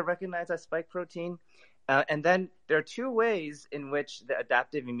cells that recognize that spike protein. And then there are two ways in which the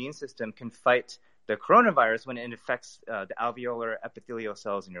adaptive immune system can fight the coronavirus when it infects the alveolar epithelial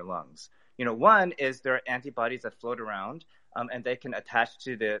cells in your lungs. One is there are antibodies that float around, and they can attach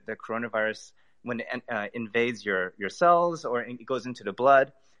to the coronavirus when it invades your cells or it goes into the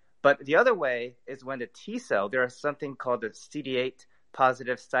blood. But the other way is when the T cell, there is something called the CD8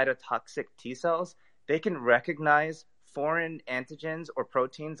 positive cytotoxic T cells. They can recognize foreign antigens or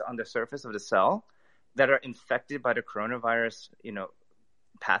proteins on the surface of the cell that are infected by the coronavirus,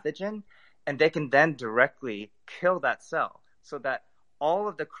 pathogen, and they can then directly kill that cell so that all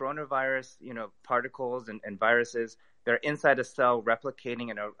of the coronavirus, particles and viruses, they're inside a cell replicating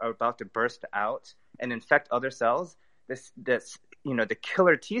and are about to burst out and infect other cells. The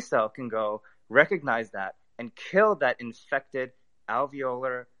killer T cell can go recognize that and kill that infected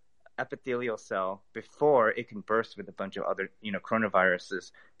alveolar epithelial cell before it can burst with a bunch of other,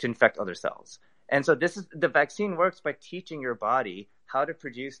 coronaviruses to infect other cells. And so the vaccine works by teaching your body how to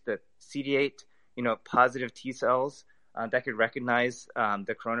produce the CD8, positive T cells that can recognize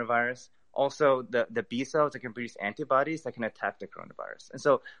the coronavirus. Also, the B cells that can produce antibodies that can attack the coronavirus. And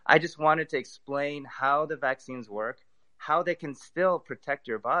so I just wanted to explain how the vaccines work, how they can still protect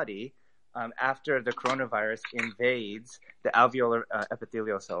your body after the coronavirus invades the alveolar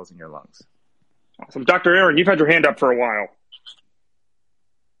epithelial cells in your lungs. Awesome. Dr. Aaron, you've had your hand up for a while.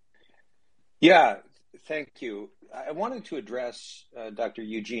 Yeah, thank you. I wanted to address Dr.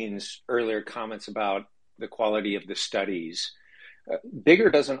 Eugene's earlier comments about the quality of the studies.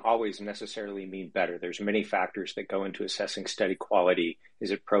 Bigger doesn't always necessarily mean better. There's many factors that go into assessing study quality. Is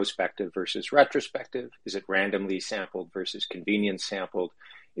it prospective versus retrospective? Is it randomly sampled versus convenience sampled?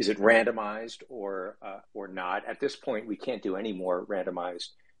 Is it randomized or not? At this point, we can't do any more randomized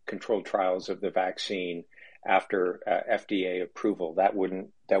controlled trials of the vaccine after FDA approval. That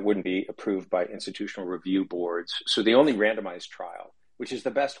wouldn't be approved by institutional review boards. So the only randomized trial, which is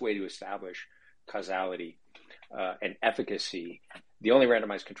the best way to establish causality, and efficacy. The only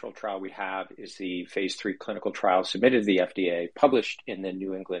randomized controlled trial we have is the phase 3 clinical trial submitted to the FDA, published in the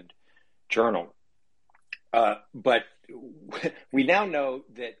New England Journal. But we now know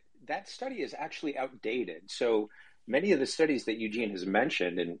that that study is actually outdated. So many of the studies that Eugene has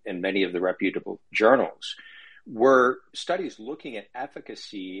mentioned in many of the reputable journals were studies looking at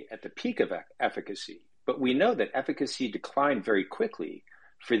efficacy at the peak of efficacy. But we know that efficacy declined very quickly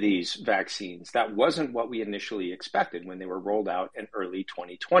for these vaccines. That wasn't what we initially expected when they were rolled out in early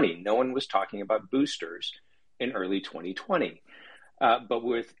 2020. No one was talking about boosters in early 2020. But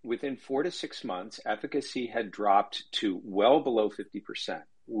within 4 to 6 months, efficacy had dropped to well below 50%,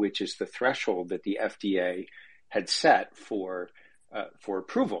 which is the threshold that the FDA had set for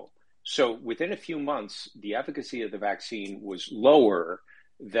approval. So within a few months, the efficacy of the vaccine was lower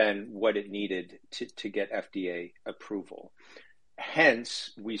than what it needed to get FDA approval.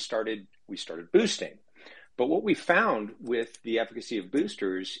 Hence, we started boosting. But what we found with the efficacy of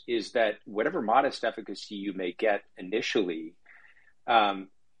boosters is that whatever modest efficacy you may get initially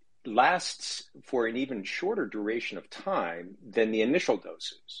lasts for an even shorter duration of time than the initial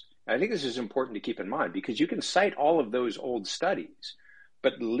doses. And I think this is important to keep in mind because you can cite all of those old studies,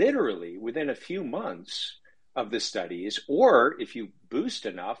 but literally within a few months of the studies, or if you boost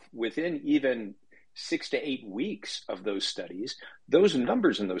enough, within even 6 to 8 weeks of those studies, those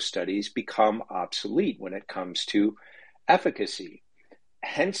numbers in those studies become obsolete when it comes to efficacy.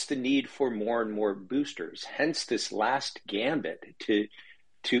 Hence the need for more and more boosters. Hence this last gambit to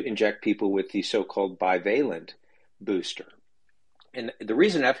inject people with the so-called bivalent booster. And the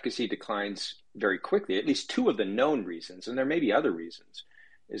reason efficacy declines very quickly, at least 2 of the known reasons, and there may be other reasons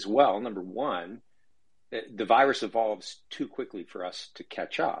as well. Number one, the virus evolves too quickly for us to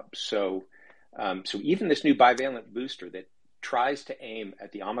catch up. So even this new bivalent booster that tries to aim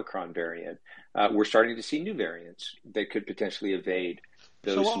at the Omicron variant, we're starting to see new variants that could potentially evade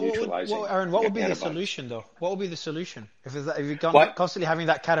those neutralizing. Aaron, what would be the solution, though? What would be the solution if you're constantly having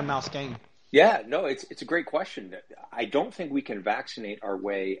that cat and mouse game? Yeah, no, it's a great question. I don't think we can vaccinate our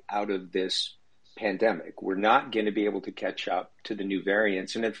way out of this pandemic. We're not going to be able to catch up to the new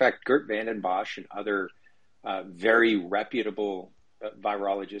variants. And in fact, Gert Vanden Bossche and other very reputable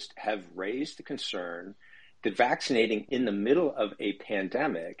virologists have raised the concern that vaccinating in the middle of a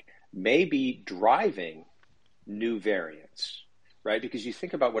pandemic may be driving new variants, right? Because you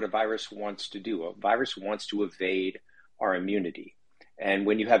think about what a virus wants to do. A virus wants to evade our immunity. And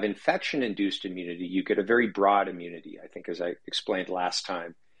when you have infection-induced immunity, you get a very broad immunity, I think, as I explained last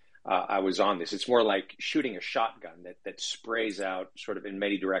time I was on this. It's more like shooting a shotgun that sprays out sort of in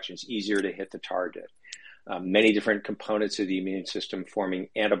many directions, easier to hit the target. Many different components of the immune system forming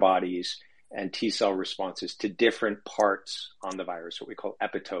antibodies and T-cell responses to different parts on the virus, what we call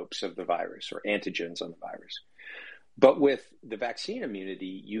epitopes of the virus or antigens on the virus. But with the vaccine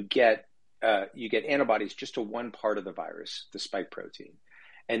immunity, you get antibodies just to one part of the virus, the spike protein.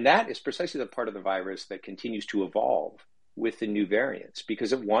 And that is precisely the part of the virus that continues to evolve with the new variants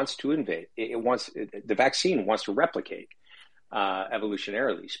because it wants to invade. The vaccine wants to replicate,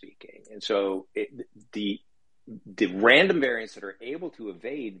 evolutionarily speaking. And so the random variants that are able to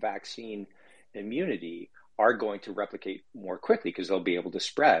evade vaccine immunity are going to replicate more quickly because they'll be able to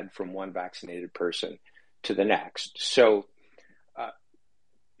spread from one vaccinated person to the next. So what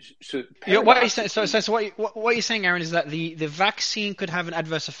you're saying, Aaron, is that the vaccine could have an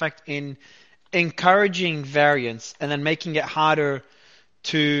adverse effect in encouraging variants and then making it harder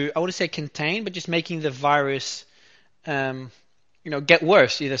to, I wouldn't say contain, but just making the virus, get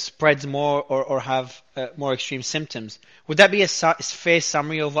worse, either spreads more or have more extreme symptoms. Would that be a fair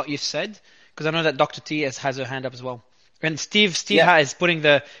summary of what you've said? Because I know that Dr. T has her hand up as well. And Steve is putting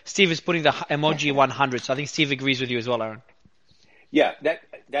the emoji 100. So I think Steve agrees with you as well, Aaron. Yeah,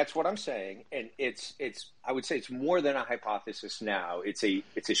 that's what I'm saying, and it's I would say it's more than a hypothesis now. It's a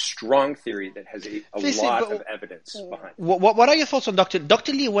strong theory that has a lot of evidence behind it. What are your thoughts on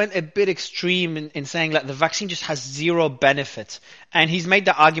Dr. Lee went a bit extreme in saying that the vaccine just has zero benefit, and he's made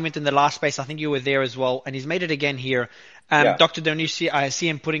the argument in the last space. I think you were there as well, and he's made it again here. Dr. Donishi, I see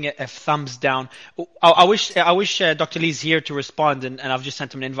him putting a thumbs down. I wish Dr. Lee's here to respond, and I've just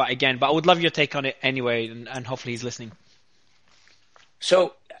sent him an invite again. But I would love your take on it anyway, and hopefully he's listening.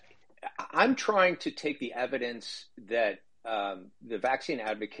 So I'm trying to take the evidence that the vaccine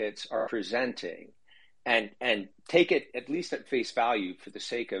advocates are presenting and take it at least at face value for the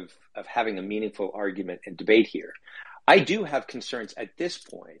sake of having a meaningful argument and debate here. I do have concerns at this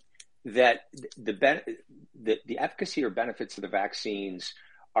point that the efficacy or benefits of the vaccines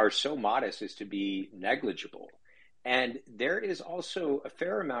are so modest as to be negligible. And there is also a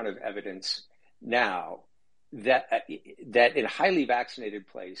fair amount of evidence now that in highly vaccinated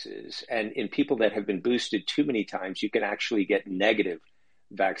places and in people that have been boosted too many times, you can actually get negative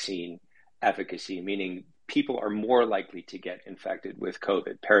vaccine efficacy, meaning people are more likely to get infected with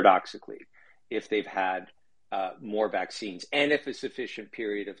COVID, paradoxically, if they've had more vaccines and if a sufficient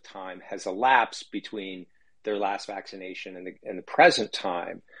period of time has elapsed between their last vaccination and the present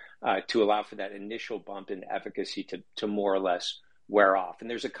time to allow for that initial bump in efficacy to more or less wear off. And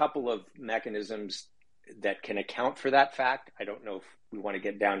there's a couple of mechanisms that can account for that fact. I don't know if we want to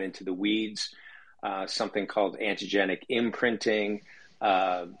get down into the weeds, something called antigenic imprinting,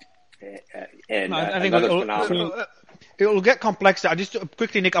 and I think another phenomenon. It will get complex. I just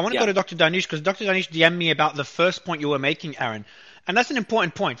quickly, Nick, I want to go to Dr. Danish because Dr. Danish DM'd me about the first point you were making, Aaron. And that's an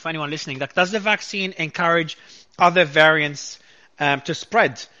important point for anyone listening. Like, does the vaccine encourage other variants to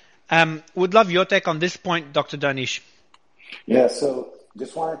spread? Would love your take on this point, Dr. Danish. Yeah, so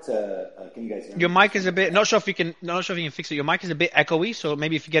just wanted to, can you guys hear me? Your mic is a bit, not sure if you can fix it. Your mic is a bit echoey, so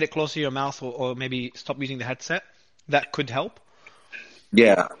maybe if you get it closer to your mouth or maybe stop using the headset, that could help.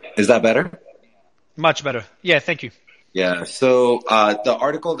 Yeah. Is that better? Much better. Yeah, thank you. Yeah, so the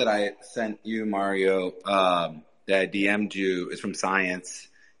article that I sent you, Mario, that I DM'd you is from Science.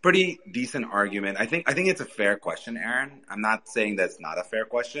 Pretty decent argument. I think it's a fair question, Aaron. I'm not saying that's not a fair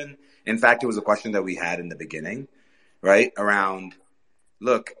question. In fact, it was a question that we had in the beginning, right? Around,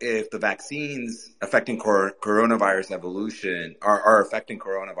 look, if the vaccines affecting coronavirus evolution are affecting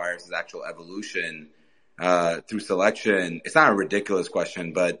coronavirus's actual evolution through selection, it's not a ridiculous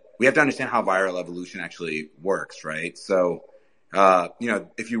question, but we have to understand how viral evolution actually works, right? So,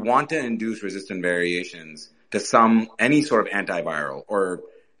 if you want to induce resistant variations to any sort of antiviral or,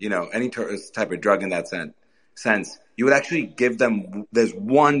 any type of drug in that sense, you would actually give them, there's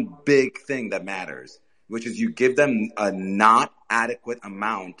one big thing that matters, which is you give them a not adequate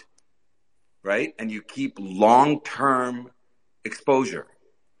amount, right? And you keep long-term exposure,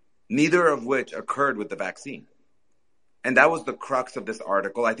 neither of which occurred with the vaccine. And that was the crux of this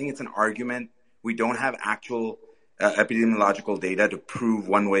article. I think it's an argument. We don't have actual epidemiological data to prove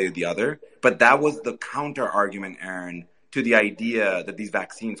one way or the other, but that was the counter argument, Aaron, to the idea that these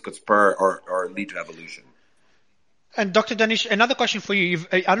vaccines could spur or lead to evolution. And Dr. Danish, another question for you.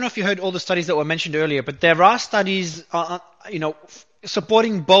 I don't know if you heard all the studies that were mentioned earlier, but there are studies,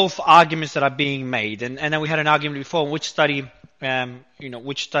 supporting both arguments that are being made. And then we had an argument before on which study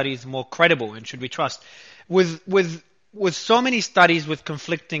is more credible and should we trust. With so many studies with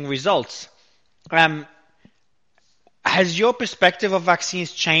conflicting results, has your perspective of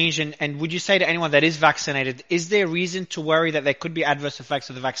vaccines changed? And would you say to anyone that is vaccinated, is there reason to worry that there could be adverse effects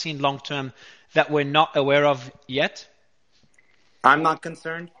of the vaccine long term that we're not aware of yet? I'm not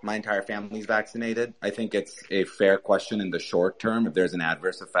concerned. My entire family's vaccinated. I think it's a fair question in the short term. If there's an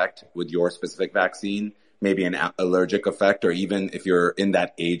adverse effect with your specific vaccine, maybe an allergic effect, or even if you're in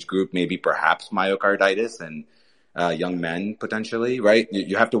that age group, maybe perhaps myocarditis and young men potentially, right?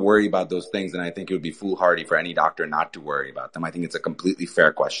 You have to worry about those things, and I think it would be foolhardy for any doctor not to worry about them. I think it's a completely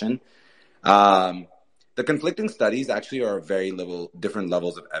fair question. The conflicting studies actually are very different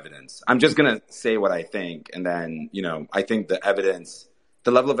levels of evidence. I'm just going to say what I think, and then, I think the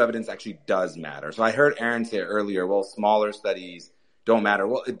level of evidence actually does matter. So I heard Aaron say earlier, well, smaller studies don't matter.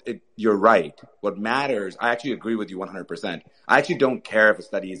 Well, you're right. What matters, I actually agree with you 100%. I actually don't care if a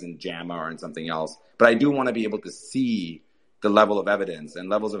study is in JAMA or in something else, but I do want to be able to see the level of evidence, and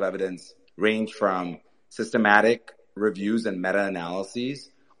levels of evidence range from systematic reviews and meta-analyses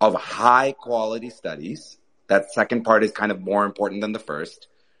of high quality studies. That second part is kind of more important than the first,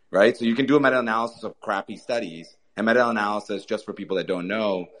 right? So you can do a meta-analysis of crappy studies, and meta-analysis, just for people that don't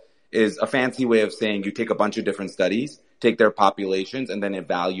know, is a fancy way of saying you take a bunch of different studies, take their populations, and then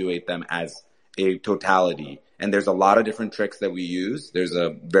evaluate them as a totality. And there's a lot of different tricks that we use. There's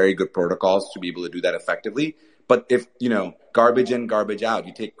a very good protocols to be able to do that effectively. But if, garbage in, garbage out,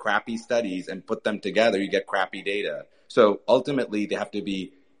 you take crappy studies and put them together, you get crappy data. So ultimately, they have to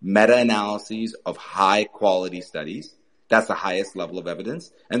be meta-analyses of high quality studies. That's the highest level of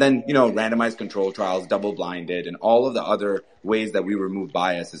evidence. And then, randomized control trials, double-blinded, and all of the other ways that we remove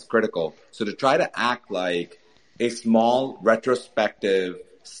bias is critical. So to try to act like a small retrospective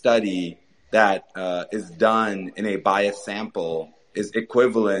study that is done in a biased sample is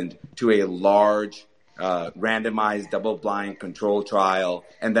equivalent to a large randomized double-blind control trial,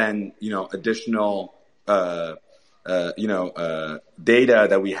 and then, additional data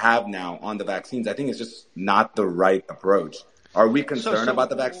that we have now on the vaccines, I think it's just not the right approach. Are we concerned about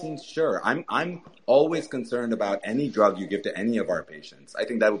the vaccines? Sure. I'm always concerned about any drug you give to any of our patients. I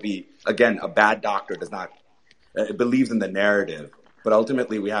think that would be, again, a bad doctor believes in the narrative But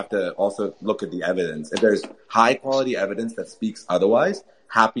ultimately, we have to also look at the evidence. If there's high quality evidence that speaks otherwise,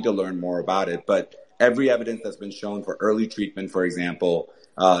 happy to learn more about it. But every evidence that's been shown for early treatment, for example,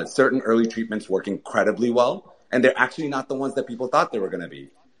 certain early treatments work incredibly well, and they're actually not the ones that people thought they were going to be.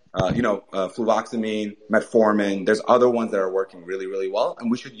 Fluvoxamine, metformin, there's other ones that are working really, really well, and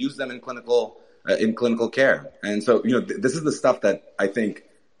we should use them in clinical care. And so, this is the stuff that I think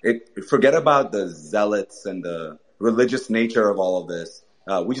forget about the zealots and the religious nature of all of this.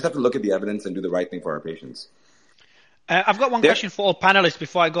 We just have to look at the evidence and do the right thing for our patients. I've got one question for all panelists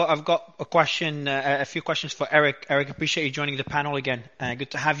before I go. I've got a few questions for Eric. Eric, appreciate you joining the panel again.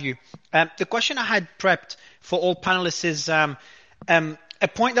 Good to have you. The question I had prepped for all panelists is a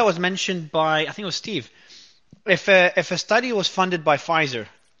point that was mentioned by, I think it was Steve. If a study was funded by Pfizer,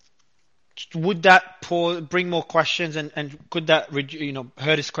 would that bring more questions and could that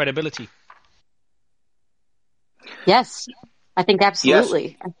hurt its credibility? Yes, I think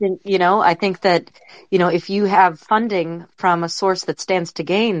absolutely. Yes. I think that if you have funding from a source that stands to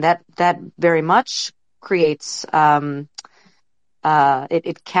gain, that very much creates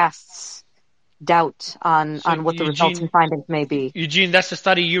it casts doubt on what the results and findings may be. Eugene, that's the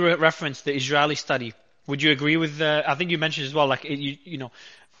study you referenced, the Israeli study. Would you agree with? I think you mentioned as well, like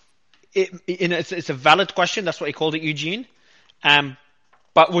it's a valid question. That's what he called it, Eugene.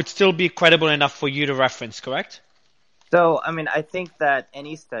 But would still be credible enough for you to reference, correct? So, I think that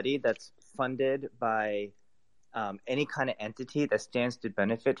any study that's funded by any kind of entity that stands to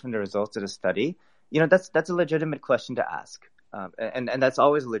benefit from the results of the study, that's a legitimate question to ask. And that's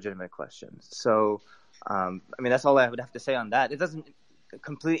always a legitimate question. So, that's all I would have to say on that. It doesn't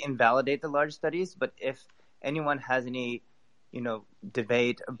completely invalidate the large studies, but if anyone has any,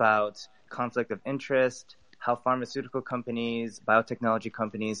 debate about conflict of interest, how pharmaceutical companies, biotechnology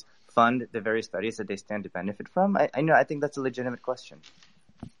companies fund the very studies that they stand to benefit from, I think that's a legitimate question.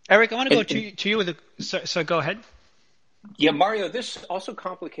 Eric, I want to go to you with so go ahead. Yeah, Mario, this also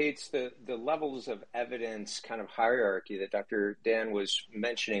complicates the levels of evidence kind of hierarchy that Dr. Dan was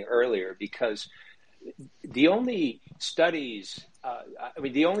mentioning earlier, because the only studies,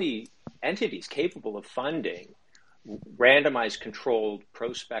 the only entities capable of funding randomized controlled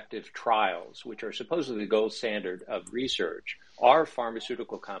prospective trials, which are supposedly the gold standard of research, are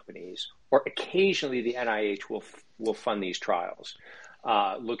pharmaceutical companies, or occasionally the NIH will fund these trials.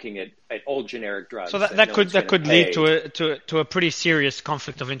 Looking at old generic drugs. So that could lead to a pretty serious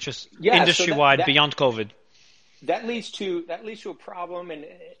conflict of interest industry-wide beyond COVID. That leads to a problem,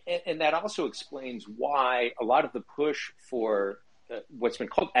 and that also explains why a lot of the push for what's been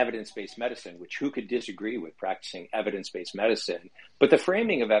called evidence-based medicine, which who could disagree with practicing evidence-based medicine, but the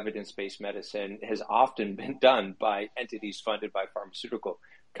framing of evidence-based medicine has often been done by entities funded by pharmaceutical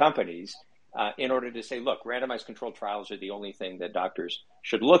companies. In order to say, look, randomized controlled trials are the only thing that doctors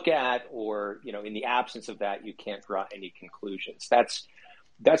should look at, or, in the absence of that, you can't draw any conclusions.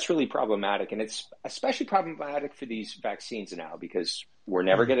 That's really problematic. And it's especially problematic for these vaccines now, because we're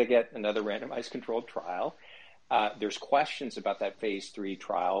never going to get another randomized controlled trial. There's questions about that phase 3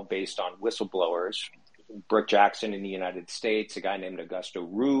 trial based on whistleblowers. Brooke Jackson in the United States, a guy named Augusto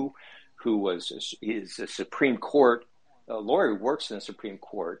Rue, who is a Supreme Court lawyer who works in the Supreme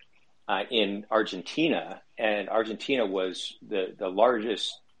Court in Argentina, and Argentina was the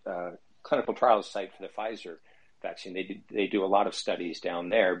largest clinical trials site for the Pfizer vaccine. They do a lot of studies down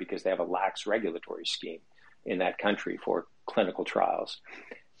there because they have a lax regulatory scheme in that country for clinical trials.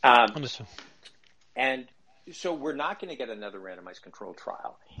 And so we're not going to get another randomized controlled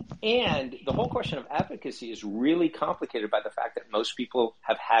trial. And the whole question of efficacy is really complicated by the fact that most people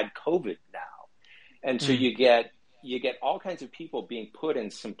have had COVID now. And so you get all kinds of people being put in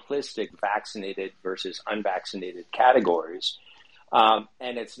simplistic vaccinated versus unvaccinated categories. And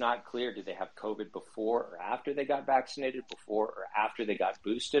it's not clear, did they have COVID before or after they got vaccinated, before or after they got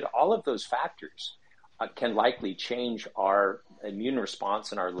boosted? All of those factors can likely change our immune response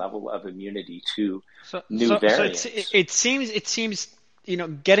and our level of immunity to new variants. So it seems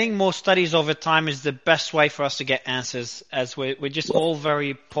getting more studies over time is the best way for us to get answers, as we're just all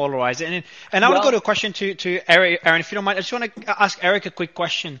very polarized. And I want to go to a question to Eric, Aaron, if you don't mind. I just want to ask Eric a quick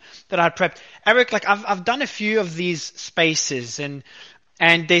question that I prepped. Eric, I've done a few of these spaces, and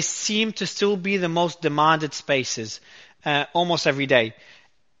they seem to still be the most demanded spaces almost every day.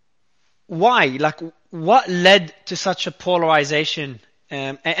 Why? What led to such a polarization?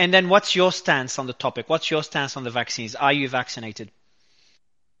 And then what's your stance on the topic? What's your stance on the vaccines? Are you vaccinated?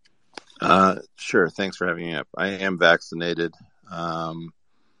 Sure. Thanks for having me up. I am vaccinated,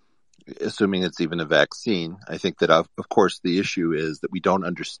 assuming it's even a vaccine. I think that, of course, the issue is that we don't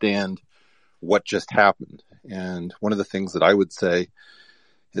understand what just happened. And one of the things that I would say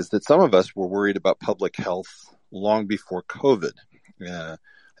is that some of us were worried about public health long before COVID. I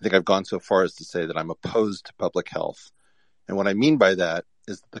think I've gone so far as to say that I'm opposed to public health. And what I mean by that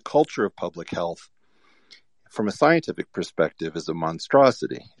is that the culture of public health, from a scientific perspective, is a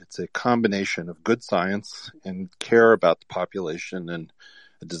monstrosity. It's a combination of good science and care about the population and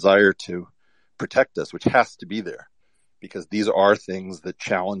a desire to protect us, which has to be there, because these are things that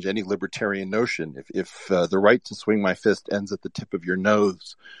challenge any libertarian notion. If the right to swing my fist ends at the tip of your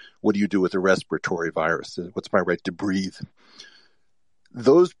nose, what do you do with a respiratory virus? What's my right to breathe?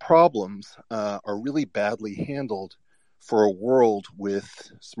 Those problems are really badly handled for a world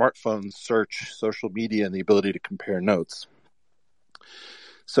with smartphones, search, social media, and the ability to compare notes.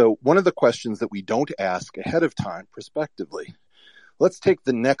 So one of the questions that we don't ask ahead of time prospectively, let's take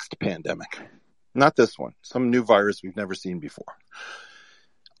the next pandemic, not this one, some new virus we've never seen before.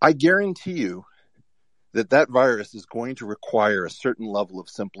 I guarantee you that that virus is going to require a certain level of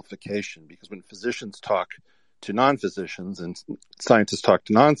simplification, because when physicians talk to non-physicians and scientists talk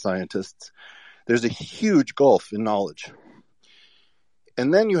to non-scientists, there's a huge gulf in knowledge.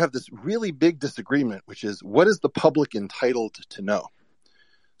 And then you have this really big disagreement, which is, what is the public entitled to know?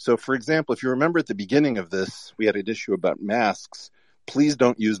 So, for example, if you remember at the beginning of this, we had an issue about masks. Please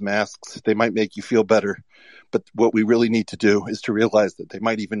don't use masks. They might make you feel better. But what we really need to do is to realize that they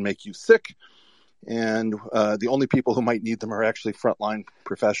might even make you sick. And the only people who might need them are actually frontline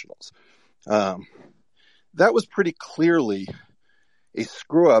professionals. That was pretty clearly a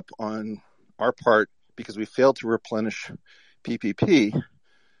screw up on our part, because we failed to replenish PPP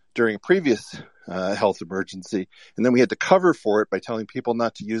during a previous health emergency. And then we had to cover for it by telling people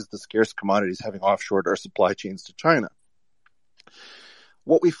not to use the scarce commodities, having offshored our supply chains to China.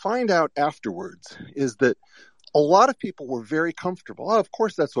 What we find out afterwards is that a lot of people were very comfortable. Oh, of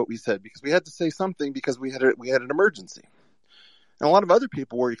course, that's what we said, because we had to say something because we had an emergency. And a lot of other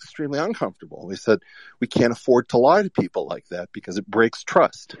people were extremely uncomfortable. We said, we can't afford to lie to people like that because it breaks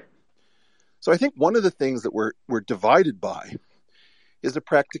trust. So I think one of the things that we're divided by is a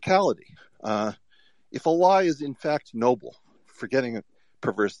practicality. If a lie is in fact noble, forgetting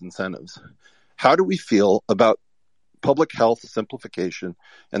perverse incentives, how do we feel about public health simplification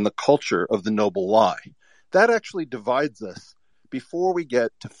and the culture of the noble lie? That actually divides us before we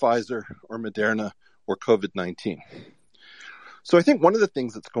get to Pfizer or Moderna or COVID-19. So I think one of the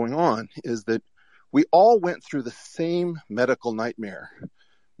things that's going on is that we all went through the same medical nightmare,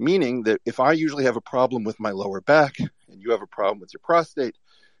 meaning that if I usually have a problem with my lower back and you have a problem with your prostate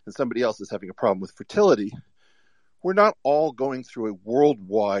and somebody else is having a problem with fertility, we're not all going through a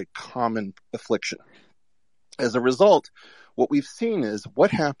worldwide common affliction. As a result, what we've seen is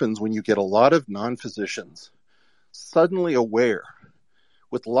what happens when you get a lot of non-physicians suddenly aware,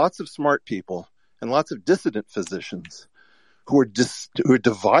 with lots of smart people and lots of dissident physicians who are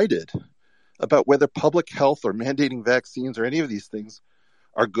divided about whether public health or mandating vaccines or any of these things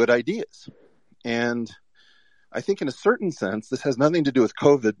are good ideas. And I think in a certain sense, this has nothing to do with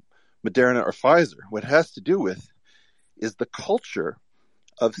COVID, Moderna, or Pfizer. What it has to do with is the culture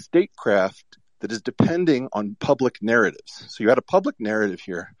of statecraft that is depending on public narratives. So you had a public narrative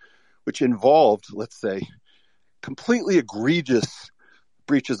here, which involved, let's say, completely egregious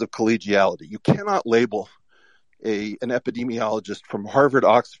breaches of collegiality. You cannot label an epidemiologist from Harvard,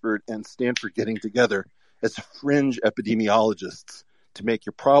 Oxford, and Stanford getting together as fringe epidemiologists to make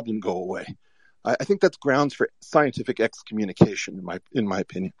your problem go away. I think that's grounds for scientific excommunication, in my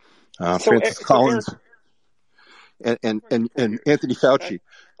opinion. Francis Collins and Anthony Fauci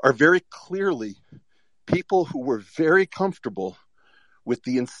are very clearly people who were very comfortable with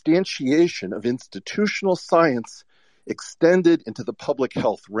the instantiation of institutional science extended into the public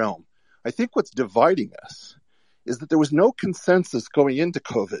health realm. I think what's dividing us is that there was no consensus going into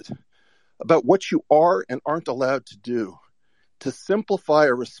COVID about what you are and aren't allowed to do to simplify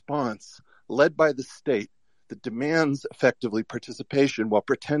a response led by the state that demands effectively participation while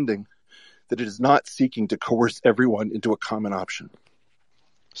pretending that it is not seeking to coerce everyone into a common option.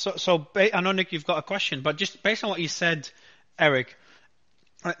 So I know, Nick, you've got a question, but just based on what you said, Eric,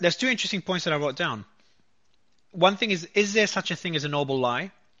 there's two interesting points that I wrote down. One thing is there such a thing as a noble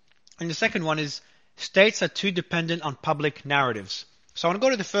lie? And the second one is, states are too dependent on public narratives. So I want to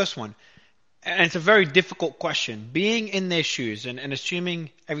go to the first one. And it's a very difficult question. Being in their shoes and assuming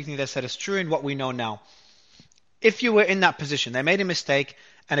everything they said is true and what we know now. If you were in that position, they made a mistake,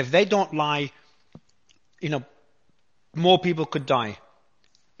 and if they don't lie, more people could die.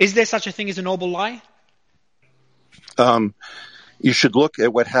 Is there such a thing as a noble lie? You should look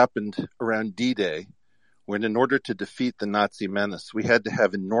at what happened around D-Day when in order to defeat the Nazi menace, we had to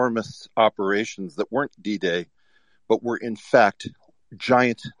have enormous operations that weren't D-Day, but were in fact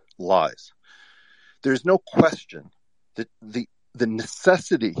giant lies. There's no question that the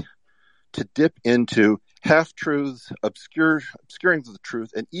necessity to dip into half-truths, obscurings of the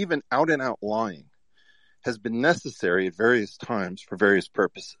truth, and even out-and-out lying has been necessary at various times for various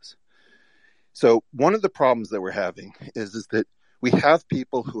purposes. So one of the problems that we're having is that we have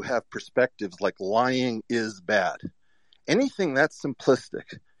people who have perspectives like lying is bad. Anything that's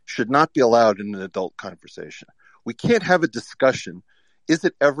simplistic should not be allowed in an adult conversation. We can't have a discussion, is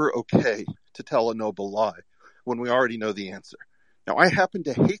it ever okay to tell a noble lie, when we already know the answer. Now, I happen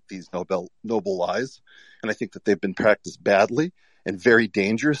to hate these noble lies, and I think that they've been practiced badly and very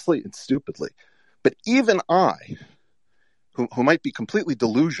dangerously and stupidly. But even I, who might be completely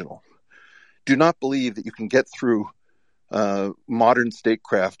delusional, do not believe that you can get through modern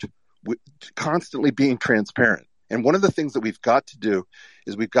statecraft constantly being transparent. And one of the things that we've got to do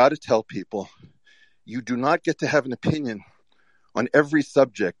is we've got to tell people, you do not get to have an opinion on every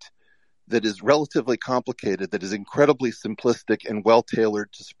subject that is relatively complicated, that is incredibly simplistic and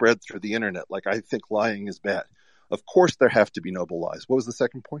well-tailored to spread through the internet. Like, I think lying is bad. Of course there have to be noble lies. What was the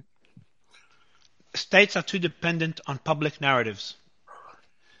second point? States are too dependent on public narratives.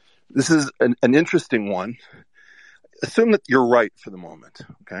 This is an interesting one. Assume that you're right for the moment,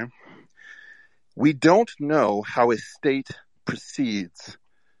 okay? We don't know how a state proceeds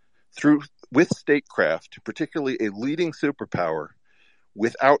with statecraft, particularly a leading superpower,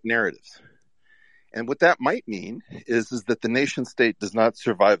 without narratives. And what that might mean is that the nation state does not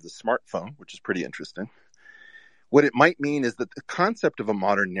survive the smartphone, which is pretty interesting. What it might mean is that the concept of a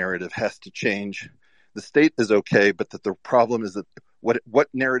modern narrative has to change. The state is okay, but that the problem is that what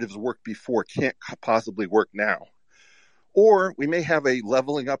narratives worked before can't possibly work now. Or we may have a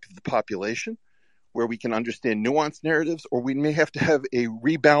leveling up of the population where we can understand nuanced narratives, or we may have to have a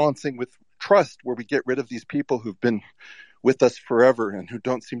rebalancing with trust where we get rid of these people who've been with us forever and who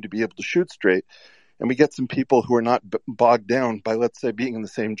don't seem to be able to shoot straight. And we get some people who are not bogged down by, let's say, being in the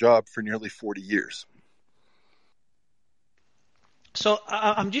same job for nearly 40 years. So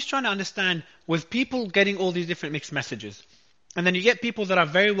I'm just trying to understand, with people getting all these different mixed messages, and then you get people that are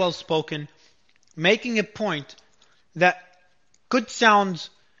very well spoken, making a point that could sound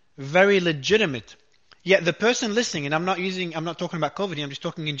very legitimate, yet the person listening, and I'm not talking about COVID here, I'm just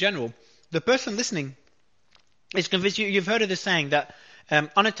talking in general, the person listening is convinced. You've heard of the saying that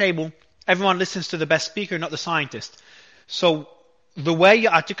on a table, everyone listens to the best speaker, not the scientist. So the way you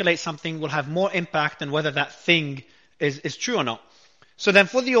articulate something will have more impact than whether that thing is true or not. So then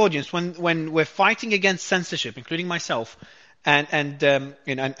for the audience, when we're fighting against censorship, including myself, and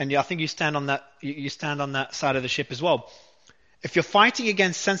I think you stand on that side of the ship as well. If you're fighting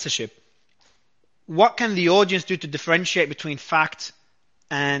against censorship, what can the audience do to differentiate between fact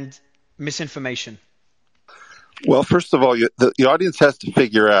and misinformation? Well, first of all, the audience has to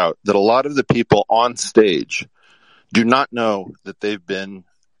figure out that a lot of the people on stage do not know that they've been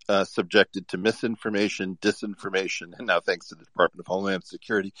subjected to misinformation, disinformation, and now thanks to the Department of Homeland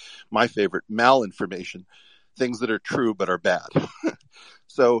Security, my favorite, malinformation, things that are true but are bad.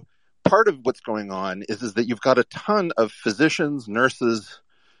 So part of what's going on is that you've got a ton of physicians, nurses,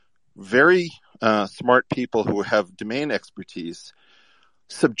 very smart people who have domain expertise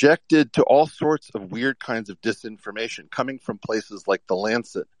subjected to all sorts of weird kinds of disinformation coming from places like The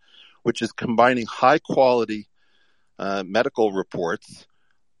Lancet, which is combining high quality medical reports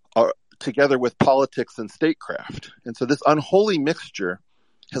together with politics and statecraft. And so this unholy mixture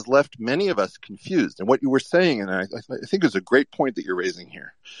has left many of us confused. And what you were saying, and I think is a great point that you're raising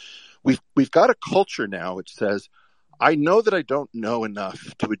here, we've got a culture now which says, I know that I don't know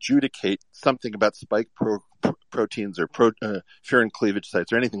enough to adjudicate something about spike proteins or furin cleavage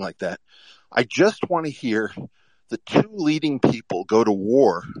sites or anything like that. I just want to hear the two leading people go to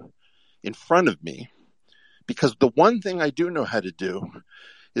war in front of me, because the one thing I do know how to do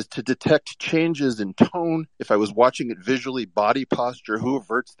is to detect changes in tone, if I was watching it visually, body posture, who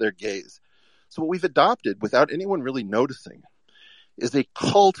averts their gaze. So what we've adopted, without anyone really noticing, is a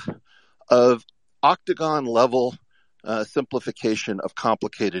cult of octagon-level simplification of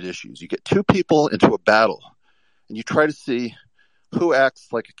complicated issues. You get two people into a battle, and you try to see who acts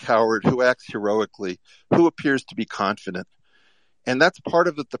like a coward, who acts heroically, who appears to be confident. And that's part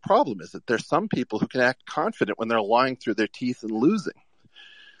of the problem, is that there's some people who can act confident when they're lying through their teeth and losing.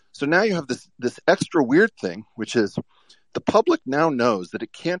 So now you have this extra weird thing, which is the public now knows that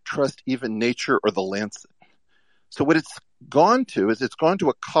it can't trust even Nature or The Lancet. So what it's gone to is it's gone to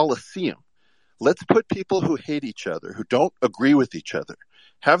a coliseum. Let's put people who hate each other, who don't agree with each other,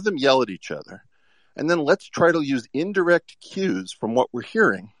 have them yell at each other, And then let's try to use indirect cues from what we're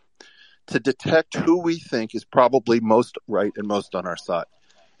hearing to detect who we think is probably most right and most on our side.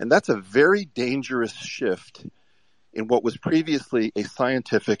 And that's a very dangerous shift in what was previously a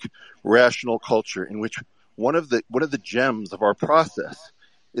scientific, rational culture, in which one of the gems of our process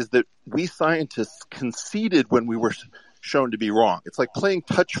is that we scientists conceded when we were shown to be wrong. It's like playing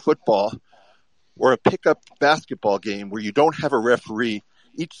touch football or a pickup basketball game where you don't have a referee.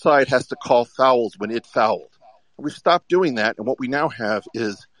 Each side has to call fouls when it fouled. We've stopped doing that, and what we now have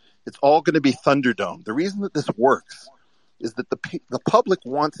is it's all going to be Thunderdome. The reason that this works is that the public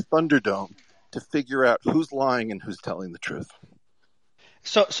wants Thunderdome to figure out who's lying and who's telling the truth.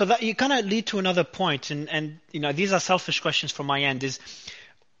 So that you kind of lead to another point, and these are selfish questions from my end. Is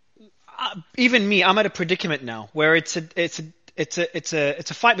even me, I'm at a predicament now where it's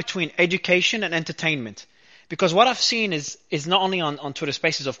a fight between education and entertainment, because what I've seen is not only on Twitter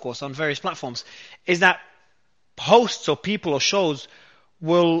Spaces, of course, on various platforms, is that hosts or people or shows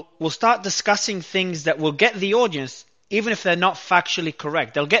will start discussing things that will get the audience, even if they're not factually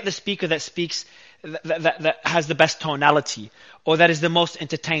correct. They'll get the speaker that speaks that has the best tonality or that is the most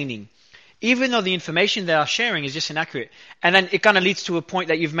entertaining, even though the information they are sharing is just inaccurate. And then it kind of leads to a point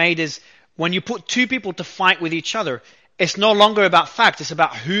that you've made, is when you put two people to fight with each other, it's no longer about fact, it's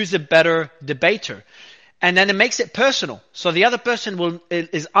about who's a better debater. And then it makes it personal. So the other person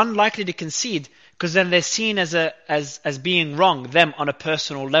is unlikely to concede, because then they're seen as being wrong, them on a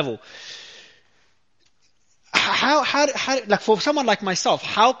personal level. How like for someone like myself,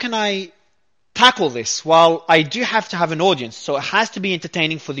 how can I tackle this? While I do have to have an audience, so it has to be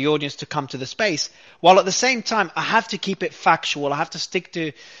entertaining for the audience to come to the space, while at the same time I have to keep it factual. I have to stick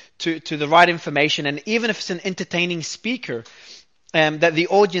to the right information, and even if it's an entertaining speaker that the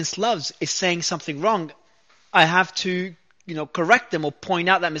audience loves is saying something wrong, I have to correct them or point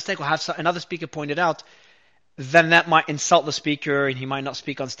out that mistake, or have another speaker point it out. Then that might insult the speaker and he might not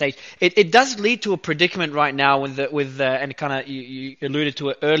speak on stage. It does lead to a predicament right now and kind of you alluded to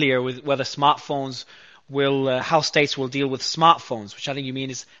it earlier, with whether smartphones how states will deal with smartphones, which I think you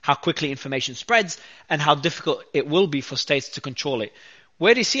mean is how quickly information spreads and how difficult it will be for states to control it.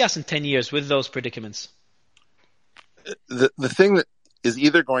 Where do you see us in 10 years with those predicaments? The thing that is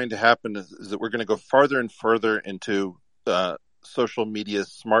either going to happen is that we're going to go farther and further into social media,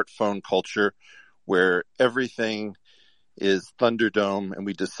 smartphone culture, where everything is Thunderdome, and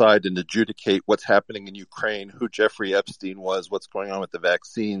we decide and adjudicate what's happening in Ukraine, who Jeffrey Epstein was, what's going on with the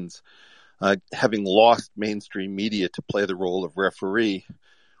vaccines. Having lost mainstream media to play the role of referee,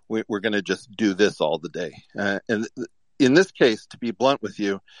 we're going to just do this all the day. And in this case, to be blunt with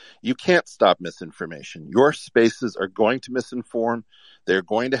you, you can't stop misinformation. Your spaces are going to misinform. They're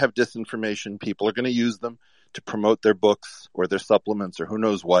going to have disinformation. People are going to use them to promote their books or their supplements or who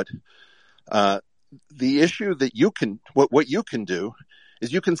knows what. The issue that what you can do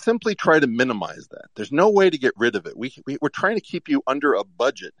is you can simply try to minimize that. There's no way to get rid of it. We're trying to keep you under a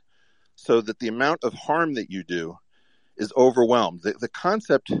budget so that the amount of harm that you do is overwhelmed. The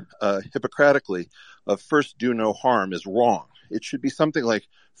concept, Hippocratically, of first do no harm is wrong. It should be something like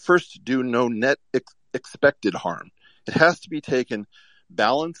first do no net expected harm. It has to be taken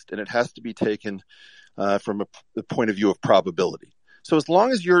balanced, and it has to be taken from the point of view of probability. So as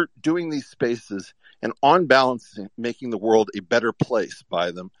long as you're doing these spaces and on balance making the world a better place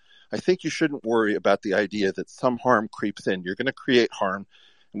by them, I think you shouldn't worry about the idea that some harm creeps in. You're going to create harm.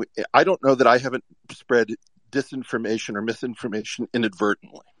 I don't know that I haven't spread disinformation or misinformation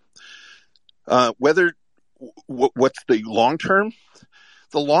inadvertently. What's the long term?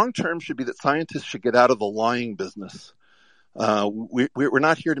 The long term should be that scientists should get out of the lying business. We're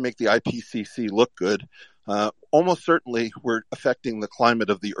not here to make the IPCC look good. Almost certainly we're affecting the climate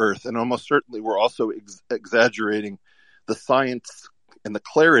of the earth, and almost certainly we're also exaggerating the science and the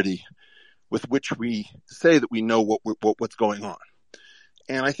clarity with which we say that we know what's going on.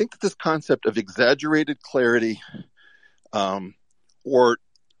 And I think that this concept of exaggerated clarity, or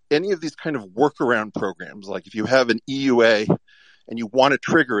any of these kind of workaround programs, like if you have an EUA and you want to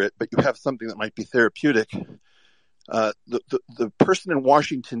trigger it, but you have something that might be therapeutic, the person in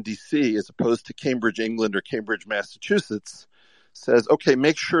Washington, D.C., as opposed to Cambridge, England, or Cambridge, Massachusetts, says, okay,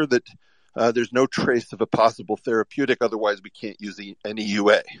 make sure that there's no trace of a possible therapeutic, otherwise we can't use an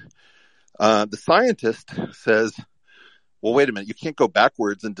EUA. The scientist says, well, wait a minute, you can't go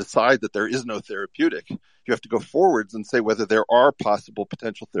backwards and decide that there is no therapeutic. You have to go forwards and say whether there are possible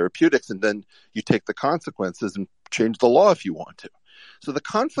potential therapeutics, and then you take the consequences and change the law if you want to. So the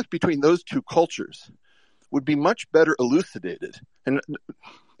conflict between those two cultures would be much better elucidated. And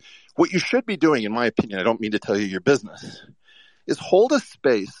what you should be doing, in my opinion, I don't mean to tell you your business, is hold a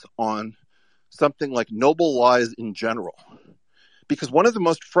space on something like noble lies in general. Because one of the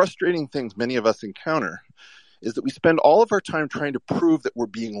most frustrating things many of us encounter is that we spend all of our time trying to prove that we're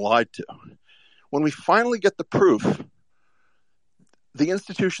being lied to. When we finally get the proof, the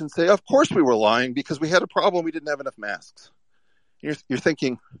institutions say, of course we were lying because we had a problem, we didn't have enough masks. You're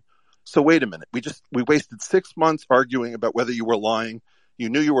thinking, so wait a minute, we wasted 6 months arguing about whether you were lying, you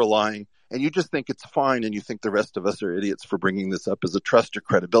knew you were lying, and you just think it's fine, and you think the rest of us are idiots for bringing this up as a trust or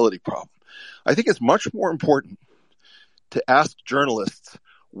credibility problem. I think it's much more important to ask journalists,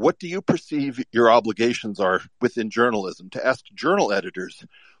 what do you perceive your obligations are within journalism? To ask journal editors,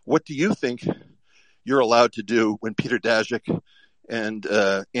 what do you think you're allowed to do when Peter Daszak and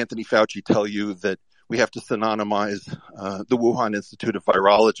Anthony Fauci tell you that we have to synonymize the Wuhan Institute of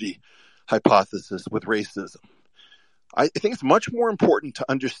Virology hypothesis with racism? I think it's much more important to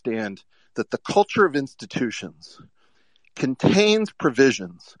understand that the culture of institutions contains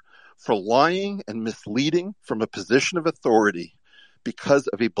provisions for lying and misleading from a position of authority because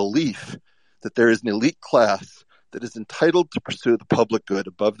of a belief that there is an elite class that is entitled to pursue the public good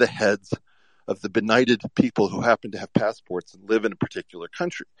above the heads of the benighted people who happen to have passports and live in a particular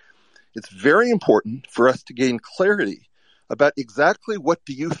country. It's very important for us to gain clarity about exactly what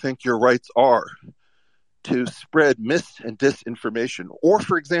do you think your rights are to spread mis- and disinformation. Or,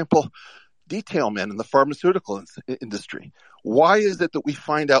 for example, detail men in the pharmaceutical industry. Why is it that we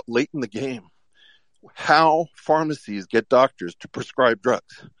find out late in the game how pharmacies get doctors to prescribe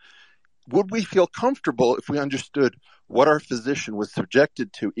drugs? Would we feel comfortable if we understood what our physician was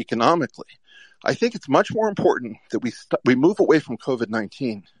subjected to economically? I think it's much more important that we move away from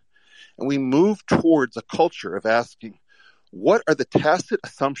COVID-19 and we move towards a culture of asking, what are the tacit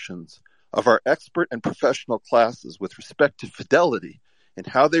assumptions of our expert and professional classes with respect to fidelity and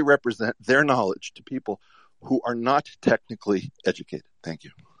how they represent their knowledge to people who are not technically educated? Thank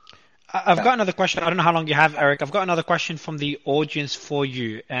you. I've got another question. I don't know how long you have, Eric. I've got another question from the audience for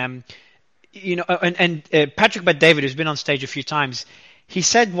you. Patrick Bet-David, who's been on stage a few times, he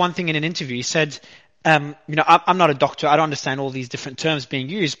said one thing in an interview. He said, I'm not a doctor. I don't understand all these different terms being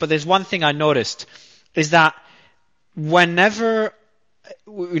used, but there's one thing I noticed is that whenever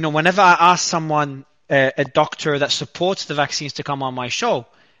I ask someone, a doctor that supports the vaccines to come on my show,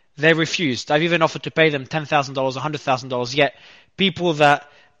 they refused. I've even offered to pay them $10,000, $100,000, yet people that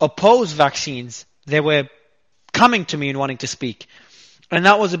oppose vaccines, they were coming to me and wanting to speak. And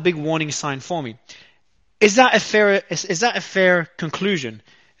that was a big warning sign for me. Is that a fair conclusion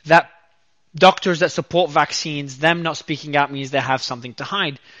that doctors that support vaccines, them not speaking out means they have something to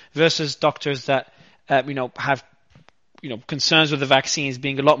hide, versus doctors that have concerns with the vaccines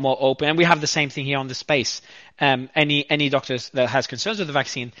being a lot more open? And we have the same thing here on the space. Any doctors that has concerns with the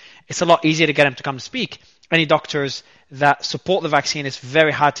vaccine, it's a lot easier to get them to come speak. Any doctors that support the vaccine, it's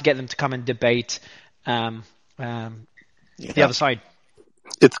very hard to get them to come and debate the other side.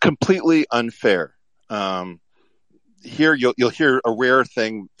 It's completely unfair. Here you'll hear a rare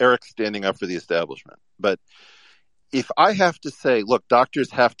thing, Eric standing up for the establishment. But if I have to say, look,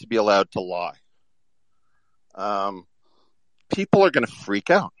 doctors have to be allowed to lie, people are going to freak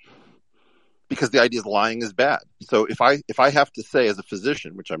out because the idea is lying is bad. So if I have to say as a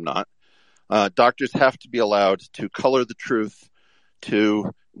physician, which I'm not, doctors have to be allowed to color the truth,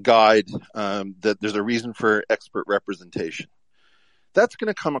 to guide that there's a reason for expert representation. That's going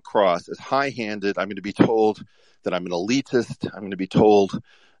to come across as high-handed. I'm going to be told that I'm an elitist. I'm going to be told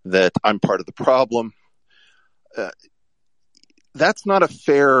that I'm part of the problem. That's not a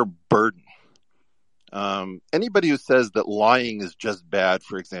fair burden. Anybody who says that lying is just bad,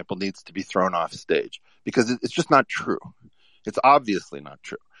 for example, needs to be thrown off stage because it's just not true. It's obviously not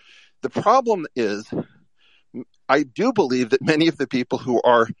true. The problem is, I do believe that many of the people who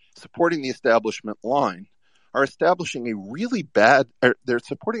are supporting the establishment line are establishing they're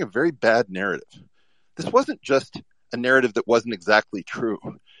supporting a very bad narrative. This wasn't just a narrative that wasn't exactly true.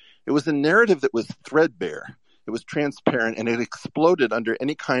 It was a narrative that was threadbare. It was transparent, and it exploded under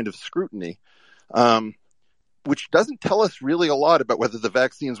any kind of scrutiny, which doesn't tell us really a lot about whether the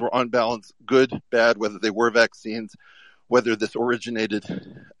vaccines were on balance good, bad, whether they were vaccines, whether this originated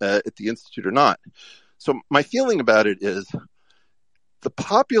at the Institute or not. So my feeling about it is the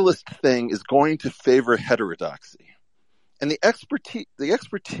populist thing is going to favor heterodoxy. And the expert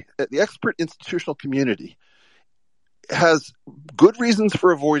institutional community has good reasons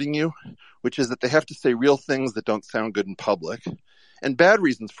for avoiding you, which is that they have to say real things that don't sound good in public, and bad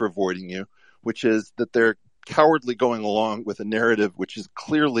reasons for avoiding you, which is that they're cowardly going along with a narrative which is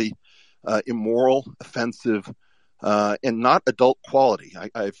clearly immoral, offensive, and not adult quality.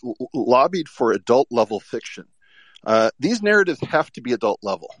 I've lobbied for adult level fiction. These narratives have to be adult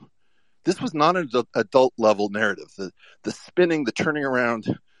level. This was not an adult level narrative. The spinning, the turning around,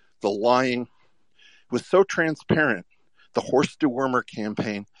 the lying was so transparent. The horse dewormer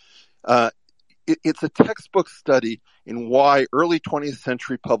campaign. It's a textbook study in why early 20th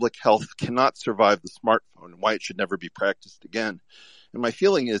century public health cannot survive the smartphone and why it should never be practiced again. And my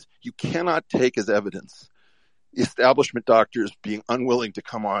feeling is you cannot take as evidence establishment doctors being unwilling to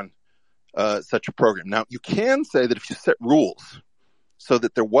come on such a program. Now, you can say that if you set rules so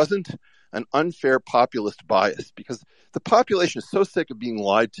that there wasn't an unfair populist bias, because the population is so sick of being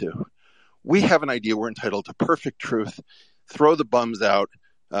lied to, we have an idea we're entitled to perfect truth, throw the bums out,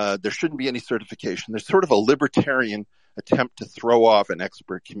 there shouldn't be any certification. There's sort of a libertarian attempt to throw off an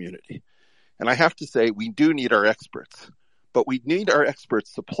expert community. And I have to say, we do need our experts, but we need our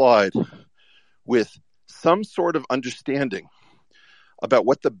experts supplied with some sort of understanding about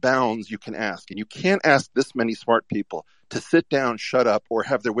what the bounds you can ask. And you can't ask this many smart people to sit down, shut up, or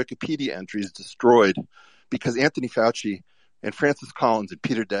have their Wikipedia entries destroyed because Anthony Fauci and Francis Collins and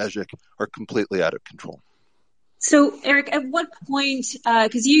Peter Daszak are completely out of control. So, Eric, at what point,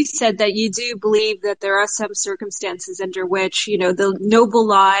 because you said that you do believe that there are some circumstances under which, the noble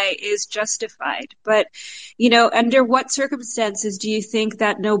lie is justified. But, under what circumstances do you think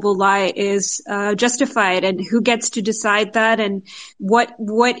that noble lie is justified, and who gets to decide that, and what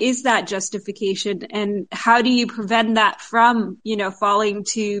is that justification, and how do you prevent that from, falling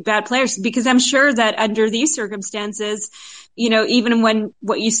to bad players? Because I'm sure that under these circumstances, even when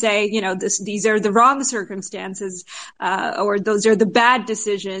what you say, these are the wrong circumstances, or those are the bad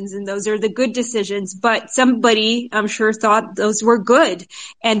decisions and those are the good decisions, but somebody, I'm sure, thought those were good.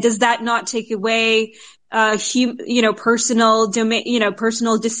 And does that not take away, personal domain,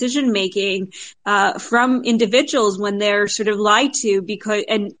 personal decision making, from individuals when they're sort of lied to,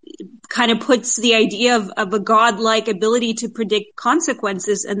 and kind of puts the idea of a godlike ability to predict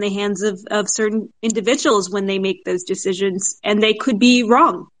consequences in the hands of certain individuals when they make those decisions, and they could be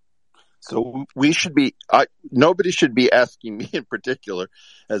wrong. So nobody should be asking me in particular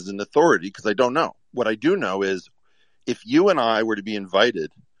as an authority, because I don't know. What I do know is if you and I were to be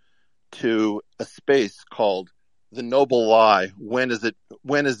invited to a space called the noble lie, when is it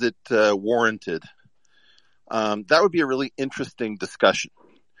warranted? That would be a really interesting discussion.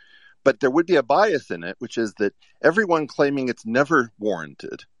 But there would be a bias in it, which is that everyone claiming it's never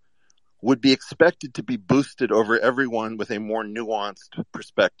warranted would be expected to be boosted over everyone with a more nuanced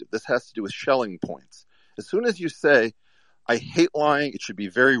perspective. This has to do with Schelling points. As soon as you say, I hate lying, it should be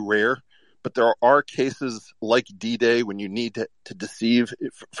very rare, but there are cases like D-Day when you need to deceive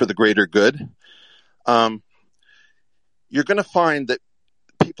for the greater good, you're going to find that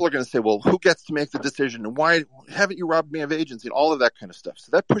people are going to say, well, who gets to make the decision? And why haven't you robbed me of agency? And all of that kind of stuff. So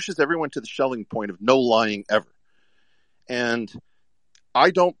that pushes everyone to the Schelling point of no lying ever. And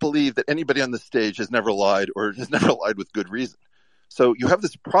I don't believe that anybody on this stage has never lied or has never lied with good reason. So you have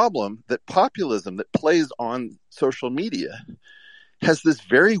this problem that populism that plays on social media has this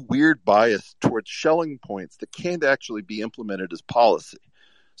very weird bias towards Schelling points that can't actually be implemented as policy.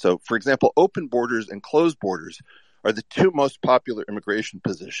 So, for example, open borders and closed borders are the two most popular immigration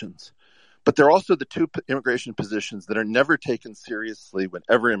positions, but they're also the two immigration positions that are never taken seriously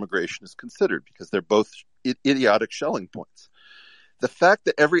whenever immigration is considered, because they're both idiotic Schelling points. The fact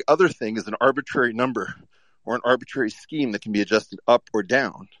that every other thing is an arbitrary number or an arbitrary scheme that can be adjusted up or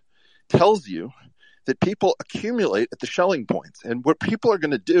down tells you that people accumulate at the Schelling points. And what people are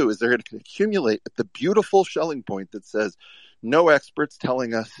going to do is they're going to accumulate at the beautiful Schelling point that says, no experts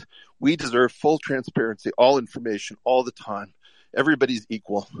telling us we deserve full transparency, all information, all the time. Everybody's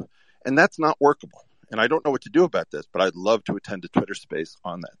equal. And that's not workable. And I don't know what to do about this, but I'd love to attend a Twitter space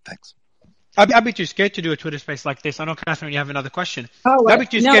on that. Thanks. I'd be too scared to do a Twitter space like this. I know, Catherine, you have another question. Oh, I'd be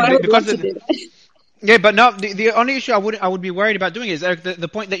too scared I would because love to do that. Yeah, but no, the only issue I would be worried about doing is, Eric, the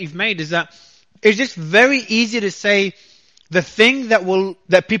point that you've made is that it's just very easy to say the thing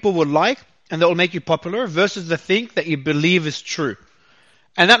that people will like and that will make you popular versus the thing that you believe is true.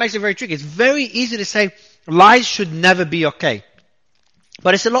 And that makes it very tricky. It's very easy to say lies should never be okay.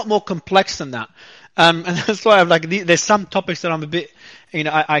 But it's a lot more complex than that. And that's why there's some topics that I'm a bit,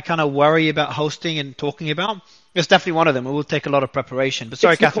 I kind of worry about hosting and talking about. It's definitely one of them. It will take a lot of preparation. But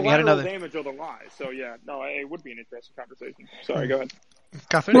sorry, Catherine, you had another. Damage of the lie. So yeah, no, it would be an interesting conversation. Sorry, go ahead.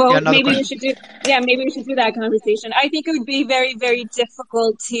 Catherine, Well, another maybe we question. should maybe we should do that conversation. I think it would be very, very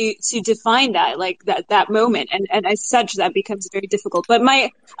difficult to define that, like that moment. And as such, that becomes very difficult. But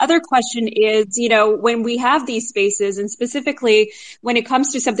my other question is, when we have these spaces, and specifically when it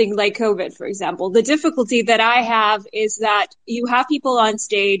comes to something like COVID, for example, the difficulty that I have is that you have people on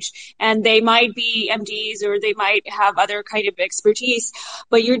stage and they might be MDs or they might have other kind of expertise,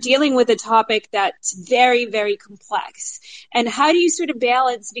 but you're dealing with a topic that's very, very complex. And how do you sort of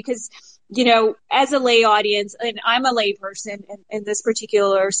balance, because as a lay audience, and I'm a lay person in this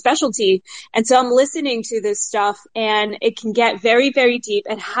particular specialty, and so I'm listening to this stuff, and it can get very, very deep.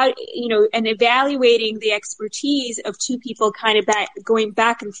 And and evaluating the expertise of two people kind of going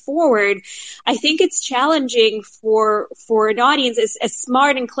back and forward, I think it's challenging for an audience as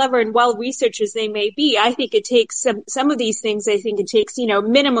smart and clever and well researched as they may be. I think it takes some of these things. I think it takes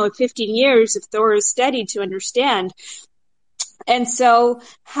minimum of 15 years of thorough study to understand. And so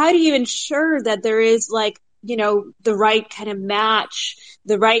how do you ensure that there is the right kind of match,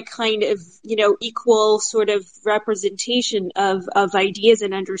 the right kind of, equal sort of representation of ideas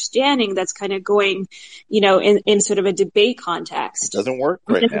and understanding that's kind of going, in sort of a debate context? It doesn't work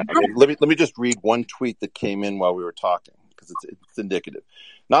right now. Let me just read one tweet that came in while we were talking, because it's indicative.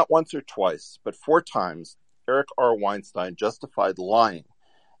 Not once or twice, but 4 times, Eric R. Weinstein justified lying,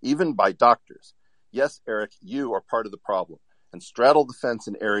 even by doctors. Yes, Eric, you are part of the problem, and straddle the fence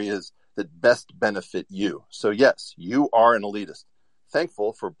in areas that best benefit you. So yes, you are an elitist.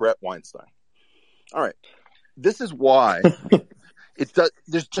 Thankful for Brett Weinstein. All right. This is why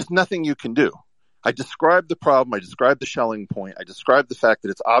there's just nothing you can do. I described the problem. I described the Schelling point. I described the fact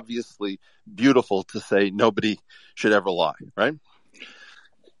that it's obviously beautiful to say nobody should ever lie, right?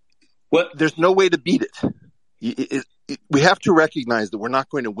 Well, there's no way to beat it. We have to recognize that we're not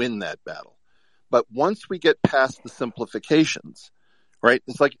going to win that battle. But once we get past the simplifications, right?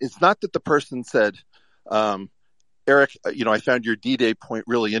 It's not that the person said, Eric, I found your D-Day point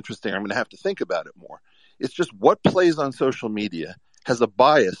really interesting. I'm going to have to think about it more. It's just what plays on social media has a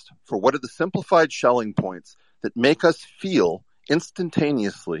bias for what are the simplified Schelling points that make us feel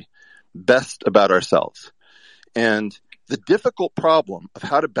instantaneously best about ourselves. And the difficult problem of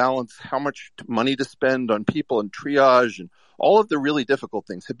how to balance how much money to spend on people and triage and all of the really difficult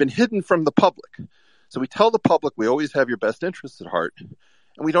things have been hidden from the public. So we tell the public we always have your best interests at heart,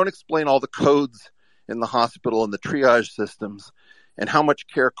 and we don't explain all the codes in the hospital and the triage systems and how much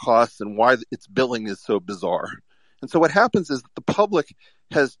care costs and why its billing is so bizarre. And so what happens is that the public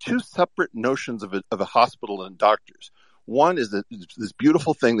has 2 separate notions of a hospital and doctors. One is this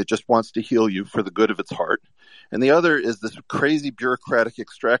beautiful thing that just wants to heal you for the good of its heart. And the other is this crazy bureaucratic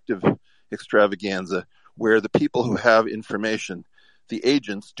extractive extravaganza where the people who have information, the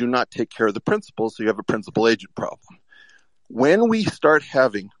agents, do not take care of the principals, so you have a principal-agent problem. When we start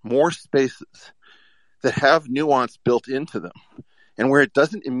having more spaces that have nuance built into them, and where it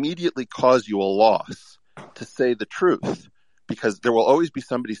doesn't immediately cause you a loss to say the truth, because there will always be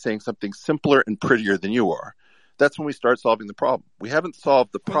somebody saying something simpler and prettier than you are, that's when we start solving the problem. We haven't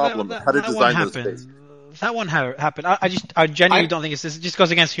solved the problem of how to design those spaces. That won't happen. I genuinely don't think it just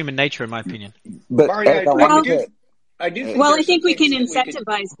goes against human nature, in my opinion. But Mario, I do think I think we can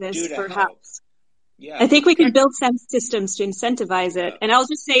incentivize this, perhaps. Yeah. I think we can build some systems to incentivize it. And I'll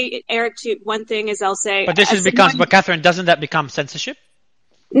just say, Eric, one thing is I'll say... But but Catherine, doesn't that become censorship?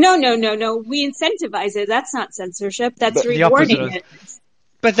 No. We incentivize it. That's not censorship. That's rewarding it.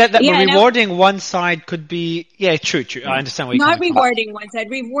 But rewarding one side could be... Yeah, true. I understand what you're not rewarding one side,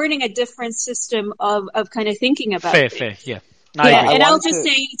 rewarding a different system of kind of thinking about it. Fair, yeah. And I'll just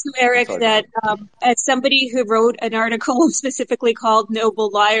say to Eric that as somebody who wrote an article specifically called Noble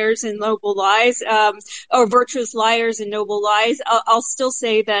Liars and Noble Lies, or Virtuous Liars and Noble Lies, I'll still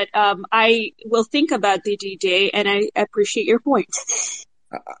say that I will think about the D-Day, and I appreciate your point.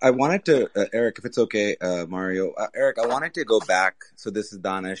 I wanted to, Eric, if it's okay, Mario. Eric, I wanted to go back. So this is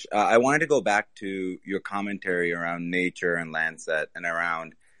Danish. I wanted to go back to your commentary around Nature and Lancet and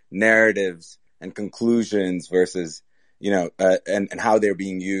around narratives and conclusions versus... and how they're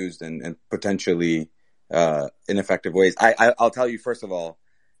being used and potentially ineffective ways. I'll tell you, first of all,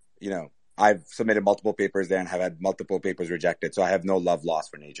 I've submitted multiple papers there and have had multiple papers rejected, so I have no love lost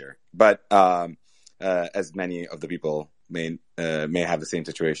for Nature. But as many of the people may have the same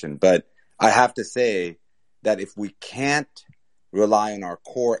situation. But I have to say that if we can't rely on our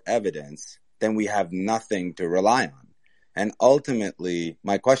core evidence, then we have nothing to rely on. And ultimately,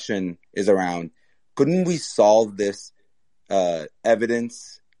 my question is around, couldn't we solve this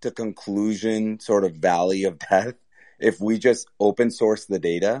evidence to conclusion sort of valley of death if we just open source the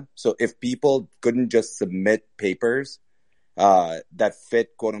data? So if people couldn't just submit papers that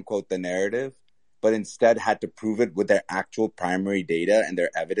fit, quote unquote, the narrative, but instead had to prove it with their actual primary data and their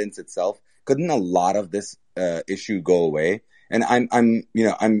evidence itself, couldn't a lot of this issue go away? And I'm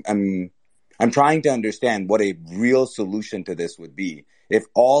trying to understand what a real solution to this would be. If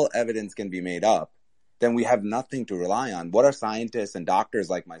all evidence can be made up, then we have nothing to rely on. What are scientists and doctors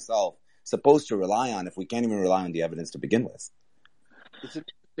like myself supposed to rely on if we can't even rely on the evidence to begin with? It's an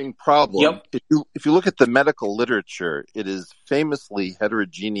interesting problem. Yep. If you look at the medical literature, it is famously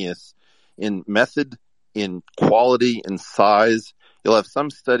heterogeneous in method, in quality, in size. You'll have some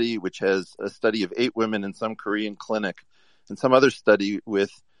study which has a study of 8 women in some Korean clinic, and some other study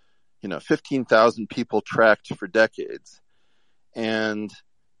with 15,000 people tracked for decades. And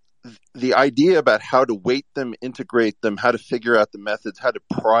the idea about how to weight them, integrate them, how to figure out the methods, how to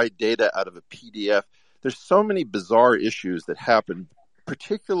pry data out of a PDF, there's so many bizarre issues that happen,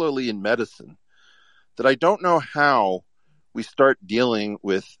 particularly in medicine, that I don't know how we start dealing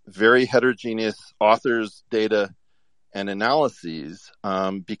with very heterogeneous authors, data, and analyses,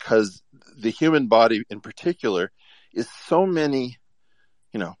 because the human body in particular is so many,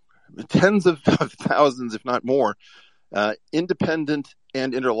 tens of thousands, if not more, independent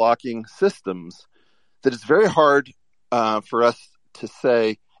and interlocking systems, that it's very hard for us to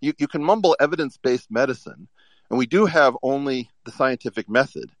say, you can mumble evidence-based medicine, and we do have only the scientific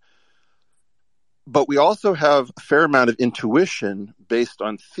method, but we also have a fair amount of intuition based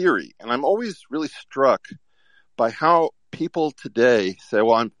on theory. And I'm always really struck by how people today say,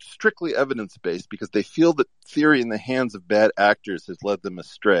 well, I'm strictly evidence-based, because they feel that theory in the hands of bad actors has led them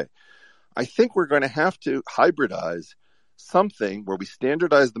astray. I think we're going to have to hybridize something where we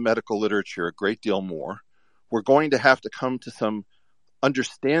standardize the medical literature a great deal more. We're going to have to come to some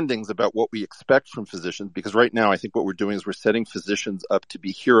understandings about what we expect from physicians, because right now I think what we're doing is we're setting physicians up to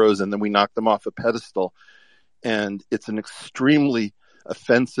be heroes, and then we knock them off a pedestal. And it's an extremely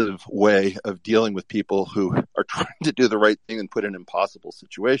offensive way of dealing with people who are trying to do the right thing and put in impossible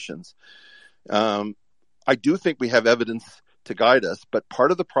situations. I do think we have evidence to guide us, but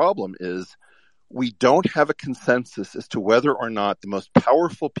part of the problem is we don't have a consensus as to whether or not the most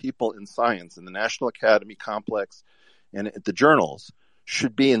powerful people in science, in the National Academy complex and at the journals,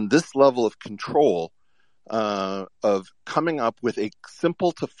 should be in this level of control of coming up with a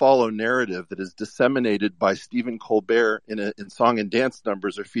simple to follow narrative that is disseminated by Stephen Colbert in song and dance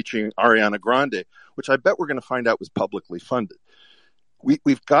numbers, or featuring Ariana Grande, which I bet we're going to find out was publicly funded.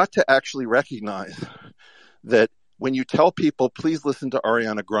 We've got to actually recognize that when you tell people, please listen to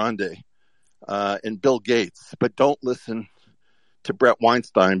Ariana Grande and Bill Gates, but don't listen to Brett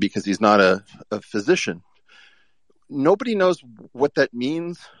Weinstein because he's not a physician, nobody knows what that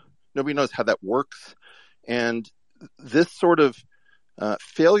means. Nobody knows how that works. And this sort of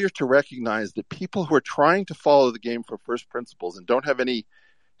failure to recognize that people who are trying to follow the game from first principles and don't have any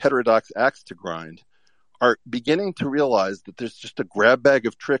heterodox axe to grind are beginning to realize that there's just a grab bag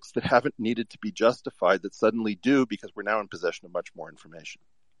of tricks that haven't needed to be justified that suddenly do, because we're now in possession of much more information.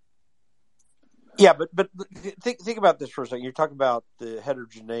 Yeah, but think about this for a second. You're talking about the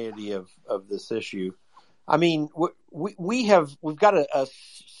heterogeneity of this issue. I mean, we've got a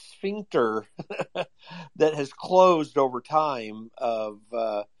sphincter that has closed over time of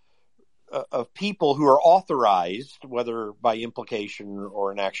people who are authorized, whether by implication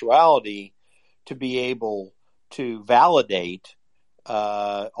or in actuality, to be able to validate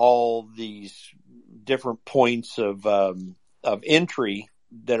all these different points of entry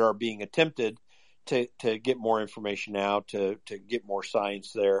that are being attempted to get more information out, to get more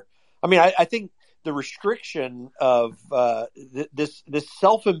science there. I mean, I think the restriction of this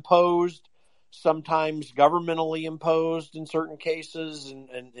self-imposed, sometimes governmentally imposed in certain cases,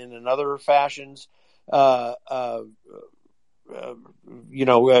 and in other fashions, group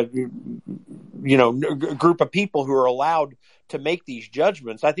of people who are allowed to make these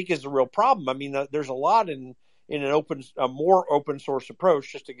judgments, I think is a real problem. I mean, there's a lot in a more open source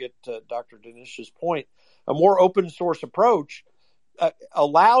approach. Just to get to Dr. Dinish's point, a more open source approach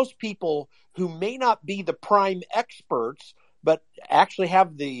allows people who may not be the prime experts, but actually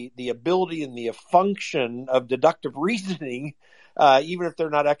have the ability and the function of deductive reasoning, even if they're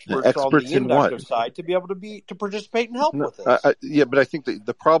not experts on the inductive side, to be able to participate and help with this. But I think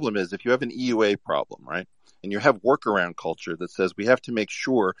the problem is, if you have an EUA problem, right, and you have workaround culture that says we have to make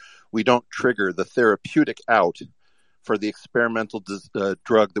sure we don't trigger the therapeutic out for the experimental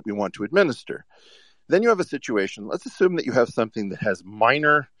drug that we want to administer, then you have a situation. Let's assume that you have something that has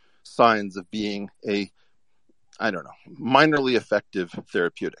minor signs of being minorly effective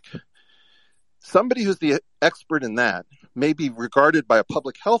therapeutic. somebody who's the expert in that may be regarded by a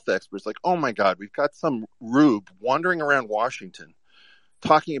public health expert as like, oh my God, we've got some rube wandering around Washington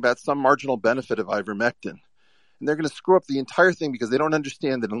talking about some marginal benefit of ivermectin. And they're going to screw up the entire thing because they don't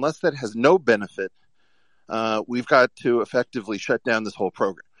understand that unless that has no benefit, we've got to effectively shut down this whole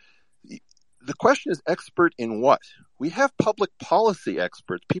program. The question is expert in what? We have public policy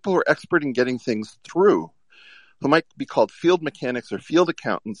experts, people who are expert in getting things through, who might be called field mechanics or field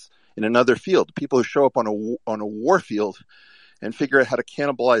accountants in another field, people who show up on a war field and figure out how to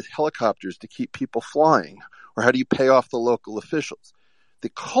cannibalize helicopters to keep people flying, or how do you pay off the local officials. The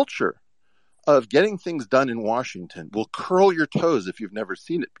culture of getting things done in Washington will curl your toes if you've never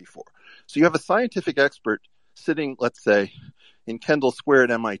seen it before. So you have a scientific expert sitting, let's say, in Kendall Square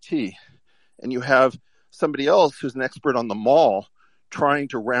at MIT, and you have somebody else who's an expert on the mall trying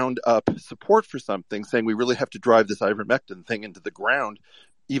to round up support for something, saying we really have to drive this ivermectin thing into the ground,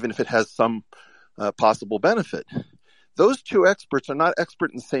 even if it has some possible benefit. Those two experts are not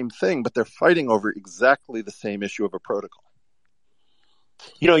expert in the same thing, but they're fighting over exactly the same issue of a protocol.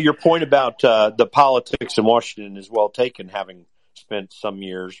 You know, your point about the politics in Washington is well taken, having spent some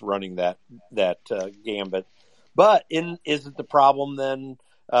years running that gambit. But is it the problem then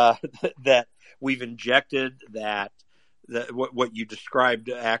that we've injected that what you described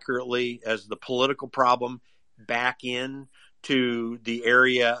accurately as the political problem back in to the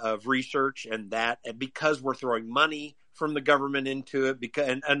area of research, and because we're throwing money from the government into it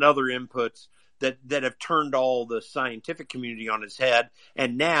and other inputs that have turned all the scientific community on its head.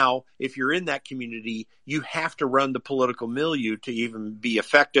 And now, if you're in that community, you have to run the political milieu to even be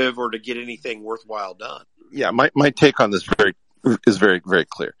effective or to get anything worthwhile done. Yeah, my take on this is very, very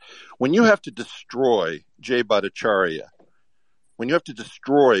clear. When you have to destroy Jay Bhattacharya, when you have to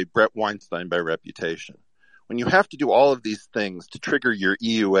destroy Brett Weinstein by reputation, when you have to do all of these things to trigger your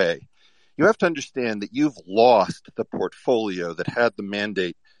EUA, you have to understand that you've lost the portfolio that had the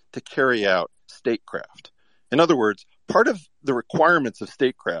mandate to carry out statecraft. In other words, part of the requirements of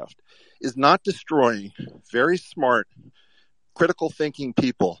statecraft is not destroying very smart, critical thinking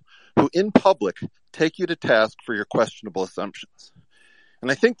people who in public take you to task for your questionable assumptions.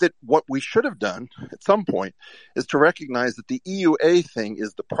 And I think that what we should have done at some point is to recognize that the EUA thing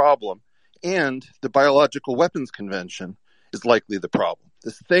is the problem and the Biological Weapons Convention is likely the problem.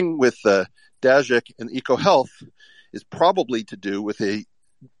 This thing with Daszak and EcoHealth is probably to do with a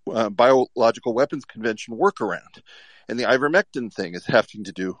Biological Weapons Convention workaround. And the ivermectin thing is having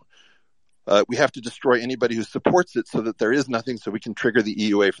to do, we have to destroy anybody who supports it so that there is nothing so we can trigger the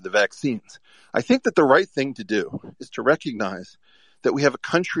EUA for the vaccines. I think that the right thing to do is to recognize that we have a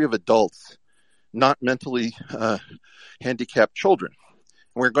country of adults, not mentally handicapped children.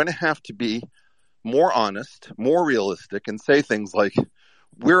 And we're going to have to be more honest, more realistic, and say things like,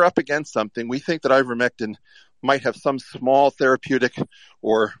 we're up against something. We think that ivermectin might have some small therapeutic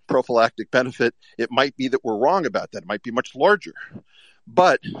or prophylactic benefit. It might be that we're wrong about that. It might be much larger.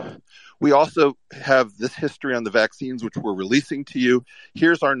 But we also have this history on the vaccines, which we're releasing to you.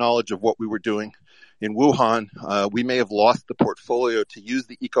 Here's our knowledge of what we were doing in Wuhan. We may have lost the portfolio to use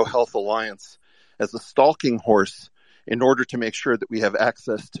the EcoHealth Alliance as a stalking horse in order to make sure that we have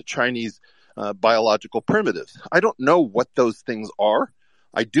access to Chinese biological primitives. I don't know what those things are.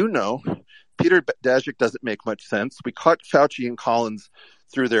 I do know Peter Daszak doesn't make much sense. We caught Fauci and Collins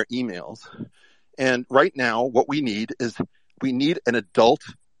through their emails. And right now, what we need is an adult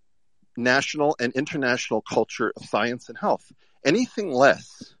national and international culture of science and health. Anything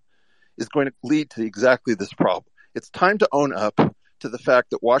less is going to lead to exactly this problem. It's time to own up to the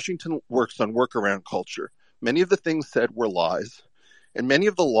fact that Washington works on workaround culture. Many of the things said were lies, and many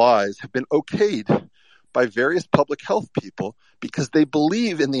of the lies have been okayed by various public health people because they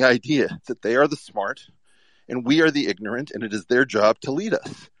believe in the idea that they are the smart and we are the ignorant, and it is their job to lead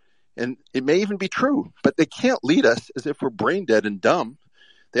us. And it may even be true, but they can't lead us as if we're brain dead and dumb.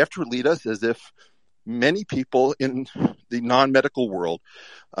 They have to lead us as if many people in the non-medical world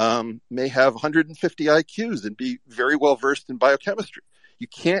may have 150 IQs and be very well versed in biochemistry. You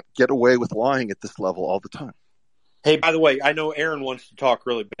can't get away with lying at this level all the time. Hey, by the way, I know Aaron wants to talk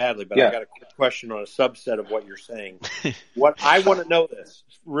really badly, but Yeah. I got a quick question on a subset of what you're saying. What I want to know this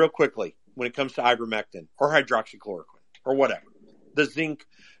real quickly when it comes to ivermectin or hydroxychloroquine or whatever, the zinc,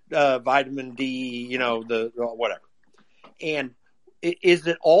 vitamin D, the whatever. And is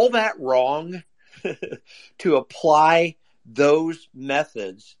it all that wrong to apply those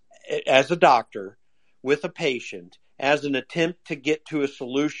methods as a doctor with a patient as an attempt to get to a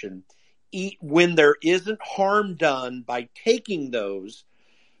solution when there isn't harm done by taking those,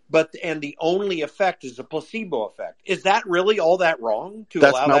 and the only effect is a placebo effect. Is that really all that wrong to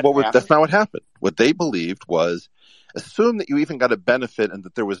That's allow not that to happen? that's not what happened. What they believed was assume that you even got a benefit and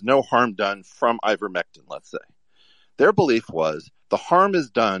that there was no harm done from ivermectin, let's say. Their belief was the harm is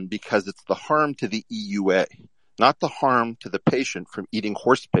done because it's the harm to the EUA, not the harm to the patient from eating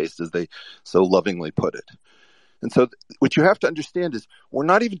horse paste, as they so lovingly put it. And so what you have to understand is we're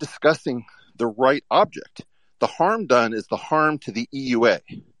not even discussing the right object. The harm done is the harm to the EUA.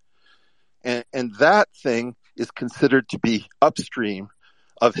 And that thing is considered to be upstream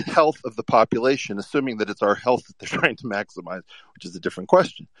of health of the population, assuming that it's our health that they're trying to maximize, which is a different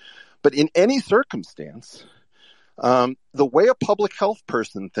question. But in any circumstance, the way a public health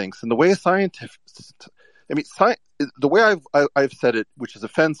person thinks and the way a scientist, the way I've said it, which is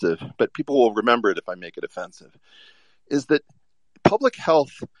offensive, but people will remember it if I make it offensive, is that public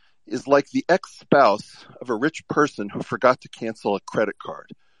health is like the ex-spouse of a rich person who forgot to cancel a credit card.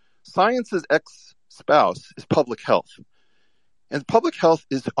 Science's ex-spouse is public health. And public health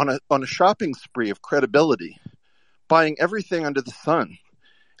is on a shopping spree of credibility, buying everything under the sun.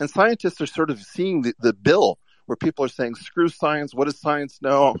 And scientists are sort of seeing the bill where people are saying, screw science, what does science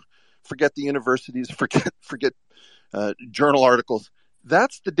know? Forget the universities, forget journal articles.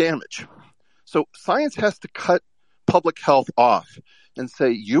 That's the damage. So science has to cut public health off and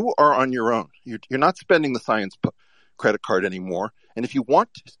say, you are on your own. You're not spending the science credit card anymore. And if you want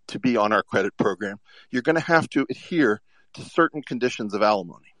to be on our credit program, you're going to have to adhere to certain conditions of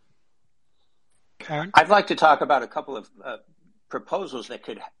alimony. Karen? I'd like to talk about a couple of proposals that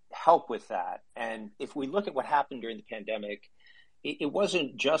could help with that. And if we look at what happened during the pandemic, it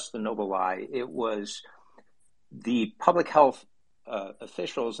wasn't just the noble lie. It was the public health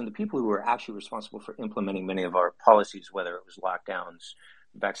officials and the people who were actually responsible for implementing many of our policies, whether it was lockdowns,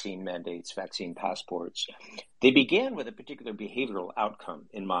 vaccine mandates, vaccine passports. They began with a particular behavioral outcome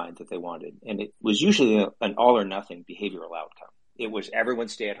in mind that they wanted. And it was usually an all or nothing behavioral outcome. It was everyone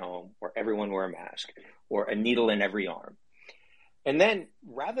stay at home, or everyone wear a mask, or a needle in every arm. And then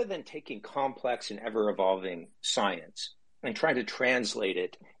rather than taking complex and ever evolving science and trying to translate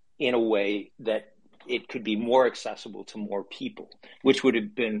it in a way that it could be more accessible to more people, which would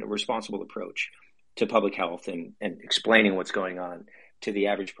have been a responsible approach to public health and explaining what's going on to the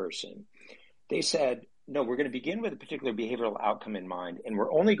average person. They said, no, we're going to begin with a particular behavioral outcome in mind, and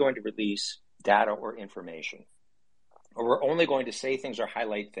we're only going to release data or information, or we're only going to say things or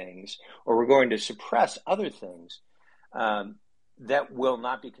highlight things, or we're going to suppress other things that will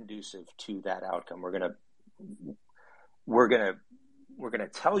not be conducive to that outcome. We're going to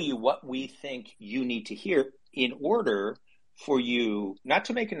tell you what we think you need to hear in order for you not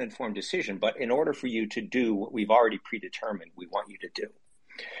to make an informed decision, but in order for you to do what we've already predetermined we want you to do.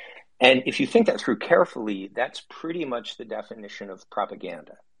 And if you think that through carefully, that's pretty much the definition of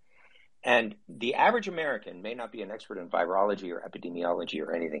propaganda. And the average American may not be an expert in virology or epidemiology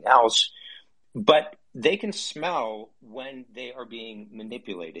or anything else, but they can smell when they are being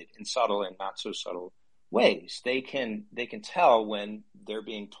manipulated in subtle and not so subtle ways. They can tell when they're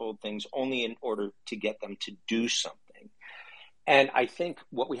being told things only in order to get them to do something. And I think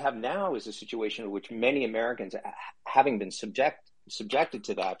what we have now is a situation in which many Americans, having been subjected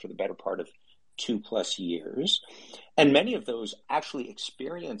to that for the better part of 2+ years, and many of those actually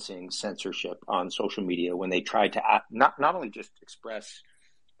experiencing censorship on social media when they tried to not only just express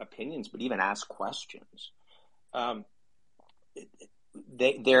opinions, but even ask questions.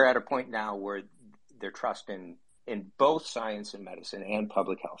 They're at a point now where their trust in both science and medicine and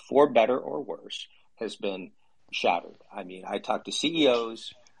public health, for better or worse, has been shattered. I mean, I talked to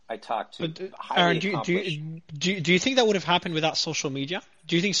CEOs, I talked to highly accomplished... Do you think that would have happened without social media?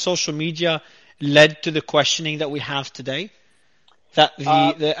 Do you think social media led to the questioning that we have today? That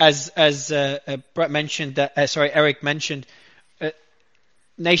as Brett mentioned, Eric mentioned,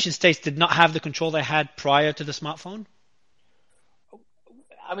 nation states did not have the control they had prior to the smartphone?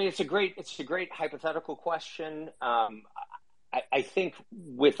 I mean, it's a great hypothetical question. I think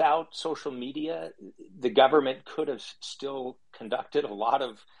without social media, the government could have still conducted a lot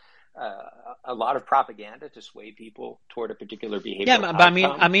of propaganda to sway people toward a particular behavioral outcome.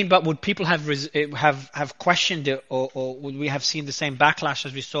 Yeah, but would people have questioned it, or would we have seen the same backlash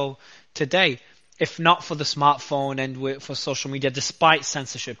as we saw today, if not for the smartphone and for social media, despite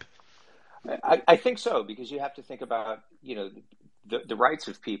censorship? I think so, because you have to think about the rights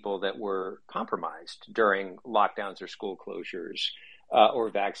of people that were compromised during lockdowns or school closures or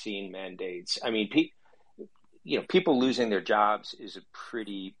vaccine mandates. I mean, people losing their jobs is a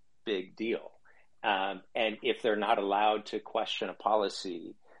pretty big deal. And if they're not allowed to question a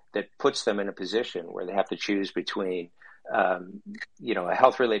policy that puts them in a position where they have to choose between a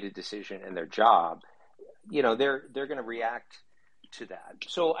health-related decision in their job, they're going to react to that.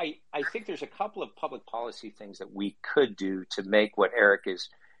 So I think there's a couple of public policy things that we could do to make what Eric is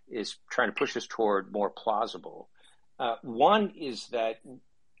trying to push us toward more plausible. One is that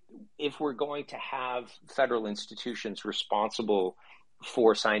if we're going to have federal institutions responsible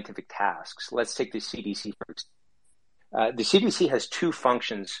for scientific tasks, let's take the CDC for example. The CDC has two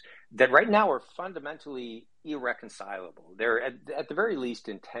functions that right now are fundamentally irreconcilable. They're at the very least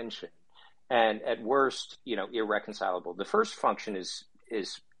in tension, and at worst, irreconcilable. The first function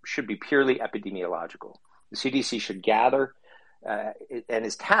should be purely epidemiological. The CDC should gather and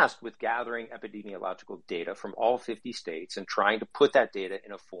is tasked with gathering epidemiological data from all 50 states and trying to put that data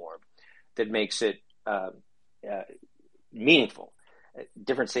in a form that makes it meaningful.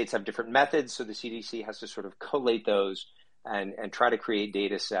 Different states have different methods, so the CDC has to sort of collate those and try to create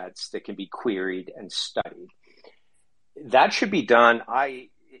data sets that can be queried and studied. That should be done,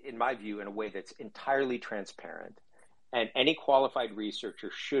 in my view, in a way that's entirely transparent. And any qualified researcher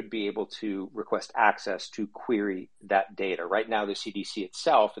should be able to request access to query that data. Right now, the CDC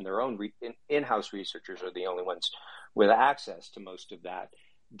itself and their own in-house researchers are the only ones with access to most of that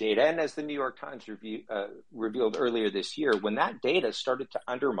data. And as the New York Times revealed earlier this year, when that data started to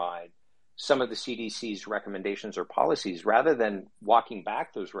undermine some of the CDC's recommendations or policies, rather than walking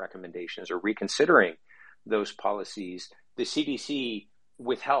back those recommendations or reconsidering those policies, the CDC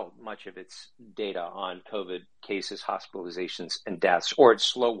withheld much of its data on COVID cases, hospitalizations, and deaths, or it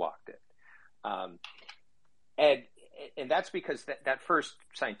slow-walked it. And that's because that first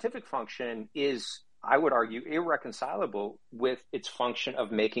scientific function is, I would argue, irreconcilable with its function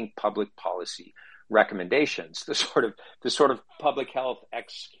of making public policy recommendations. The sort of public health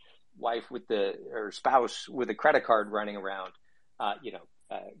ex-wife or spouse with a credit card running around,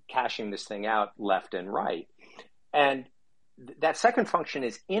 cashing this thing out left and right. And that second function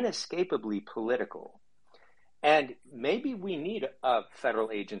is inescapably political. And maybe we need a federal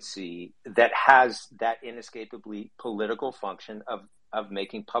agency that has that inescapably political function of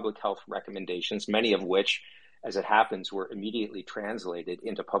making public health recommendations, many of which, as it happens, were immediately translated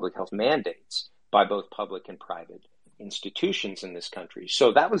into public health mandates by both public and private institutions in this country.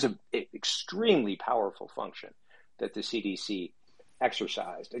 So that was an extremely powerful function that the CDC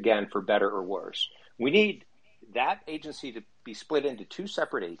exercised, again, for better or worse. We need that agency to be split into two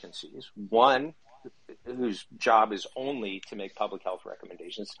separate agencies, one whose job is only to make public health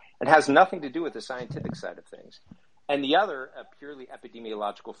recommendations and has nothing to do with the scientific side of things, and the other, a purely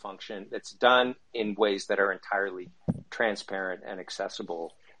epidemiological function that's done in ways that are entirely transparent and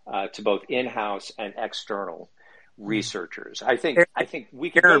accessible to both in-house and external researchers. I think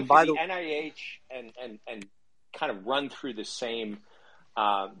we can go through the NIH and kind of run through the same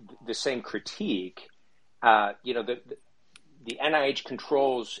critique. The NIH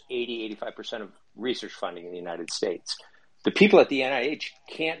controls 85% of research funding in the United States. The people at the NIH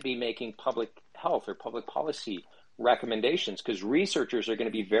can't be making public health or public policy recommendations because researchers are going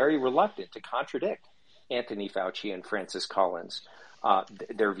to be very reluctant to contradict Anthony Fauci and Francis Collins,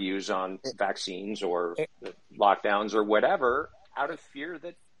 their views on vaccines or lockdowns or whatever, out of fear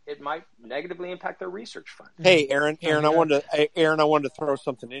that it might negatively impact their research fund. Hey, Aaron, I wanted to throw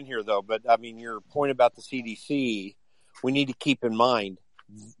something in here though, but I mean, your point about the CDC, we need to keep in mind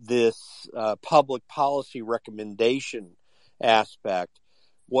this public policy recommendation aspect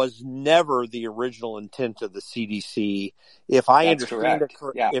was never the original intent of the CDC. If I understand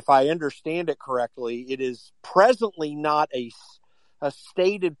it correctly, it is presently not a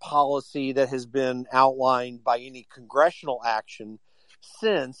stated policy that has been outlined by any congressional action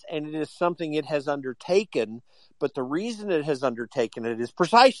since, and it is something it has undertaken. But the reason it has undertaken it is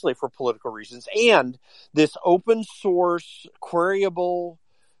precisely for political reasons. And this open source, queryable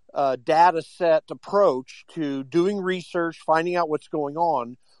data set approach to doing research, finding out what's going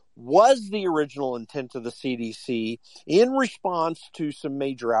on, was the original intent of the CDC in response to some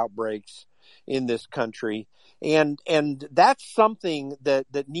major outbreaks in this country. And that's something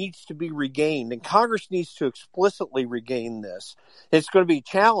that needs to be regained, and Congress needs to explicitly regain this. It's going to be a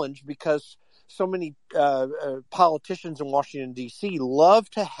challenge because so many politicians in Washington, D.C. love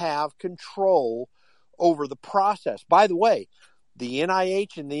to have control over the process. By the way, the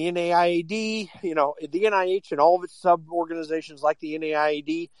NIH and the NIAID, the NIH and all of its sub-organizations like the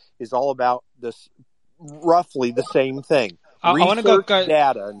NIAID is all about this, roughly the same thing. I want to go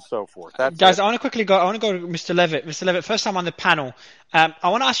data and so forth. Guys, I want to quickly go. I want to go to Mr. Levitt. Mr. Levitt, first time on the panel. I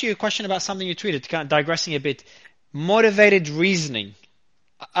want to ask you a question about something you tweeted, kind of digressing a bit. Motivated reasoning.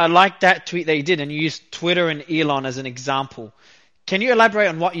 I like that tweet that you did, and you used Twitter and Elon as an example. Can you elaborate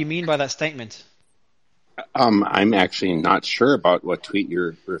on what you mean by that statement? I'm actually not sure about what tweet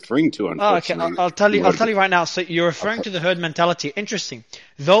you're referring to, unfortunately. Okay, I'll tell you right now. So you're referring to the herd mentality. Interesting.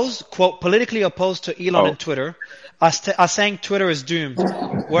 Those, quote, politically opposed to Elon and Twitter are saying Twitter is doomed,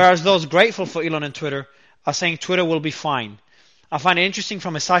 whereas those grateful for Elon and Twitter are saying Twitter will be fine. I find it interesting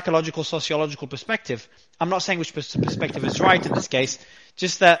from a psychological, sociological perspective. I'm not saying which perspective is right in this case,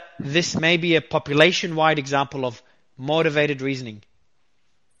 just that this may be a population-wide example of motivated reasoning.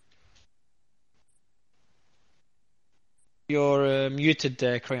 You're muted,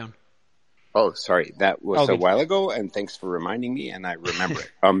 Crayon. Oh, sorry. That was a while ago, and thanks for reminding me, and I remember it.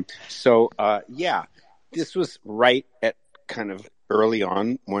 Yeah, this was right at kind of early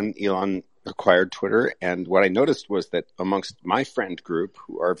on when Elon acquired Twitter, and what I noticed was that amongst my friend group,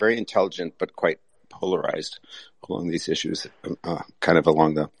 who are very intelligent but quite polarized along these issues, kind of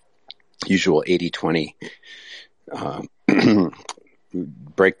along the usual 80-20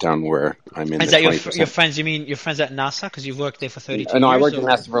 breakdown where I'm in. Is that your friends? You mean your friends at NASA? Because you've worked there for 32 years? No, I worked at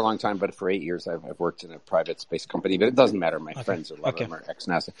NASA for a long time, but for 8 years I've worked in a private space company. But it doesn't matter. My friends, a lot of them are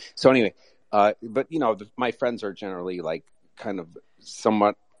ex-NASA. So anyway, but my friends are generally like kind of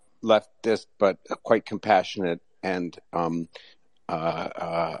somewhat leftist, but quite compassionate and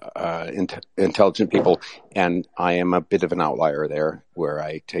intelligent people. And I am a bit of an outlier there, where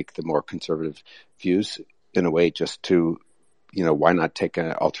I take the more conservative views in a way just to. Why not take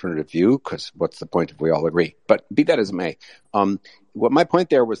an alternative view? Because what's the point if we all agree? But be that as it may, what my point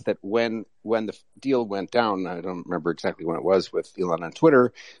there was that when the deal went down, I don't remember exactly when it was with Elon on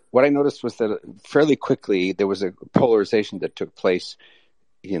Twitter, what I noticed was that fairly quickly there was a polarization that took place,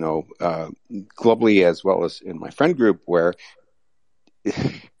 globally as well as in my friend group, where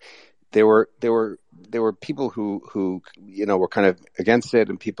there were people who were kind of against it,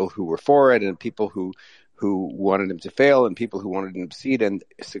 and people who were for it, and people who wanted him to fail, and people who wanted him to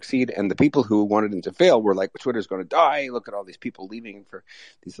succeed. And the people who wanted him to fail were like, Twitter's going to die. Look at all these people leaving for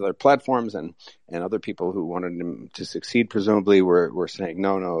these other platforms. And other people who wanted him to succeed, presumably, were saying,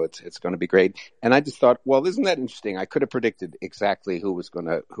 no, it's going to be great. And I just thought, well, isn't that interesting? I could have predicted exactly who was going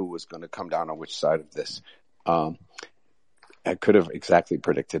to come down on which side of this. I could have exactly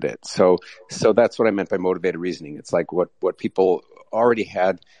predicted it. So that's what I meant by motivated reasoning. It's like what people already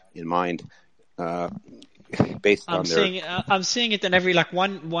had in mind, based on I'm seeing it in every,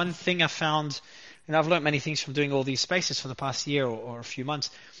 one thing I found, and I've learned many things from doing all these spaces for the past year or a few months,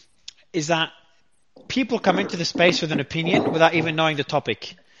 is that people come into the space with an opinion without even knowing the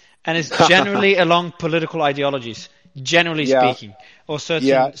topic. And it's generally along political ideologies, generally speaking, or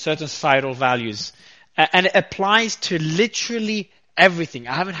certain societal values. And it applies to literally everything.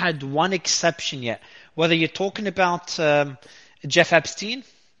 I haven't had one exception yet. Whether you're talking about Jeff Epstein,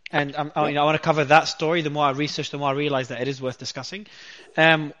 and I want to cover that story. The more I research, the more I realize that it is worth discussing.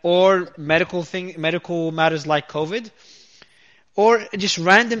 Or medical matters like COVID, or just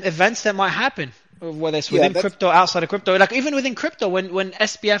random events that might happen, whether it's within crypto, outside of crypto. Like even within crypto, when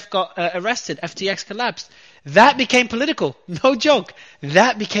SBF got arrested, FTX collapsed. That became political. No joke.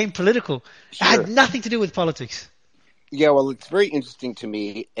 That became political. Sure. It had nothing to do with politics. Yeah, well, it's very interesting to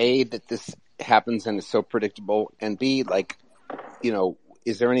me, A, that this happens and is so predictable, and B,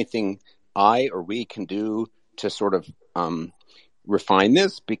 is there anything I or we can do to sort of refine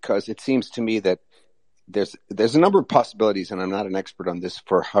this? Because it seems to me that there's a number of possibilities, and I'm not an expert on this,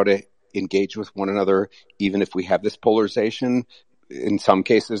 for how to engage with one another, even if we have this polarization, in some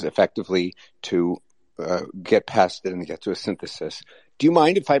cases effectively to get past it and get to a synthesis. Do you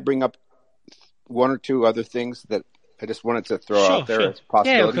mind if I bring up one or two other things that I just wanted to throw out there as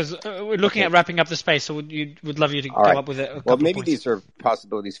possibilities? Yeah, because we're looking at wrapping up the space, so would love you to come up with a couple Well, maybe points. These are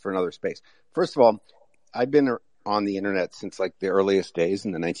possibilities for another space. First of all, I've been on the internet since the earliest days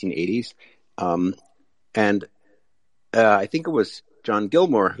in the 1980s. And I think it was John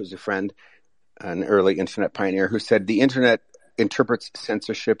Gilmore, who's a friend, an early internet pioneer, who said the internet interprets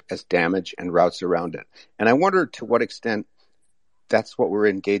censorship as damage and routes around it. And I wonder to what extent that's what we're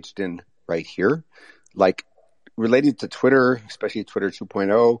engaged in right here. Related to Twitter, especially Twitter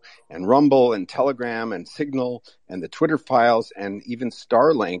 2.0 and Rumble and Telegram and Signal and the Twitter files and even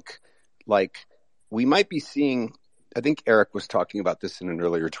Starlink, we might be seeing, I think Eric was talking about this in an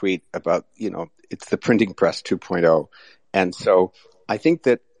earlier tweet about, it's the printing press 2.0. And so I think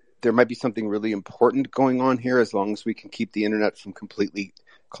that there might be something really important going on here, as long as we can keep the internet from completely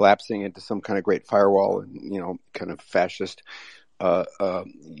collapsing into some kind of great firewall and, kind of fascist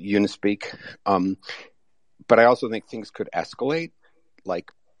unispeak. But I also think things could escalate.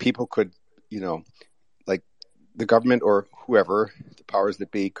 People could, the government or whoever, the powers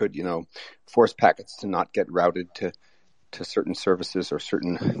that be, could, force packets to not get routed to certain services or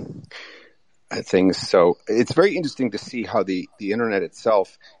certain things. So it's very interesting to see how the internet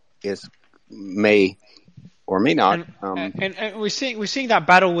itself may or may not. And we're seeing that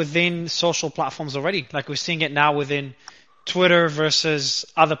battle within social platforms already. Like we're seeing it now within Twitter versus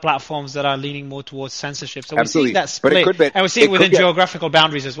other platforms that are leaning more towards censorship. So we're seeing that split, and we're seeing it within geographical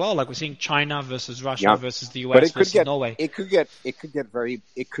boundaries as well. Like we're seeing China versus Russia versus the US versus Norway. It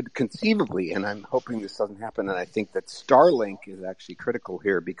could conceivably, and I'm hoping this doesn't happen. And I think that Starlink is actually critical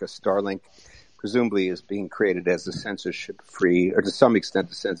here because Starlink presumably is being created as a censorship-free, or to some extent,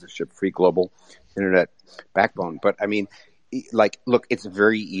 a censorship-free global internet backbone. But I mean, look, it's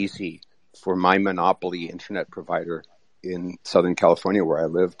very easy for my monopoly internet provider in Southern California where I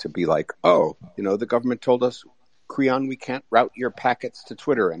live to be like, oh, the government told us, Creon, we can't route your packets to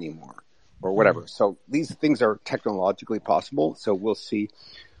Twitter anymore or whatever. So these things are technologically possible. So we'll see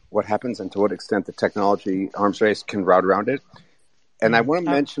what happens and to what extent the technology arms race can route around it. And I want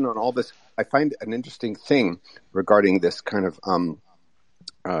to mention on all this, I find an interesting thing regarding this kind of,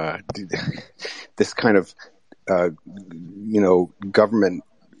 government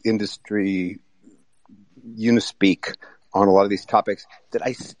industry unispeak on a lot of these topics, that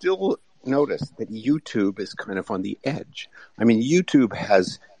I still notice that YouTube is kind of on the edge. I mean, YouTube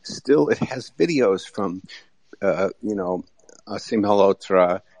has videos from, Asim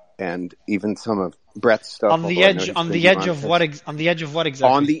Malhotra and even some of Brett's stuff. On the edge of what exactly? On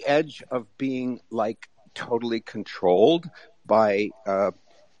the edge of being like totally controlled by,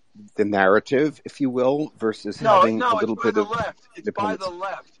 the narrative, if you will, versus having a little bit of left. It's by the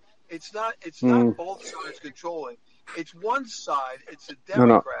left. It's not both sides controlling. It's one side. It's the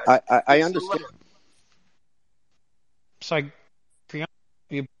Democrats. No. I understand. Sorry, Creon.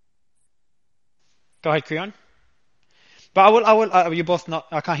 Go ahead, Creon. But I will. You both not.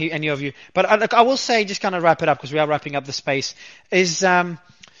 I can't hear any of you. But I will say, just kind of wrap it up because we are wrapping up the space.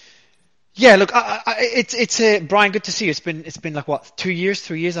 Yeah, look, it's Brian. Good to see you. It's been like what, 2 years,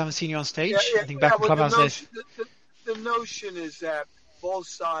 3 years. I haven't seen you on stage. I think back in Clubhouse days. The notion is that both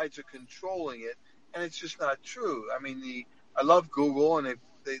sides are controlling it, and it's just not true. I mean, I love Google, and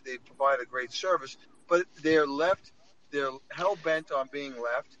they provide a great service, but they're left. They're hell bent on being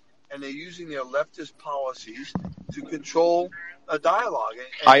left, and they're using their leftist policies to control a dialogue.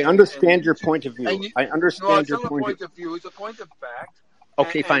 I understand your point of view. I understand your point of view. It's a point of fact.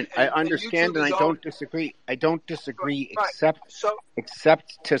 Okay, fine. I understand, and I don't disagree. I don't disagree,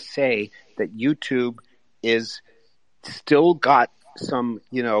 except to say that YouTube is still got some,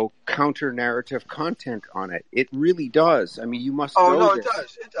 counter narrative content on it. It really does. I mean, you must know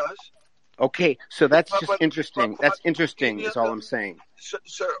this. It does. Okay, so that's just interesting. That's interesting. Is all I'm saying.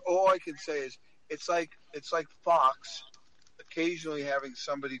 Sir, all I can say is it's like Fox occasionally having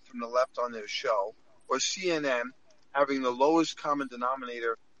somebody from the left on their show, or CNN having the lowest common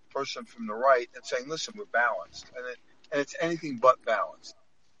denominator person from the right and saying, listen, we're balanced. And it's anything but balanced.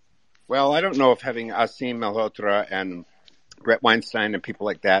 Well, I don't know if having Asim Malhotra and Brett Weinstein and people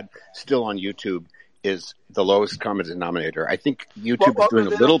like that still on YouTube is the lowest common denominator. I think YouTube is doing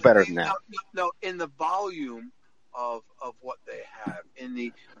a little better than that. No, in the volume of what they have,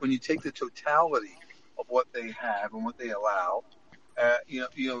 when you take the totality of what they have and what they allow,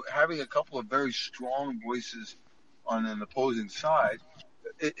 having a couple of very strong voices on an opposing side,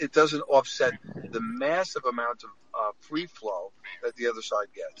 it doesn't offset the massive amount of free flow that the other side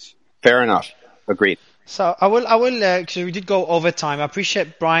gets. Fair enough. Agreed. So I will, because we did go over time. I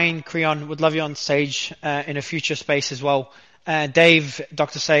appreciate Brian, Creon, would love you on stage in a future space as well. Dave,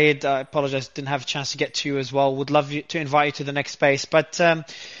 Dr. Sayed, I apologize, didn't have a chance to get to you as well. Would love you to invite you to the next space. But,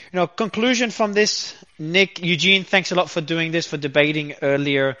 conclusion from this, Nick, Eugene, thanks a lot for doing this, for debating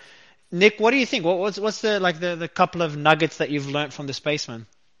earlier. Nick, what do you think? What's the couple of nuggets that you've learned from the space, man?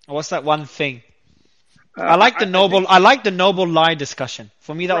 What's that one thing? I like the noble lie discussion.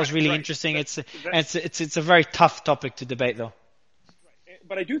 For me, that was really interesting. It's a very tough topic to debate, though.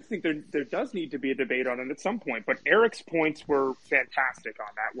 But I do think there does need to be a debate on it at some point. But Eric's points were fantastic on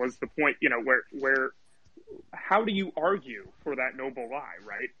that. Was the point, where how do you argue for that noble lie,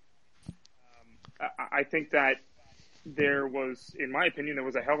 right? I think that there was, in my opinion, there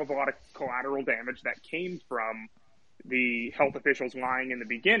was a hell of a lot of collateral damage that came from the health officials lying in the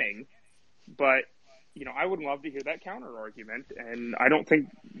beginning. But I would love to hear that counter argument, and I don't think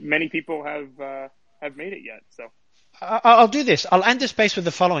many people have made it yet. So I'll do this. I'll end the space with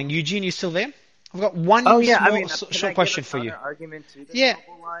the following. Eugene, you still there? I've got one short question for you. Yeah,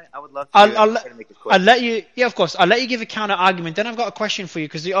 I would love to. I'll let you. Yeah, of course. I'll let you give a counter argument. Then I've got a question for you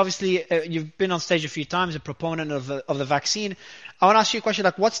because obviously you've been on stage a few times, a proponent of the vaccine. I want to ask you a question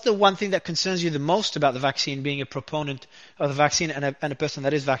like, what's the one thing that concerns you the most about the vaccine? Being a proponent of the vaccine and a person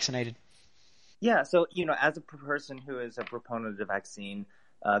that is vaccinated. Yeah, so, as a person who is a proponent of the vaccine,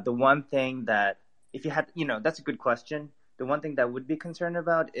 the one thing that, if you had, that's a good question. The one thing that would be concerned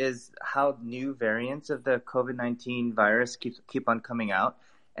about is how new variants of the COVID-19 virus keep on coming out,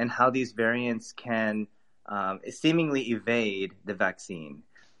 and how these variants can seemingly evade the vaccine,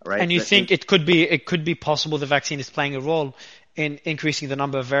 right? And you think it could be possible the vaccine is playing a role in increasing the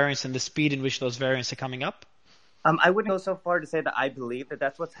number of variants and the speed in which those variants are coming up? I wouldn't go so far to say that I believe that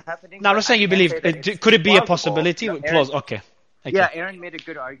that's what's happening. No, I'm not saying you believe. Could it be a possibility? Okay. Yeah, Aaron made a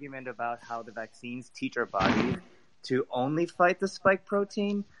good argument about how the vaccines teach our body to only fight the spike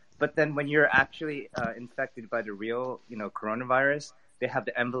protein, but then when you're actually infected by the real, coronavirus, they have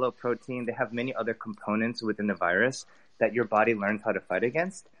the envelope protein, they have many other components within the virus that your body learns how to fight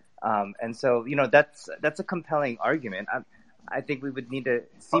against. And so, that's a compelling argument. I think we would need to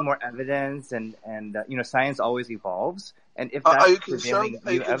see more evidence, and science always evolves. And if that's are you prevailing concerned?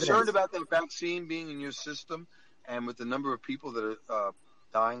 Are you new concerned evidence, about that vaccine being in your system, and with the number of people that are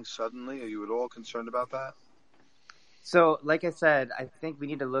dying suddenly? Are you at all concerned about that? So, like I said, I think we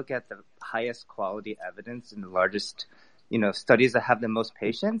need to look at the highest quality evidence and the largest, studies that have the most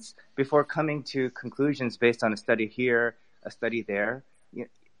patients before coming to conclusions based on a study here, a study there.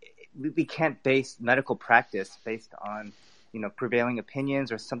 We can't base medical practice based on, prevailing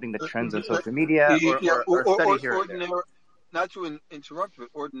opinions or something that trends on social media or study here or there. Not to interrupt, but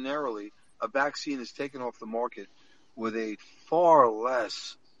ordinarily, a vaccine is taken off the market with a far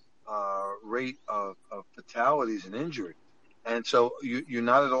less rate of fatalities and injury. And so you're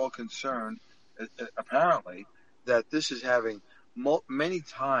not at all concerned, apparently, that this is having many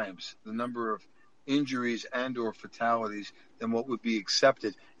times the number of injuries and or fatalities than what would be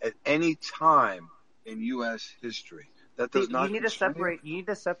accepted at any time in U.S. history. That does not. You need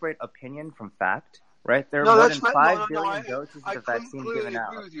to separate opinion from fact, right? There are more than 5 billion doses of the vaccine given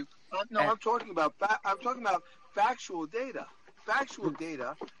out. Agree with you. I'm talking about factual data. Factual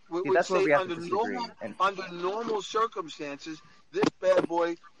data would say under normal circumstances, this bad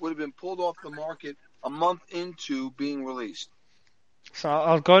boy would have been pulled off the market a month into being released. So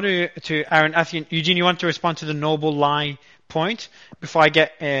I'll go to Aaron. Eugene, you want to respond to the noble lie point before I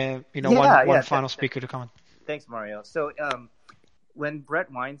get one final speaker to comment? Thanks, Mario. So when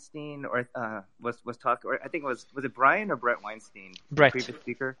Brett Weinstein was talking, or I think was it Brian or Brett Weinstein? Brett. The previous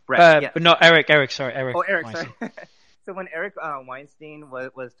speaker? Brett. No, Eric. Sorry, Eric. Oh, Eric. Weinstein. Sorry. So when Eric Weinstein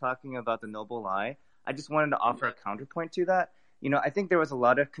was talking about the noble lie, I just wanted to offer a counterpoint to that. I think there was a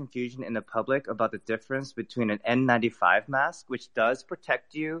lot of confusion in the public about the difference between an N95 mask, which does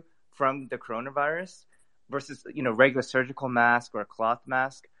protect you from the coronavirus, versus, regular surgical mask or a cloth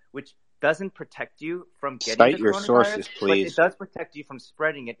mask, which doesn't protect you from getting Cite the your coronavirus, sources, please. but it does protect you from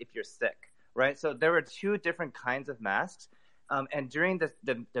spreading it if you're sick, right? So there are two different kinds of masks. And during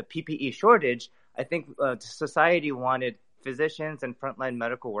the PPE shortage, I think society wanted physicians and frontline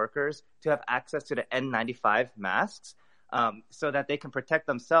medical workers to have access to the N95 masks so that they can protect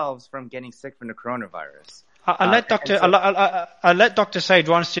themselves from getting sick from the coronavirus. I'll let Dr. Said,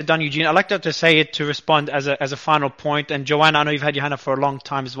 once you're done, Eugene, I'd like Dr. Said to respond as a final point. And Joanna, I know you've had your hand up for a long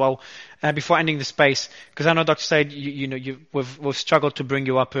time as well. Before ending the space, because I know Dr. Said, we've struggled to bring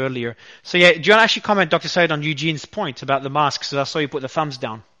you up earlier. So yeah, do you want to actually comment, Dr. Said, on Eugene's point about the masks? Because I saw you put the thumbs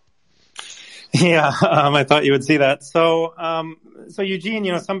down. Yeah, I thought you would see that. So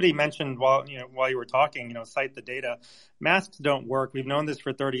Eugene, somebody mentioned while you were talking, cite the data. Masks don't work. We've known this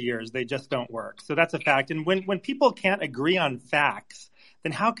for 30 years. They just don't work. So that's a fact. And when people can't agree on facts,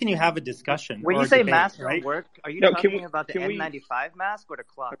 then how can you have a discussion? When you say masks don't work, are you talking about the N95 mask or the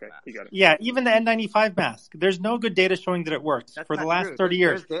cloth mask? You got it. Yeah, even the N95 mask. There's no good data showing that it works for the last 30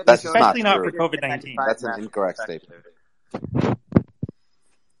 years, especially not for COVID-19. That's an incorrect statement.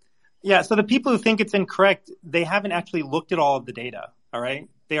 Yeah, so the people who think it's incorrect, they haven't actually looked at all of the data, all right?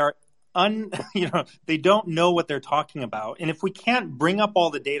 They are they don't know what they're talking about. And if we can't bring up all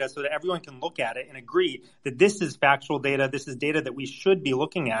the data so that everyone can look at it and agree that this is factual data, this is data that we should be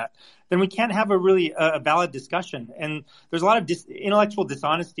looking at, then we can't have a really valid discussion. And there's a lot of intellectual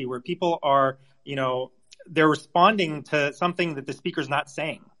dishonesty where people are, they're responding to something that the speaker's not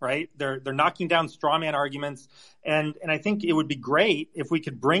saying, right? They're knocking down straw man arguments. And I think it would be great if we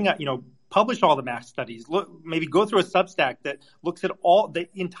could bring up, publish all the mask studies, maybe go through a Substack that looks at all the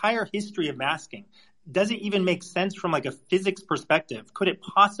entire history of masking. Does it even make sense from like a physics perspective? Could it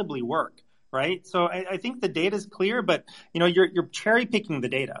possibly work, right? So I think the data is clear, but you're cherry picking the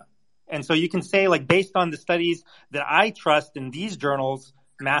data. And so you can say, like, based on the studies that I trust in these journals,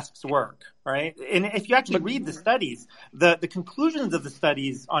 masks work, right? And if you actually read the studies, the conclusions of the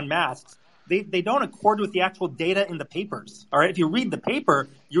studies on masks they don't accord with the actual data in the papers. All right. If you read the paper,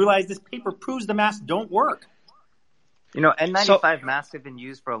 you realize this paper proves the masks don't work. N95 masks have been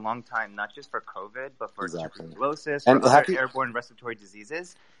used for a long time, not just for COVID, but for tuberculosis, And for other airborne respiratory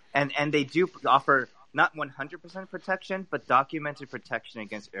diseases. And they do offer not 100% protection, but documented protection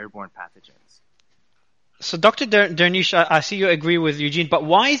against airborne pathogens. So, Dr. Dernish, I see you agree with Eugene, but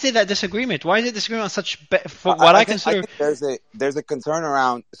why is it that disagreement? Why is it disagreement on such, for what I consider? I think there's a concern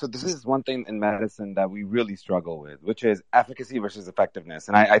around, so this is one thing in medicine that we really struggle with, which is efficacy versus effectiveness.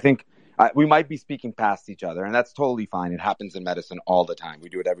 And I think we might be speaking past each other, and that's totally fine. It happens in medicine all the time. We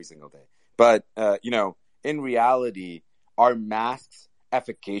do it every single day. But, in reality, are masks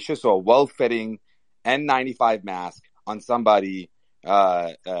efficacious? So a well-fitting N95 mask on somebody,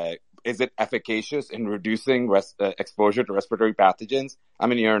 is it efficacious in reducing exposure to respiratory pathogens?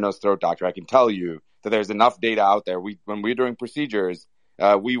 I'm an ear, nose, throat doctor. I can tell you that there's enough data out there. When we're doing procedures,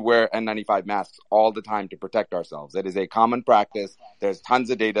 we wear N95 masks all the time to protect ourselves. It is a common practice. There's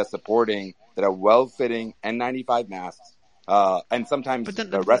tons of data supporting that a well-fitting N95 masks, and sometimes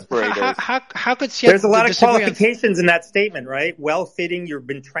the respirators. How could there's a lot of qualifications in that statement, right? Well-fitting, you've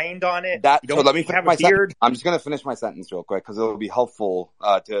been trained on it. So let me finish my sentence. I'm just going to finish my sentence real quick because it will be helpful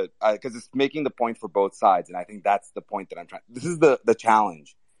because it's making the point for both sides, and I think that's the point that I'm trying. This is the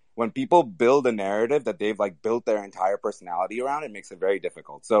challenge. When people build a narrative that they've built their entire personality around, it makes it very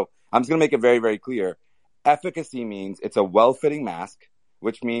difficult. So I'm just going to make it very, very clear. Efficacy means it's a well-fitting mask,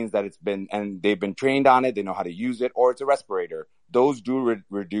 which means that they've been trained on it, they know how to use it, or it's a respirator. Those do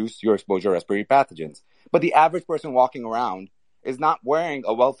reduce your exposure to respiratory pathogens. But the average person walking around is not wearing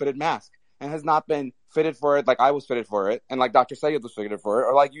a well-fitted mask and has not been fitted for it like I was fitted for it, and like Dr. Sayed was fitted for it,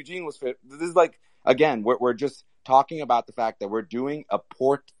 or like Eugene was fitted. This is again, we're just talking about the fact that we're doing a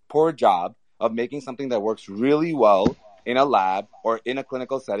poor job of making something that works really well in a lab or in a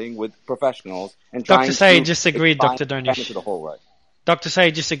clinical setting with professionals and trying Dr. Sayed disagreed, Dr. Dernish. The whole way. Dr.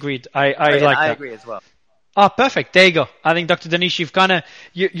 Sayed disagreed. I like that. I agree as well. Oh, perfect. There you go. I think Dr. Dernish,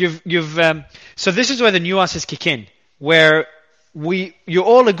 so this is where the nuances kick in, where you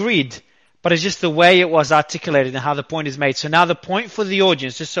all agreed, but it's just the way it was articulated and how the point is made. So now the point for the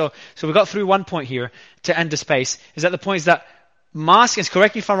audience, just so we got through one point here to end the space, is that the point is that masks,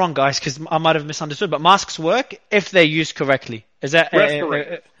 correct me if I'm wrong, guys, because I might have misunderstood, but masks work if they're used correctly. Is that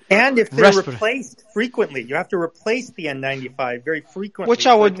and if they're replaced frequently, you have to replace the N95 very frequently.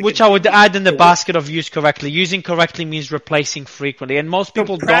 Which I would add in the basket of use correctly. Using correctly means replacing frequently, and most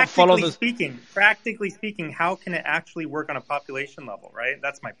people don't follow this. Practically speaking, how can it actually work on a population level? Right,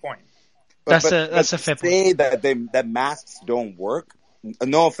 that's my point. That's a fair point. Say that masks don't work.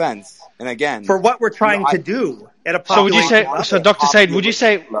 No offense, and again, for what we're trying to do at a population level. So Dr. Said, would you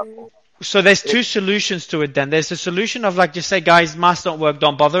say? So there's two solutions to it then. There's a solution of just say, guys, masks don't work,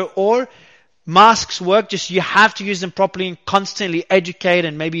 don't bother. Or masks work, just you have to use them properly and constantly educate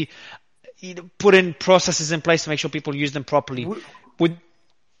and maybe put in processes in place to make sure people use them properly.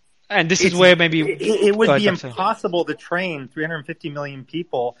 And this is where maybe it would be impossible to train 350 million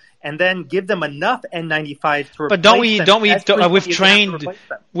people and then give them enough N95 to replace them.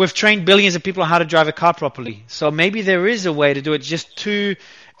 We've trained billions of people on how to drive a car properly. So maybe there is a way to do it.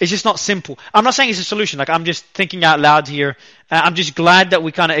 It's just not simple. I'm not saying it's a solution. I'm just thinking out loud here. I'm just glad that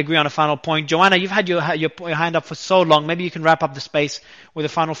we kind of agree on a final point. Joanna, you've had your hand up for so long. Maybe you can wrap up the space with a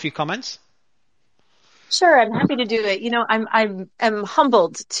final few comments. Sure, I'm happy to do it. I'm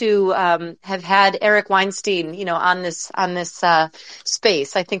humbled to have had Eric Weinstein, on this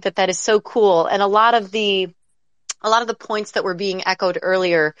space. I think that is so cool, and a lot of the points that were being echoed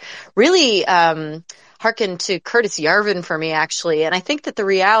earlier really harken to Curtis Yarvin for me, actually. And I think that the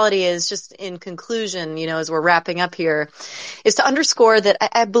reality is, just in conclusion, as we're wrapping up here, is to underscore that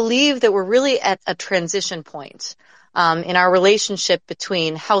I believe that we're really at a transition point in our relationship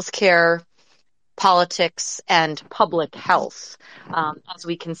between healthcare, politics, and public health as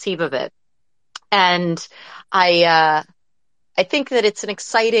we conceive of it. And I think that it's an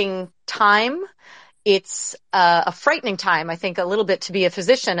exciting time. It's a frightening time, I think, a little bit to be a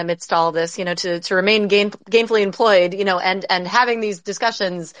physician amidst all of this, to remain gainfully employed, and having these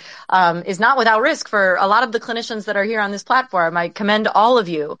discussions is not without risk for a lot of the clinicians that are here on this platform. I commend all of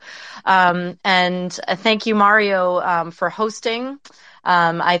you. And thank you, Mario, for hosting.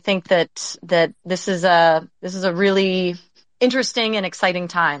 I think that this is a really interesting and exciting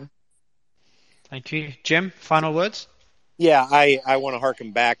time. Thank you. Jim, final words? Yeah, I want to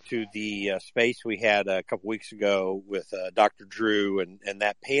harken back to the space we had a couple weeks ago with Dr. Drew and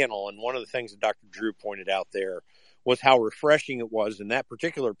that panel. And one of the things that Dr. Drew pointed out there was how refreshing it was in that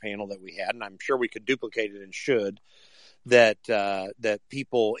particular panel that we had, and I'm sure we could duplicate it and should, that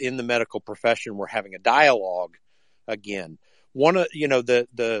people in the medical profession were having a dialogue again. One of,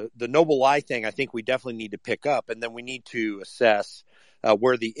 the noble lie thing, I think we definitely need to pick up, and then we need to assess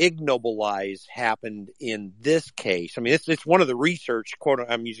where the ignoble lies happened in this case. I mean, it's one of the research,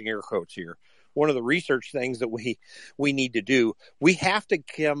 I'm using air quotes here, one of the research things that we need to do. We have to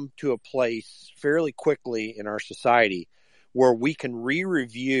come to a place fairly quickly in our society where we can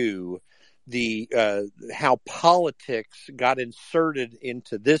re-review how politics got inserted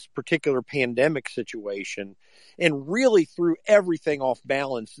into this particular pandemic situation and really threw everything off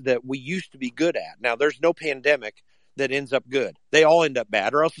balance that we used to be good at. Now, there's no pandemic that ends up good. They all end up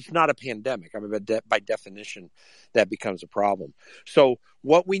bad, or else it's not a pandemic. I mean, by definition, that becomes a problem. So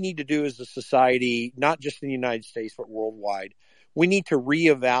what we need to do as a society, not just in the United States, but worldwide, we need to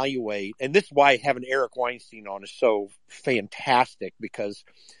reevaluate. And this is why having Eric Weinstein on is so fantastic, because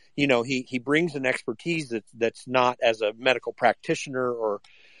he brings an expertise that's not as a medical practitioner or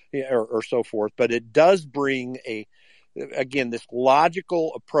so forth, but it does bring this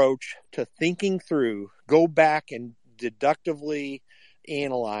logical approach to thinking through, go back and deductively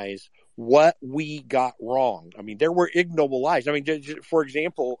analyze what we got wrong. I mean, there were ignoble lies. I mean, for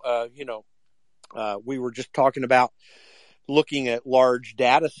example, we were just talking about looking at large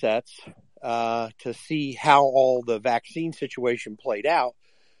data sets to see how all the vaccine situation played out.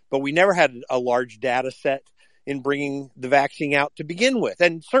 But we never had a large data set in bringing the vaccine out to begin with.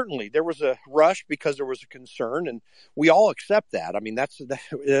 And certainly there was a rush because there was a concern, and we all accept that. I mean, that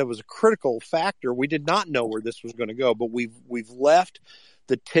was a critical factor. We did not know where this was going to go, but we've left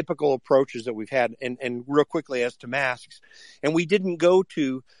the typical approaches that we've had. And real quickly as to masks, and we didn't go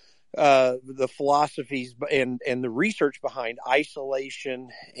to the philosophies and the research behind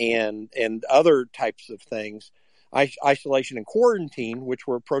isolation and other types of things. Isolation and quarantine, which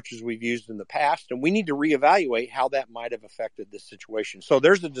were approaches we've used in the past, and we need to reevaluate how that might have affected this situation. So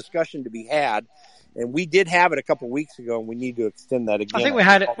there's a discussion to be had, and we did have it a couple of weeks ago, and we need to extend that again. I think we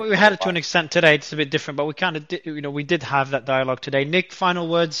had it to an extent today. It's a bit different, but we kind of we did have that dialogue today. Nick, final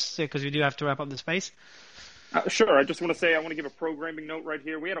words, because we do have to wrap up the space. Sure. I just want to give a programming note right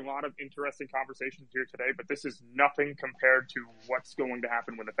here. We had a lot of interesting conversations here today, but this is nothing compared to what's going to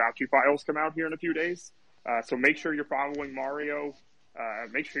happen when the Fauci files come out here in a few days. So make sure you're following Mario.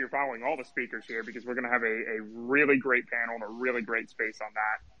 Make sure you're following all the speakers here, because we're going to have a really great panel and a really great space on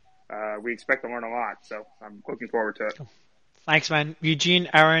that. We expect to learn a lot, so I'm looking forward to it. Thanks, man. Eugene,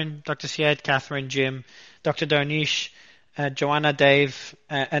 Aaron, Dr. Syed, Catherine, Jim, Dr. Darnish, Joanna, Dave,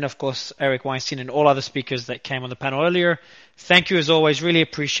 and of course Eric Weinstein and all other speakers that came on the panel earlier. Thank you as always. Really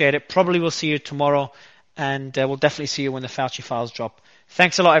appreciate it. Probably we'll see you tomorrow, and we'll definitely see you when the Fauci files drop.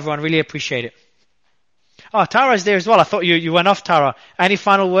 Thanks a lot, everyone. Really appreciate it. Oh, Tara's there as well. I thought you went off, Tara. Any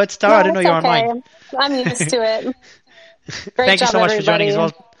final words, Tara? No, I didn't know you were online. I'm used to it. Great Thank job, you so much everybody. for joining as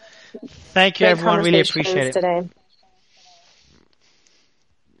well. Thank you, Great everyone. Really appreciate it. Today.